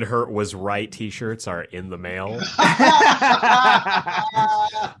all. Simon Hurt was right t-shirts are in the mail. Bruce,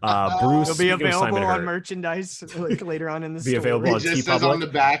 It'll be speaking of available Simon on Hurt, merchandise like later on in the Be store. available it on just says on TeePublic? the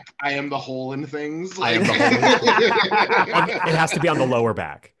back, "I am the hole in things." I am the it has to be on the lower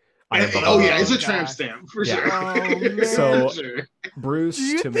back. I am the Oh lower yeah, it's a back. tramp stamp for Yeah. sure. Oh, man. So- For sure. Bruce Do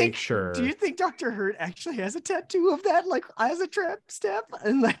you to think- make sure. Do you think Dr. Hurt actually has a tattoo of that, like as a trap step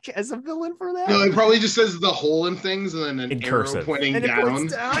and like as a villain for that? No, it probably just says the hole in things and then an In arrow cursive. pointing And it down.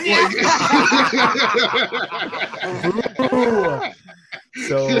 points down, Like-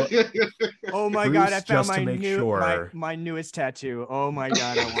 So Oh my Bruce, God, I found just to my make new sure- my newest tattoo. Oh my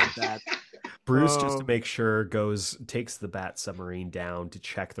God, I want that. Bruce, just Oh. to make sure, takes the Bat submarine down to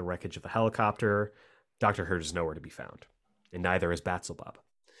check the wreckage of the helicopter. Dr. Hurt is nowhere to be found, and neither is Batzelbub.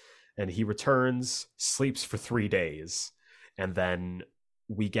 And he returns, sleeps for 3 days, and then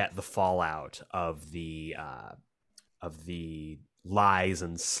we get the fallout of the lies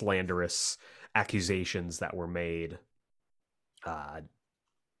and slanderous accusations that were made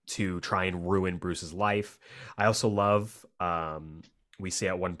to try and ruin Bruce's life. I also love we see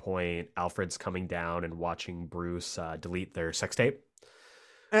at one point Alfred's coming down and watching Bruce delete their sex tape.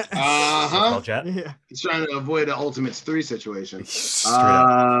 Uh-huh. Jet. Yeah. He's trying to avoid an Ultimates 3 situation. Straight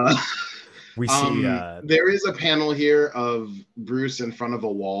up. We see There is a panel here of Bruce in front of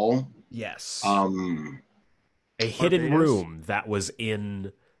a wall. yes. Uh, A hidden Barbados? room that was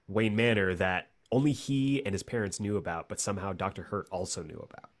in Wayne Manor that only he and his parents knew about, but somehow Dr. Hurt also knew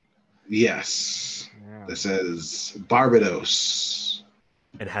about. Yes. Yeah. This says Barbados.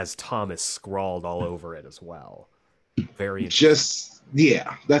 And has Thomas scrawled all over it as well. Very interesting.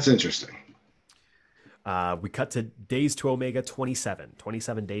 That's interesting. We cut to Days to Omega 27.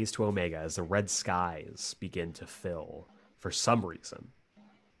 27 Days to Omega as the red skies begin to fill for some reason.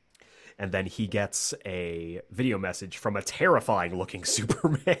 And then he gets a video message from a terrifying looking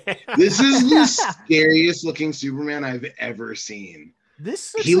Superman. This is the scariest looking Superman I've ever seen.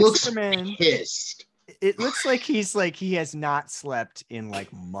 This He like looks Superman. pissed. It looks like he has not slept in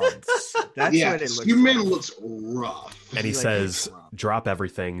like months. That's Yeah, what it looks Superman like. looks rough. And he Like, says, it's rough. drop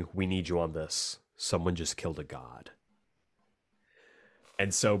everything. We need you on this. Someone just killed a god.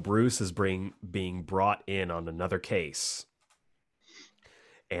 And so Bruce is being brought in on another case.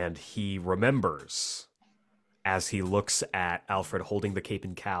 And he remembers, as he looks at Alfred holding the cape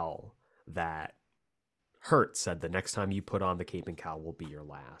and cowl, that Hurt said the next time you put on the cape and cowl will be your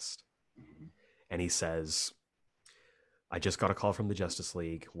last. And he says, I just got a call from the Justice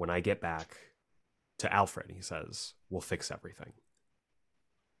League. When I get back to Alfred, he says, we'll fix everything.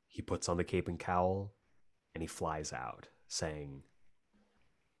 He puts on the cape and cowl and he flies out, saying,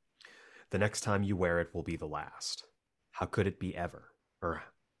 the next time you wear it will be the last. How could it be ever? Or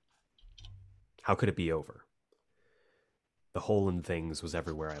how could it be over? The hole in things was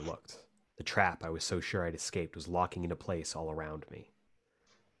everywhere I looked. The trap I was so sure I'd escaped was locking into place all around me.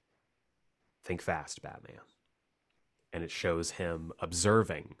 Think fast, Batman. And it shows him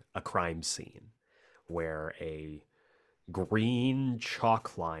observing a crime scene where a green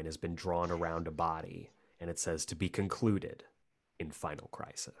chalk line has been drawn around a body, and it says to be concluded in Final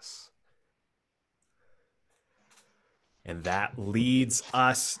Crisis. And that leads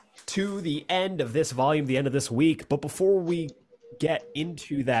us to the end of this volume, the end of this week. But before we get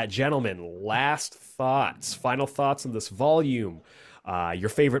into that, gentlemen, last thoughts, final thoughts on this volume. Your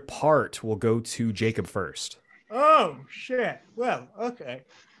favorite part will go to Jacob first. Oh, shit. Well, okay.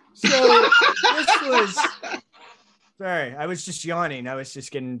 So this was... Sorry, I was just yawning. I was just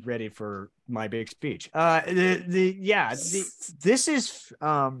getting ready for my big speech. This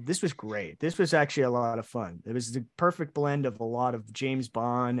was great. This was actually a lot of fun. It was the perfect blend of a lot of James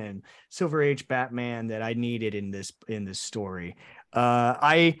Bond and Silver Age Batman that I needed in this story.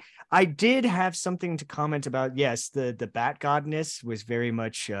 I did have something to comment about. Yes, the Bat Godness was very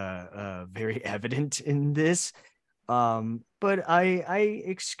much very evident in this. But I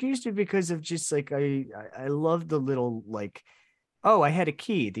excused it because of just like I love the little like, oh, I had a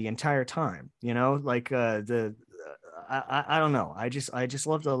key the entire time, you know, like I don't know. I just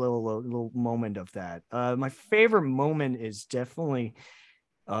love the little moment of that. My favorite moment is definitely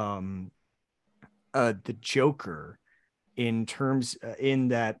the Joker in terms in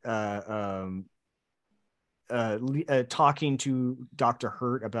that talking to Dr.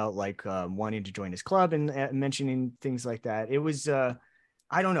 Hurt about like wanting to join his club and mentioning things like that. It was I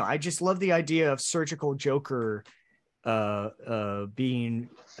don't know. I just love the idea of Surgical Joker being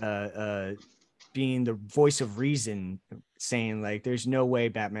the voice of reason, saying like there's no way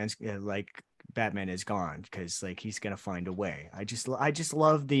Batman is gone because like he's gonna find a way. I just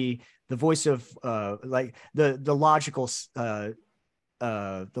love the voice of like the logical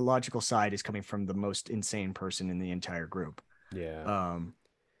side is coming from the most insane person in the entire group. This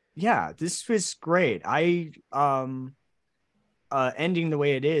was great. Ending the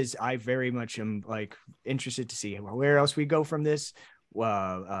way it is, I very much am like interested to see where else we go from this.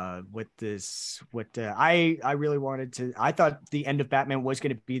 I really wanted to, I thought the end of Batman was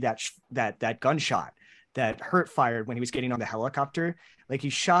going to be that gunshot that Hurt fired when he was getting on the helicopter. Like he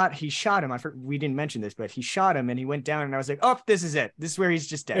shot him. We didn't mention this, but he shot him and he went down and I was like, oh, this is it. This is where he's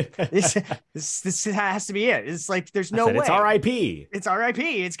just dead. This has to be it. It's like, there's no way. It's R.I.P. It's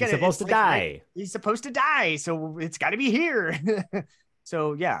R.I.P. He's supposed to die. He's supposed to die. So it's got to be here.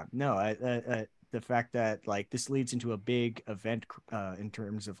 So yeah, no, the fact that like this leads into a big event in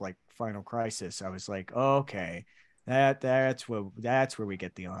terms of like Final Crisis, I was like, oh, okay, that's where we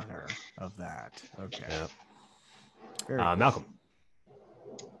get the honor of that. Okay. Yeah. Malcolm.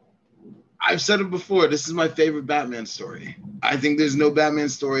 I've said it before. This is my favorite Batman story. I think there's no Batman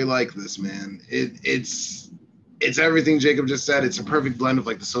story like this, man. It's everything Jacob just said. It's a perfect blend of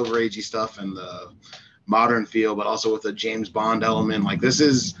like the Silver Agey stuff and the modern feel, but also with a James Bond element. Like this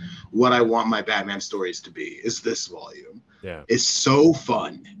is what I want my Batman stories to be. Is this volume? Yeah, it's so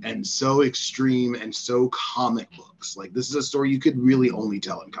fun and so extreme and so comic books. Like this is a story you could really only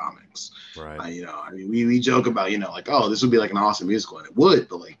tell in comics. Right. We joke about like, oh, this would be like an awesome musical, and it would,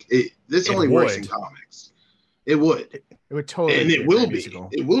 but like this only works in comics. It would. It would totally. And it will be.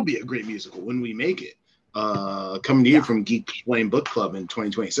 It will be a great musical when we make it. Coming to you from Geek Explained Book Club in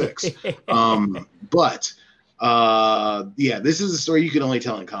 2026. This is a story you can only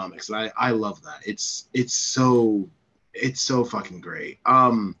tell in comics, and I love that. It's so fucking great.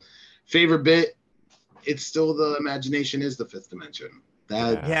 Favorite bit, it's still the imagination is the fifth dimension.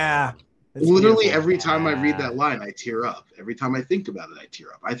 Literally beautiful. Every time I read that line, I tear up. Every time I think about it, I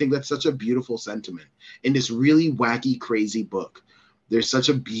tear up. I think that's such a beautiful sentiment in this really wacky, crazy book. There's such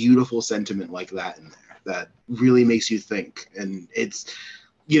a beautiful sentiment like that in there that really makes you think. And it's,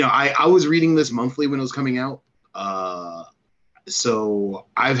 I was reading this monthly when it was coming out. So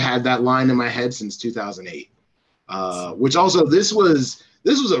I've had that line in my head since 2008. Which also this was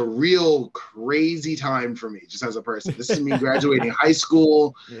a real crazy time for me just as a person. This is me graduating high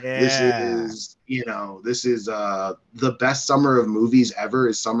school. Yeah. This is the best summer of movies ever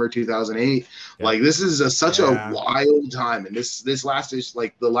is summer 2008. Yeah. Like this is such a wild time, and this last is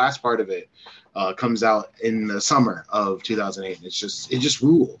like the last part of it comes out in the summer of 2008, and it just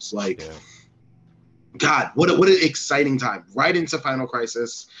rules. Like God, what an exciting time! Right into Final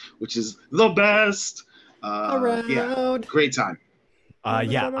Crisis, which is the best. Yeah, great time.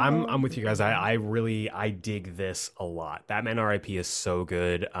 Yeah, I'm with you guys. I dig this a lot. Batman R.I.P. is so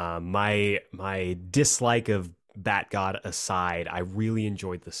good. My dislike of Bat God aside, I really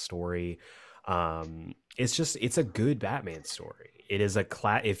enjoyed the story. It's a good Batman story. It is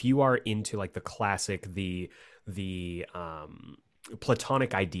if you are into like the classic, the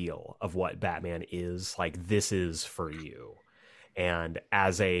platonic ideal of what Batman is, like this is for you. And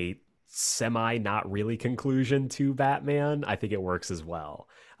as a semi not really conclusion to Batman, I think it works as well.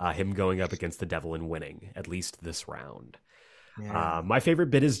 Him going up against the devil and winning, at least this round. Yeah. My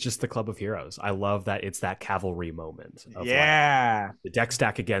favorite bit is just the Club of Heroes. I love that it's that cavalry moment of like, the deck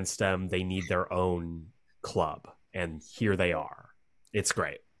stack against them, they need their own club, and here they are. It's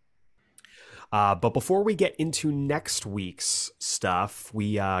great. But before we get into next week's stuff,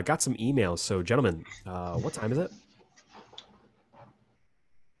 we got some emails. So gentlemen, what time is it?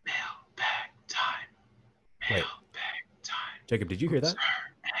 Wait, Jacob, did you hear that?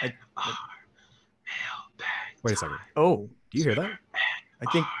 Wait a second. Oh, do you hear that?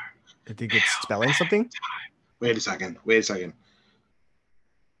 I think it's spelling something. Wait a second. The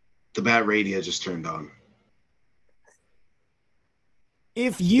Bat Radio just turned on.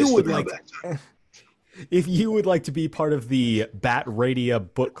 If you would like to be part of the Bat Radio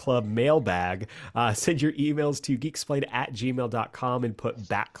Book Club mailbag, send your emails to geeksplained@gmail.com and put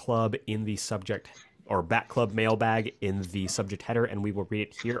Bat Club in the subject, or Bat Club mailbag in the subject header, and we will read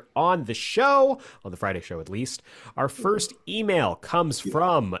it here on the show, on the Friday show at least. Our first email comes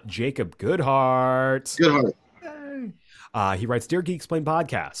from Jacob Goodhart. He writes, Dear Geek Explained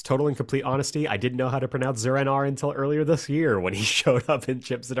Podcast, total and complete honesty, I didn't know how to pronounce Zur-En-Arrh until earlier this year when he showed up in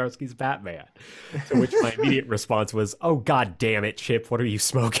Chip Zdarsky's Batman. To which my immediate response was, oh, God damn it, Chip, what are you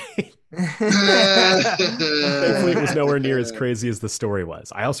smoking? Thankfully, it was nowhere near as crazy as the story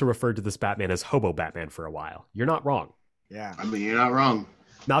was. I also referred to this Batman as Hobo Batman for a while. You're not wrong. Yeah. I mean, you're not wrong.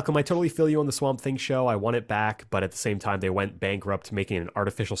 Malcolm, I totally feel you on the Swamp Thing show. I want it back, but at the same time, they went bankrupt making an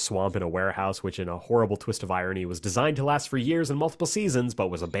artificial swamp in a warehouse, which in a horrible twist of irony was designed to last for years and multiple seasons, but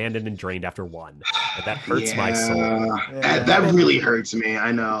was abandoned and drained after one. And that hurts my soul. That really hurts me,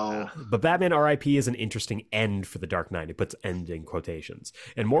 I know. But Batman R.I.P. is an interesting end for the Dark Knight. It puts end in quotations.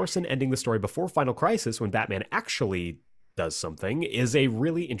 And Morrison ending the story before Final Crisis, when Batman actually does something, is a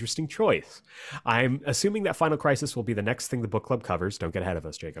really interesting choice. I'm assuming that Final Crisis will be the next thing the book club covers. Don't get ahead of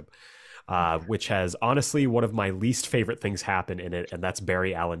us, Jacob. Which has honestly one of my least favorite things happen in it, and that's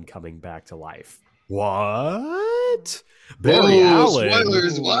Barry Allen coming back to life. What? Barry Allen?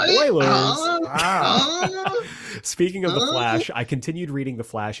 Spoilers, what? Spoilers. Speaking of The Flash, I continued reading The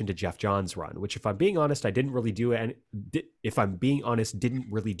Flash into Jeff Johns' run, which, if I'm being honest, didn't really do anything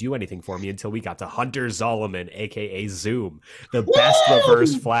for me until we got to Hunter Zolomon, aka Zoom, the best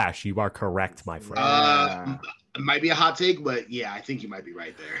reverse Flash. You are correct, my friend. It might be a hot take, but yeah, I think you might be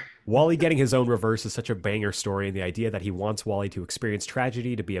right there. Wally getting his own reverse is such a banger story, and the idea that he wants Wally to experience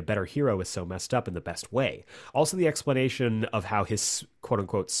tragedy to be a better hero is so messed up in the best way. Also, the explanation of how his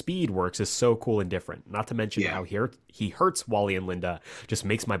quote-unquote speed works is so cool and different. Not to mention how he hurts Wally and Linda just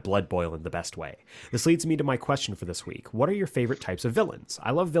makes my blood boil in the best way. This leads me to my question for this week. What are your favorite types of villains?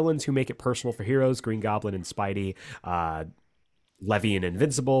 I love villains who make it personal for heroes, Green Goblin and Spidey, Levy and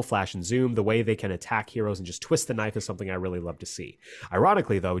Invincible, Flash and Zoom. The way they can attack heroes and just twist the knife is something I really love to see.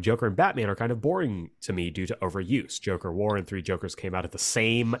 Ironically, though, Joker and Batman are kind of boring to me due to overuse. Joker War and Three Jokers came out at the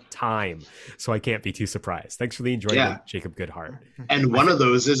same time, so I can't be too surprised. Thanks for the enjoyment, Jacob Goodhart. And one of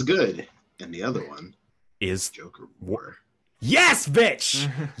those is good, and the other one is Joker War. Yes, bitch!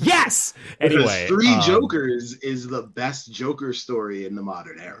 Yes! Anyway. Three Jokers is the best Joker story in the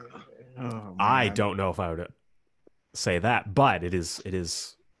modern era. Oh, I don't know if I would say that, but it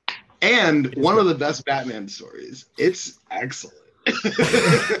is and one of the best Batman stories. It's excellent.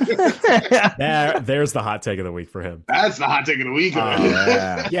 There's the hot take of the week for him. That's the hot take of the week.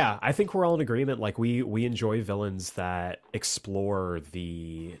 Yeah, I think we're all in agreement. Like we enjoy villains that explore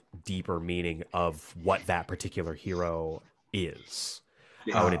the deeper meaning of what that particular hero is.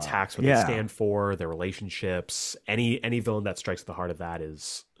 How it attacks, what they stand for, their relationships. Any villain that strikes the heart of that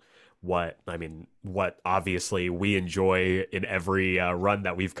is what obviously we enjoy in every run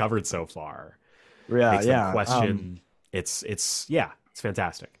that we've covered so far. Makes them question. It's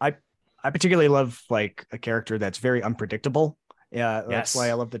fantastic. I particularly love like a character that's very unpredictable. Yeah, that's why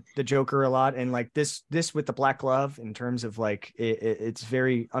I love the Joker a lot. And like this with the Black Glove, in terms of like it's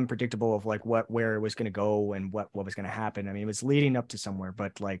very unpredictable of like where it was going to go and what was going to happen. I mean, it was leading up to somewhere,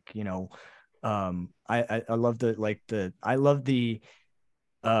 but like, I love the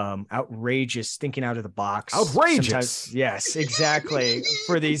outrageous thinking out of the box. Outrageous. Sometimes, yes, exactly.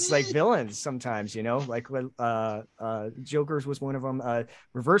 For these like villains, sometimes, you know, like Joker's was one of them.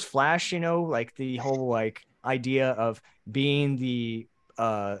 Reverse Flash, you know, like the whole like idea of being the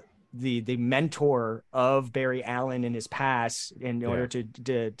mentor of Barry Allen in his past in order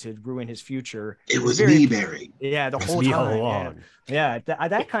to ruin his future. It was me, Barry. Yeah, the whole me all time. along. Yeah,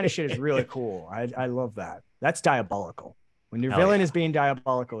 that kind of shit is really cool. I love that. That's diabolical. When your Hell villain yeah. is being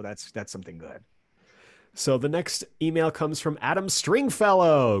diabolical, that's something good. So the next email comes from Adam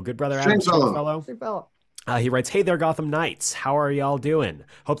Stringfellow. Good brother Adam Stringfellow. He writes, "Hey there, Gotham Knights. How are y'all doing?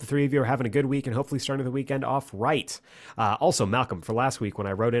 Hope the three of you are having a good week and hopefully starting the weekend off right. Also, Malcolm, for last week when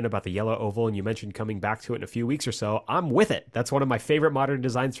I wrote in about the yellow oval and you mentioned coming back to it in a few weeks or so, I'm with it. That's one of my favorite modern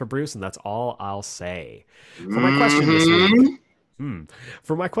designs for Bruce, and that's all I'll say.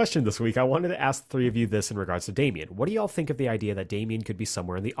 For my question this week, I wanted to ask the three of you this in regards to Damian. What do y'all think of the idea that Damian could be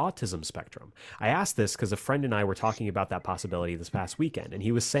somewhere in the autism spectrum? I asked this because a friend and I were talking about that possibility this past weekend, and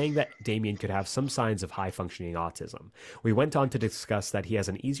he was saying that Damian could have some signs of high-functioning autism. We went on to discuss that he has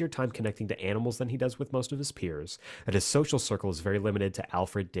an easier time connecting to animals than he does with most of his peers, that his social circle is very limited to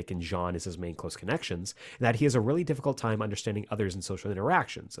Alfred, Dick, and Jean as his main close connections, and that he has a really difficult time understanding others in social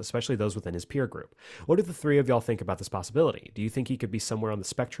interactions, especially those within his peer group. What do the three of y'all think about this possibility? Do you think he could be somewhere on the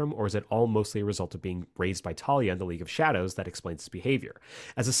spectrum, or is it all mostly a result of being raised by Talia in the League of Shadows that explains his behavior?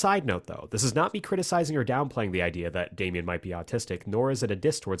 As a side note, though, this is not me criticizing or downplaying the idea that Damian might be autistic, nor is it a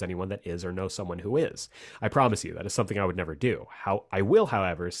diss towards anyone that is or knows someone who is. I promise you, that is something I would never do. I will,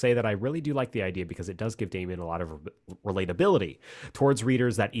 however, say that I really do like the idea because it does give Damian a lot of relatability towards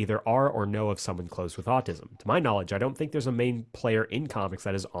readers that either are or know of someone close with autism. To my knowledge, I don't think there's a main player in comics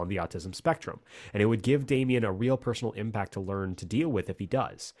that is on the autism spectrum, and it would give Damian a real personal impact to learn to deal with if he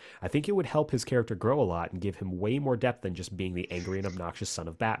does. I think it would help his character grow a lot and give him way more depth than just being the angry and obnoxious son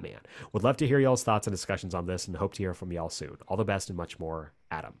of Batman. Would love to hear y'all's thoughts and discussions on this and hope to hear from y'all soon. All the best and much more,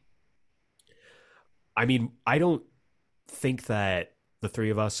 Adam. I mean, I don't think that the three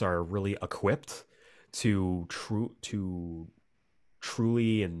of us are really equipped to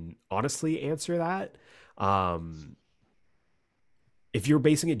truly and honestly answer that. If you're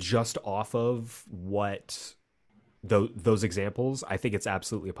basing it just off of what those examples, I think it's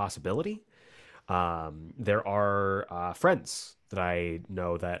absolutely a possibility. There are friends that I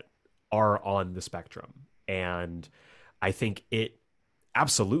know that are on the spectrum, and I think it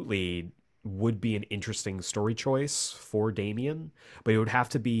absolutely would be an interesting story choice for Damian, but it would have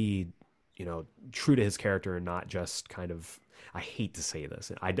to be, you know, true to his character and not just kind of, I hate to say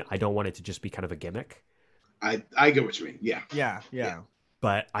this, I don't want it to just be kind of a gimmick. I get what you mean. Yeah.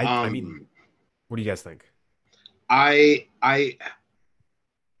 But I mean, what do you guys think? I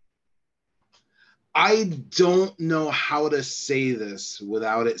don't know how to say this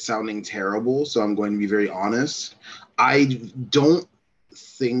without it sounding terrible, so I'm going to be very honest. I don't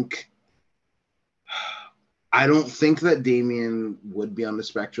think that Damian would be on the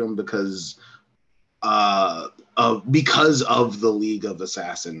spectrum because of the League of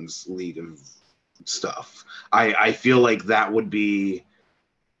Assassins, League of stuff. I feel like that would be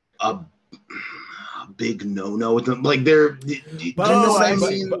a big no-no with them. Like they're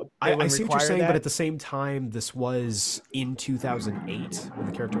I see what you're saying, but at the same time, this was in 2008 when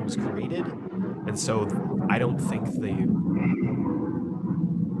the character was created, and so I don't think they.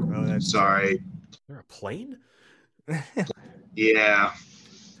 Oh, that's sorry. Is there a plane? Yeah.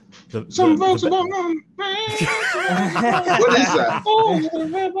 Some folks what is that?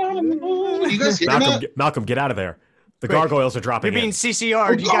 You guys hear that? Malcolm, get out of there. The gargoyles are dropping. You're being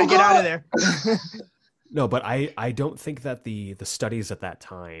CCR'd. You gotta get out of there. No, but I don't think that the studies at that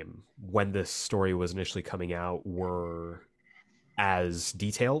time, when this story was initially coming out, were as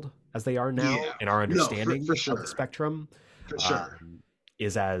detailed as they are now, and our understanding for sure. of the spectrum For sure.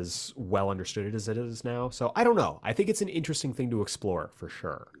 is as well understood as it is now. So I don't know. I think it's an interesting thing to explore for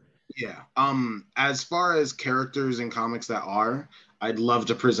sure. Yeah. As far as characters in comics that are, I'd love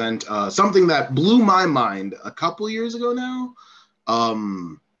to present something that blew my mind a couple years ago now.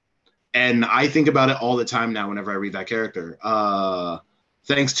 And I think about it all the time now whenever I read that character.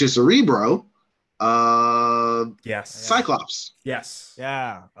 Thanks to Cerebro, yes, Cyclops. Yes.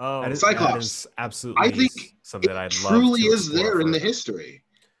 Yeah. Oh, that is, Cyclops. That is absolutely. I think something it that I'd truly love to is there in the history,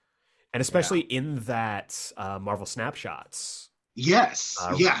 and especially in that Marvel Snapshots. Yes.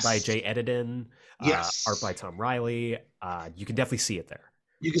 Yes. By Jay Edidin. Yes. Art by Tom Riley. You can definitely see it there.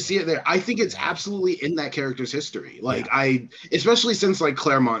 You can see it there. I think it's absolutely in that character's history. Like especially since like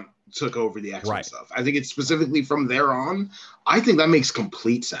Claremont took over the X-Men stuff. I think it's specifically from there on. I think that makes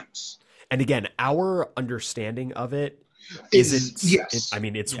complete sense. And again, our understanding of it isn't. Yes. I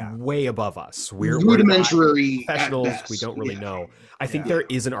mean, it's Yeah. way above us. We're not rudimentary at professionals. best. We don't really Yeah. know. I think Yeah. there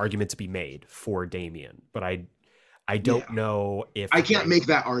is an argument to be made for Damien, but I don't Yeah. know if I can't make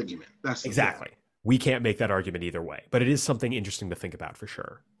that argument. That's the thing. exactly. We can't make that argument either way, but it is something interesting to think about for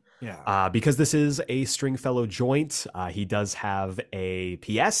sure. Yeah. Because this is a Stringfellow joint, he does have a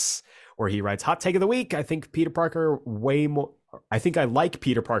PS where he writes, "Hot take of the week. I think Peter Parker way more. I think I like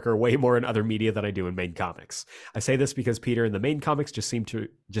Peter Parker way more in other media than I do in main comics. I say this because Peter in the main comics just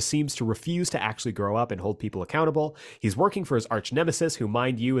seems to refuse to actually grow up and hold people accountable. He's working for his arch nemesis, who,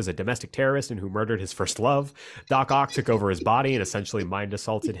 mind you, is a domestic terrorist and who murdered his first love. Doc Ock took over his body and essentially mind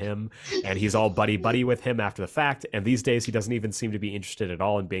assaulted him, and he's all buddy with him after the fact. And these days, he doesn't even seem to be interested at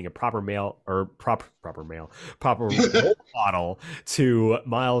all in being a proper role model to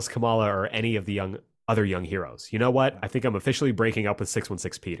Miles, Kamala, or any of the other young heroes. You know what? I think I'm officially breaking up with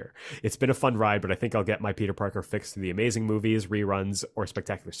 616 Peter. It's been a fun ride, but I think I'll get my Peter Parker fix through the Amazing movies, reruns, or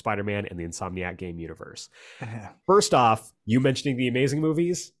Spectacular Spider-Man and the Insomniac game universe." First off, you mentioning the Amazing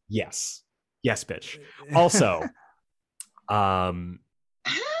movies? Yes, bitch. Also, I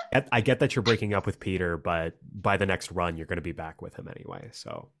get that you're breaking up with Peter, but by the next run, you're going to be back with him anyway.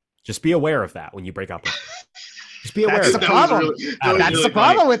 So just be aware of that when you break up with him. Just be aware That's of the that. problem. That's really the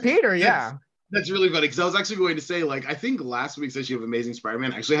problem funny. with Peter. Yeah. That's really funny because I was actually going to say, like, I think last week's issue of Amazing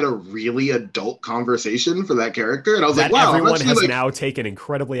Spider-Man actually had a really adult conversation for that character, and I was That like, wow, everyone actually, has like, now taken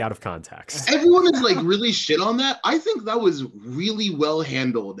incredibly out of context. everyone is like really shit on that. I think that was really well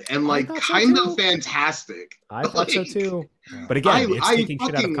handled and like thought so kind too. of fantastic. I thought so Like, too. But again, it's I taking shit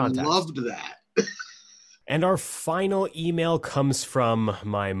out of fucking context. loved that. And our final email comes from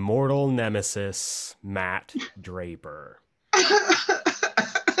my mortal nemesis, Matt Draper.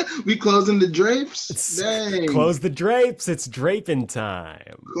 We closing the drapes. It's- Dang. Close the drapes. It's draping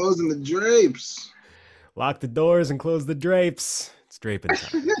time. Closing the drapes. Lock the doors and close the drapes. It's draping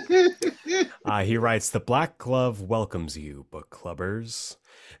time. He writes, "The Black Glove welcomes you, book clubbers.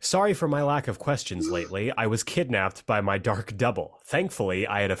 Sorry for my lack of questions lately. I was kidnapped by my dark double. Thankfully,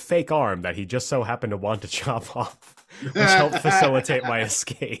 I had a fake arm that he just so happened to want to chop off, which helped facilitate my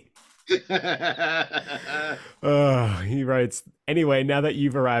escape." He writes, "Anyway, now that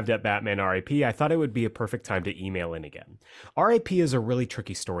you've arrived at Batman RIP, I thought it would be a perfect time to email in again. RIP is a really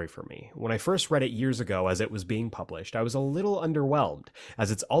tricky story for me. When I first read it years ago as it was being published, I was a little underwhelmed,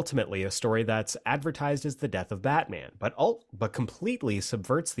 as it's ultimately a story that's advertised as the death of Batman, but completely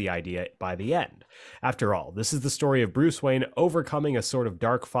subverts the idea by the end. After all, this is the story of Bruce Wayne overcoming a sort of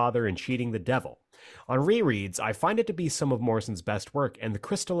dark father and cheating the devil. On rereads, I find it to be some of Morrison's best work and the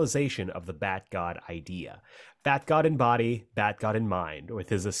crystallization of the Bat-God idea. Bat-God in body, Bat-God in mind, with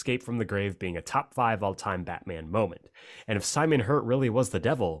his escape from the grave being a top 5 all-time Batman moment. And if Simon Hurt really was the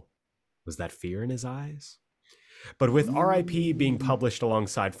devil, was that fear in his eyes? But with RIP being published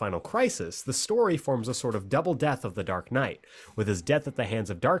alongside Final Crisis, the story forms a sort of double death of the Dark Knight, with his death at the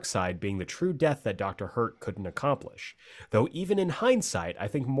hands of Darkseid being the true death that Dr. Hurt couldn't accomplish. Though even in hindsight, I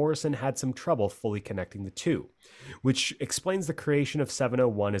think Morrison had some trouble fully connecting the two, which explains the creation of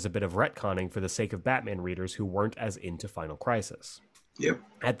 701 as a bit of retconning for the sake of Batman readers who weren't as into Final Crisis. Yep.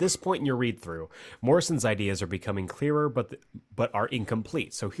 At this point in your read-through, Morrison's ideas are becoming clearer, but are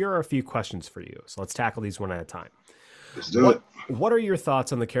incomplete. So here are a few questions for you. So let's tackle these one at a time. Let's do it. What are your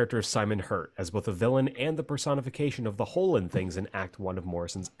thoughts on the character of Simon Hurt as both a villain and the personification of the whole in things in Act 1 of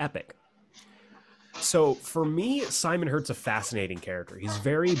Morrison's epic? So for me, Simon Hurt's a fascinating character. He's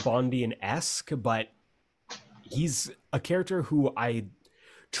very Bondian-esque, but he's a character who I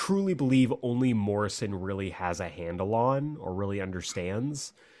truly believe only Morrison really has a handle on or really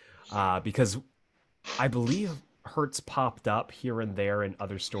understands, because I believe Hurt's popped up here and there in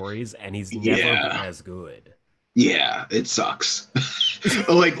other stories, and he's never been as good. Yeah, it sucks.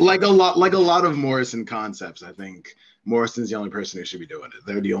 like a lot of Morrison concepts. I think Morrison's the only person who should be doing it.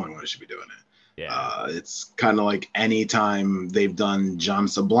 They're the only one who should be doing it. Yeah. It's kind of like anytime they've done John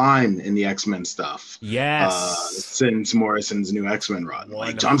Sublime in the X-Men stuff. Yes. Since Morrison's new X-Men run.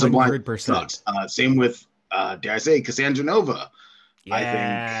 Like John 100%. Sublime sucks. Same with, dare I say, Cassandra Nova. Yeah.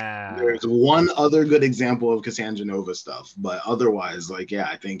 I think there's one other good example of Cassandra Nova stuff, but otherwise, like, yeah,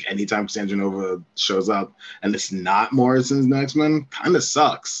 I think anytime Cassandra Nova shows up and it's not Morrison's X-Men, kind of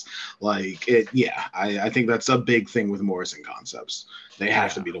sucks. Like, I think that's a big thing with Morrison concepts. They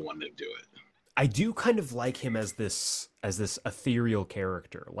have to be the one to do it. I do kind of like him as this ethereal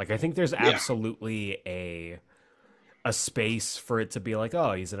character. Like, I think there's absolutely a space for it to be like,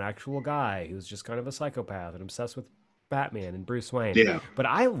 oh, he's an actual guy who's just kind of a psychopath and obsessed with Batman and Bruce Wayne. Yeah. But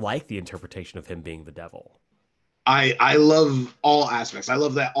I like the interpretation of him being the devil. I love all aspects. I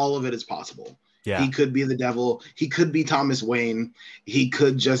love that all of it is possible. Yeah. He could be the devil. He could be Thomas Wayne. He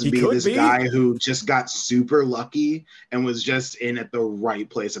could just He be could this be. guy who just got super lucky and was just in at the right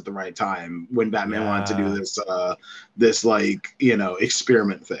place at the right time when Batman wanted to do this like, you know,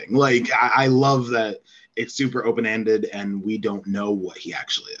 experiment thing. Like, I love that it's super open-ended and we don't know what he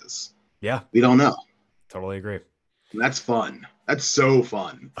actually is. Yeah. We don't know. Totally agree. That's fun. That's so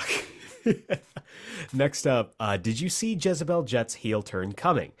fun. Next up, did you see Jezebel Jet's heel turn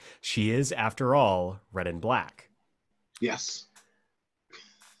coming? She is, after all, red and black. Yes.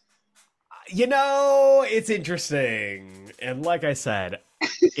 You know, it's interesting. And like I said,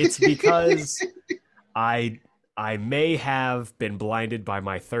 it's because I may have been blinded by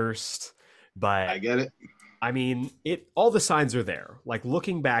my thirst, but I get it. I mean, all the signs are there. Like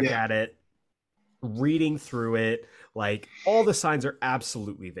looking back at it, reading through it, like all the signs are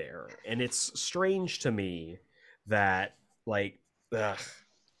absolutely there. And it's strange to me that like I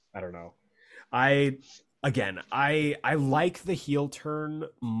don't know. I like the heel turn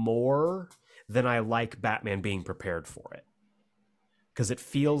more than I like Batman being prepared for it. Cuz it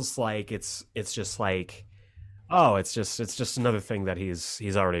feels like it's just like, oh, it's just another thing that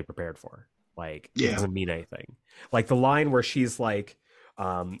he's already prepared for. Like it doesn't mean anything. Like the line where she's like,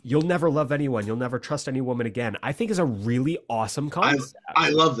 you'll never love anyone, you'll never trust any woman again, I think is a really awesome concept. I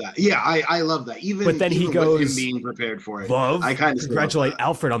love that. Yeah, I love that. But then he goes, with him being prepared for it. I kind of congratulate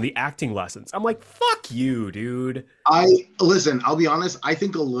Alfred on the acting lessons. I'm like, fuck you, dude. I'll be honest, I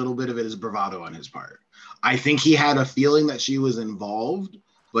think a little bit of it is bravado on his part. I think he had a feeling that she was involved,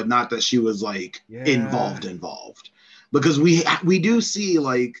 but not that she was like involved. Because we do see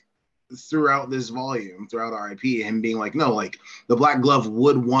like throughout this volume, throughout RIP, him being like, no, like the Black Glove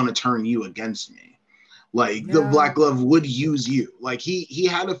would want to turn you against me. Like the Black Glove would use you. Like he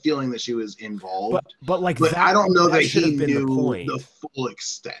had a feeling that she was involved. But I don't know that he knew the full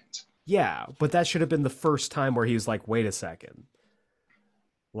extent. Yeah, but that should have been the first time where he was like, wait a second.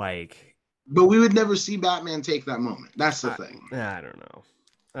 Like, but we would never see Batman take that moment. That's the thing. I don't know.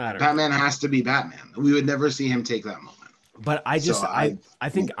 Batman has to be Batman. We would never see him take that moment. But I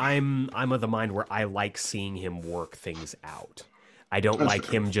think I'm of the mind where I like seeing him work things out. I don't like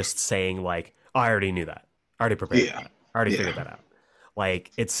him just saying like, oh, I already knew that. I already prepared that. I already figured that out.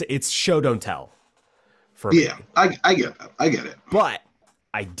 Like it's show don't tell for me. Yeah, I get that. I get it. But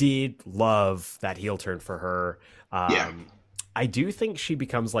I did love that heel turn for her. I do think she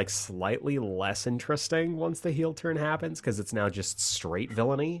becomes like slightly less interesting once the heel turn happens because it's now just straight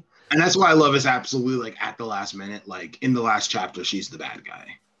villainy. And that's why I love is absolutely like at the last minute, like in the last chapter, she's the bad guy.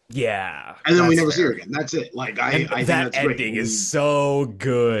 Yeah. And then we never see her again. That's it. Like I think that that's ending great. is so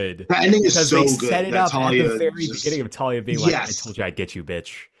good. That ending is so good. Because they set it up at the very beginning of Talia being like, I told you I'd get you,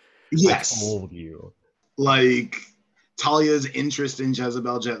 bitch. Yes. I told you. Like Talia's interest in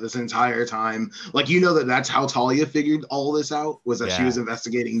Jezebel Jet this entire time. Like, you know that's how Talia figured all this out, was that she was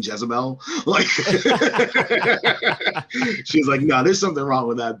investigating Jezebel. Like, she was like, no, there's something wrong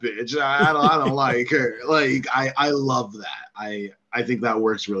with that bitch. I don't like her. Like, I love that. I think that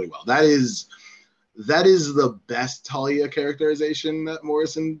works really well. That is the best Talia characterization that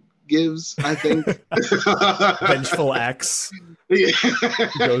Morrison gives, I think. Vengeful X. Yeah.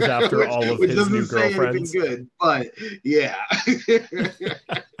 Goes after all of his new girlfriends. Good, but yeah.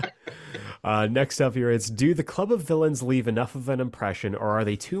 Next up here, it's, do the Club of Villains leave enough of an impression, or are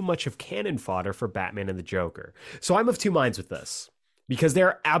they too much of cannon fodder for Batman and the Joker? So I'm of two minds with this, because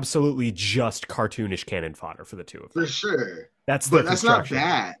they're absolutely just cartoonish cannon fodder for the two of them. For sure. That's not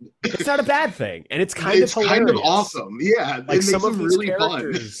bad. It's not a bad thing, and it's kind of hilarious. Kind of awesome. Yeah, like some of these really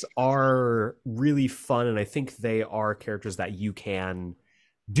characters are really fun, and I think they are characters that you can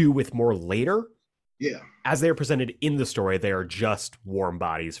do with more later. Yeah, as they are presented in the story, they are just warm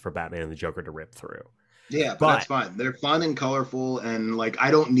bodies for Batman and the Joker to rip through. Yeah, but that's fine. They're fun and colorful, and like I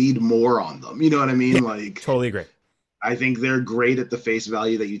don't need more on them. You know what I mean? Like, totally agree. I think they're great at the face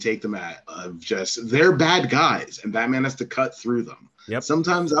value that you take them at, of just they're bad guys and Batman has to cut through them. Yep.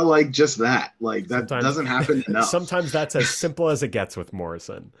 Sometimes I like just that. Like that doesn't happen enough. Sometimes that's as simple as it gets with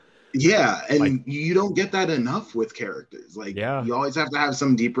Morrison. Yeah, and you don't get that enough with characters. Like you always have to have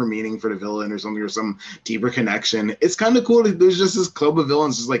some deeper meaning for the villain or something, or some deeper connection. It's kind of cool that there's just this club of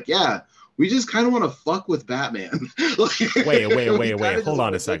villains just like, yeah, we just kind of want to fuck with Batman. Wait. Hold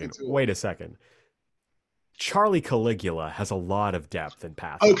on a second. Wait a second. Charlie Caligula has a lot of depth and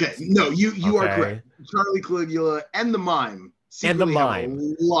pathos. Okay, no, you are correct. Charlie Caligula and the Mime. The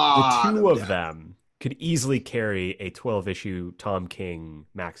two of them could easily carry a 12-issue Tom King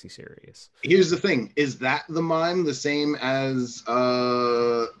maxi series. Here's the thing: is that the Mime the same as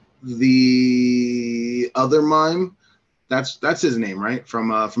the other Mime? That's his name, right?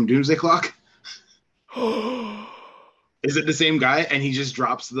 From Doomsday Clock. Is it the same guy and he just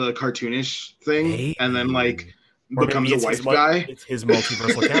drops the cartoonish thing and then like Or becomes maybe a it's wife his guy? it's his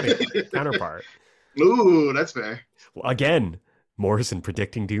multiversal counterpart. Ooh, that's fair. Well, again, Morrison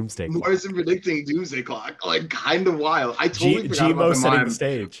predicting Doomsday Clock. Morrison predicting Doomsday Clock, like kind of wild. I totally forgot about Gmo the setting mime the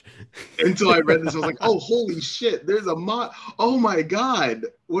stage. until I read this. I was like, oh, holy shit! There's a mime. Oh my god!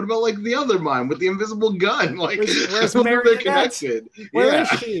 What about like the other mime with the invisible gun? Like, Where's they're Marionette? connected. Where is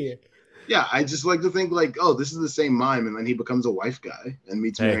Yeah. she? Yeah, I just like to think like, oh, this is the same mime, and then he becomes a wife guy and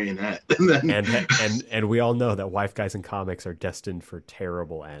meets Hey. Marionette, and then And we all know that wife guys in comics are destined for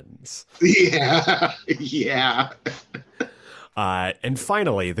terrible ends. yeah, yeah. And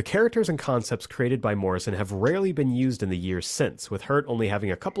finally, the characters and concepts created by Morrison have rarely been used in the years since, with Hurt only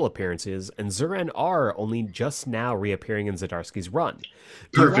having a couple appearances and Zuran R only just now reappearing in Zdarsky's run.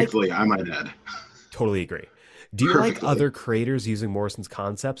 Do you like- Perfectly, I might add. Totally agree. Do you like Perfectly. other creators using Morrison's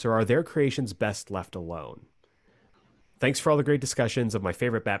concepts, or are their creations best left alone? Thanks for all the great discussions of my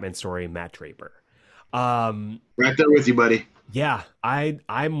favorite Batman story, Matt Draper. Right there with you, buddy. Yeah,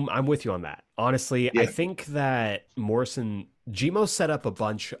 I'm with you on that. Honestly, I Yeah. think that Gmo set up a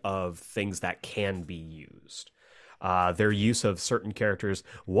bunch of things that can be used. Their use of certain characters,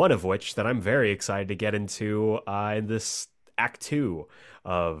 one of which that I'm very excited to get into in this Act 2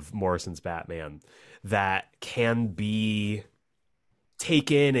 of Morrison's Batman, that can be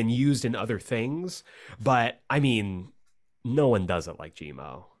taken and used in other things. But, I mean, no one does it like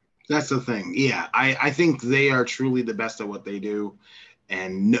Gmo. That's the thing. Yeah, I think they are truly the best at what they do,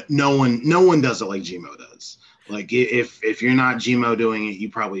 and no one does it like Gmo does. Like if you're not Gmo doing it, you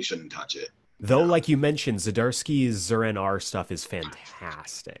probably shouldn't touch it. Though, like you mentioned, Zdarsky's Zuran R stuff is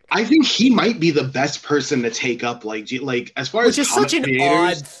fantastic. I think he might be the best person to take up like as far Which as is such an comic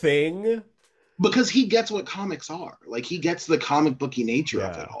creators, odd thing. because he gets what comics are. Like he gets the comic booky nature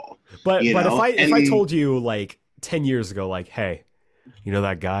of Yeah. it all. But You if know, I and- told you like 10 years ago, like, hey, you know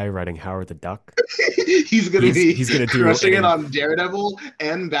that guy writing Howard the Duck? he's gonna do crushing an- it on Daredevil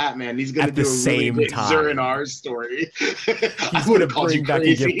and Batman. He's gonna At do the a really same big time. Zuran R story. I He's would gonna have called bring you back and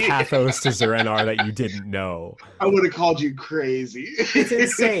crazy. give pathos to Zuran R that you didn't know. I would have called you crazy. It's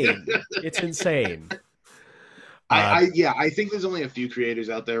insane. It's insane. I think there's only a few creators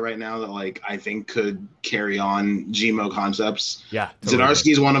out there right now that like I think could carry on Gmo concepts. Yeah. totally.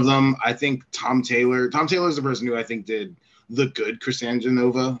 Zdarsky's one of them. I think Tom Taylor's the person who I think did the good Cassandra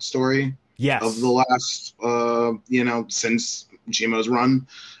Nova story Yes. of the last since Gmo's run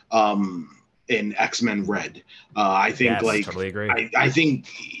in X-Men Red. I think Yes, like totally agree. I think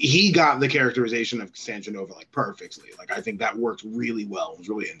he got the characterization of Cassandra Nova like perfectly. Like I think that worked really well. It was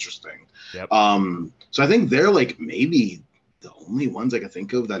really interesting. Yep. So I think they're like maybe the only ones I can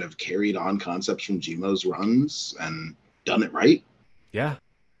think of that have carried on concepts from Gmo's runs and done it right. Yeah.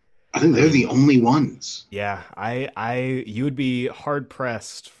 I think they're the only ones. Yeah. You would be hard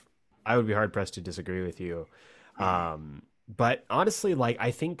pressed. I would be hard pressed to disagree with you. But honestly, like,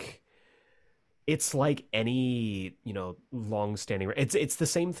 I think it's like any, long-standing. It's the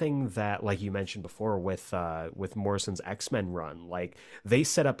same thing that, like you mentioned before, with Morrison's X-Men run. Like, they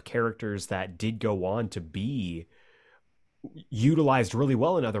set up characters that did go on to be utilized really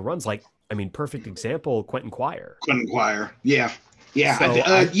well in other runs. Like, I mean, perfect example, Quentin Quire. Quentin Quire. Yeah. So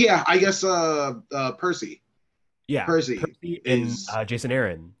I guess Percy. Yeah, Percy is Jason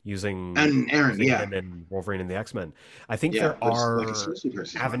Aaron using him and Wolverine and the X-Men. I think there are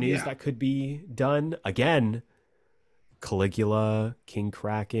avenues that could be done. Again, Caligula, King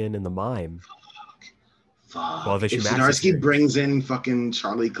Kraken, and the Mime. Fuck. Well, If Max is Zdarsky here. brings in fucking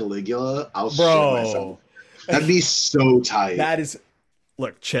Charlie Caligula, I'll shit Bro, myself. That'd be so tight. that is.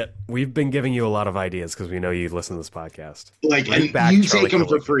 Look, Chip, we've been giving you a lot of ideas because we know you listen to this podcast. Like, Bring and back you Charlie take him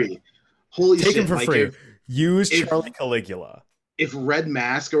for Caligula. free. Holy shit! Take him for like, free. Use if- Charlie Caligula. If Red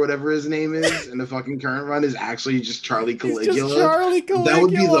Mask or whatever his name is in the fucking current run is actually just Charlie It's Caligula, just Charlie Caligula. that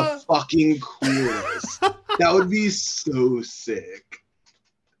would be the fucking coolest. That would be so sick.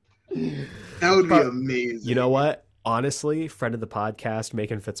 That would be But amazing. You know what? Honestly, friend of the podcast,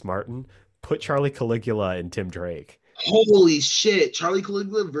 Macon Fitzmartin, put Charlie Caligula and Tim Drake. Holy shit. Charlie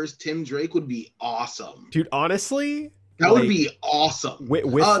Caligula versus Tim Drake would be awesome. Dude, honestly, That like, would be awesome. with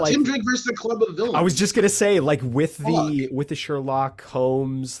like, Tim Drake versus the Club of Villains. I was just gonna say, like, with the Sherlock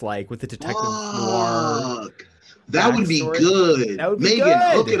Holmes, like with the detective noir. Fuck. That would be backstory. good. That would be Megan,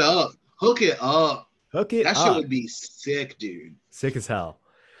 good. hook it up. Hook it up. Hook it That up. shit would be sick, dude. Sick as hell.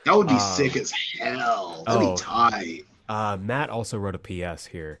 That would be sick as hell. That'd be tight. Matt also wrote a PS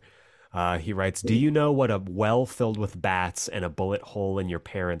here. He writes, "Do you know what a well filled with bats and a bullet hole in your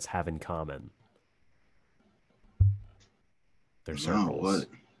parents have in common?" They're circles. No,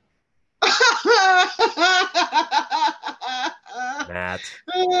 what? Matt,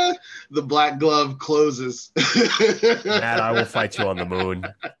 The black glove closes. Matt, I will fight you on the moon.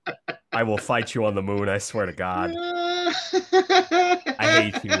 I will fight you on the moon. I swear to God. I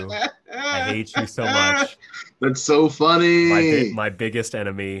hate you. I hate you so much. That's so funny. My biggest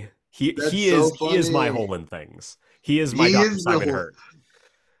enemy. He so is my funny. hole in things. He is my Dr. Simon Hurt.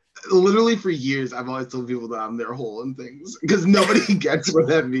 Literally for years, I've always told people that I'm their hole in things because nobody gets what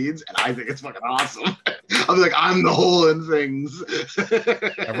that means, and I think it's fucking awesome. I'll be like, I'm the hole in things.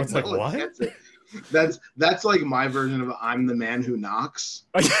 Everyone's like, what? Gets it. That's like my version of I'm the man who knocks.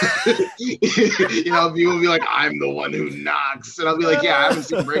 You know, people will be like, I'm the one who knocks, and I'll be like, yeah, I haven't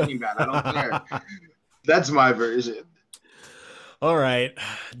seen Breaking Bad. I don't care. That's my version. All right,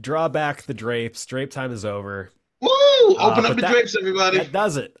 draw back the drapes. Drape time is over. Woo! Open up the drapes, everybody. That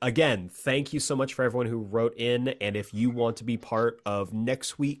does it. Again, thank you so much for everyone who wrote in. And if you want to be part of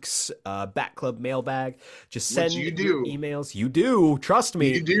next week's Bat Club mailbag, just send your emails. You do. Trust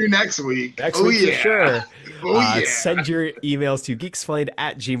me. You do next week. Next week for sure. Yeah. Send your emails to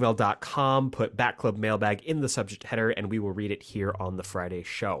geeksplained@gmail.com. Put Bat Club mailbag in the subject header, and we will read it here on the Friday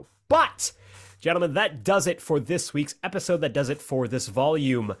show. But, gentlemen, that does it for this week's episode. That does it for this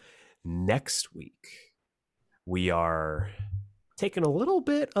volume. Next week, we are taking a little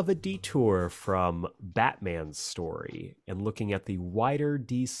bit of a detour from Batman's story and looking at the wider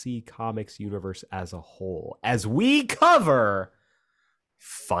DC Comics universe as a whole as we cover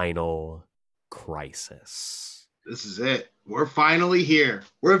Final Crisis. This is it. We're finally here.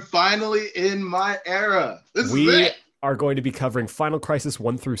 We're finally in my era. This is it. Are going to be covering Final Crisis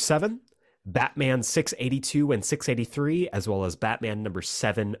 1 through 7, Batman 682 and 683, as well as Batman number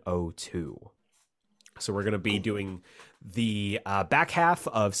 702. So we're going to be doing the back half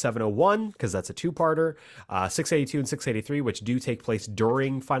of 701, because that's a two-parter, 682 and 683, which do take place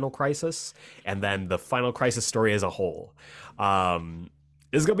during Final Crisis, and then the Final Crisis story as a whole. This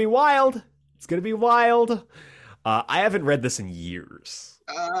is going to be wild. It's going to be wild. I haven't read this in years.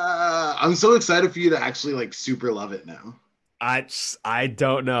 I'm so excited for you to actually like super love it now. I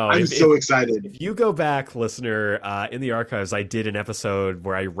don't know. I'm so excited. If you go back, listener, in the archives, I did an episode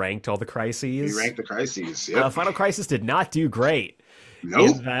where I ranked all the crises. You ranked the crises. Yep. Final Crisis did not do great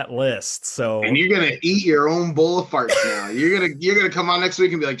in that list. So, and you're gonna eat your own bowl of farts now. You're gonna come on next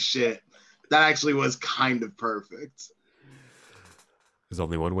week and be like, shit, that actually was kind of perfect. There's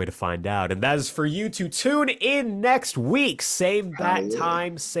only one way to find out, and that is for you to tune in next week. Same bat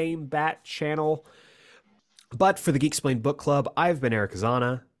time, same bat channel. But for the Geek Explained Book Club, I've been Eric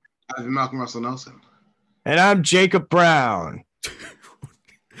Azana. I've been Malcolm Russell Nelson. And I'm Jacob Brown.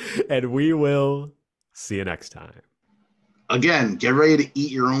 And we will see you next time. Again, get ready to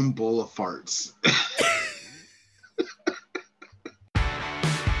eat your own bowl of farts.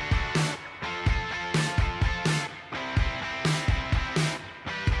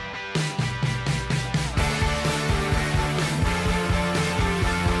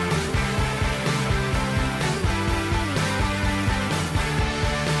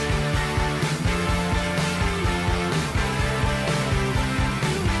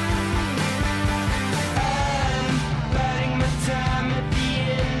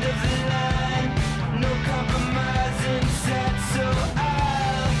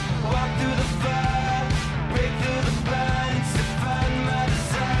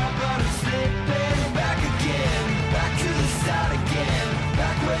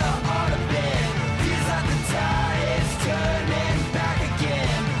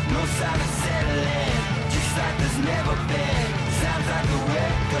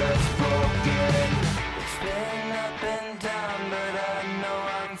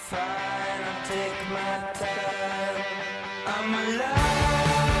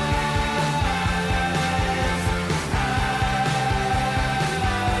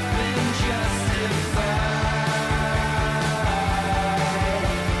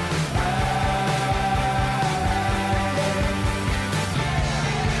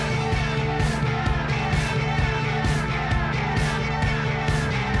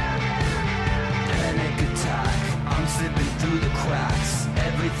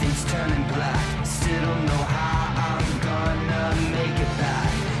 Everything's turning black, still don't know how.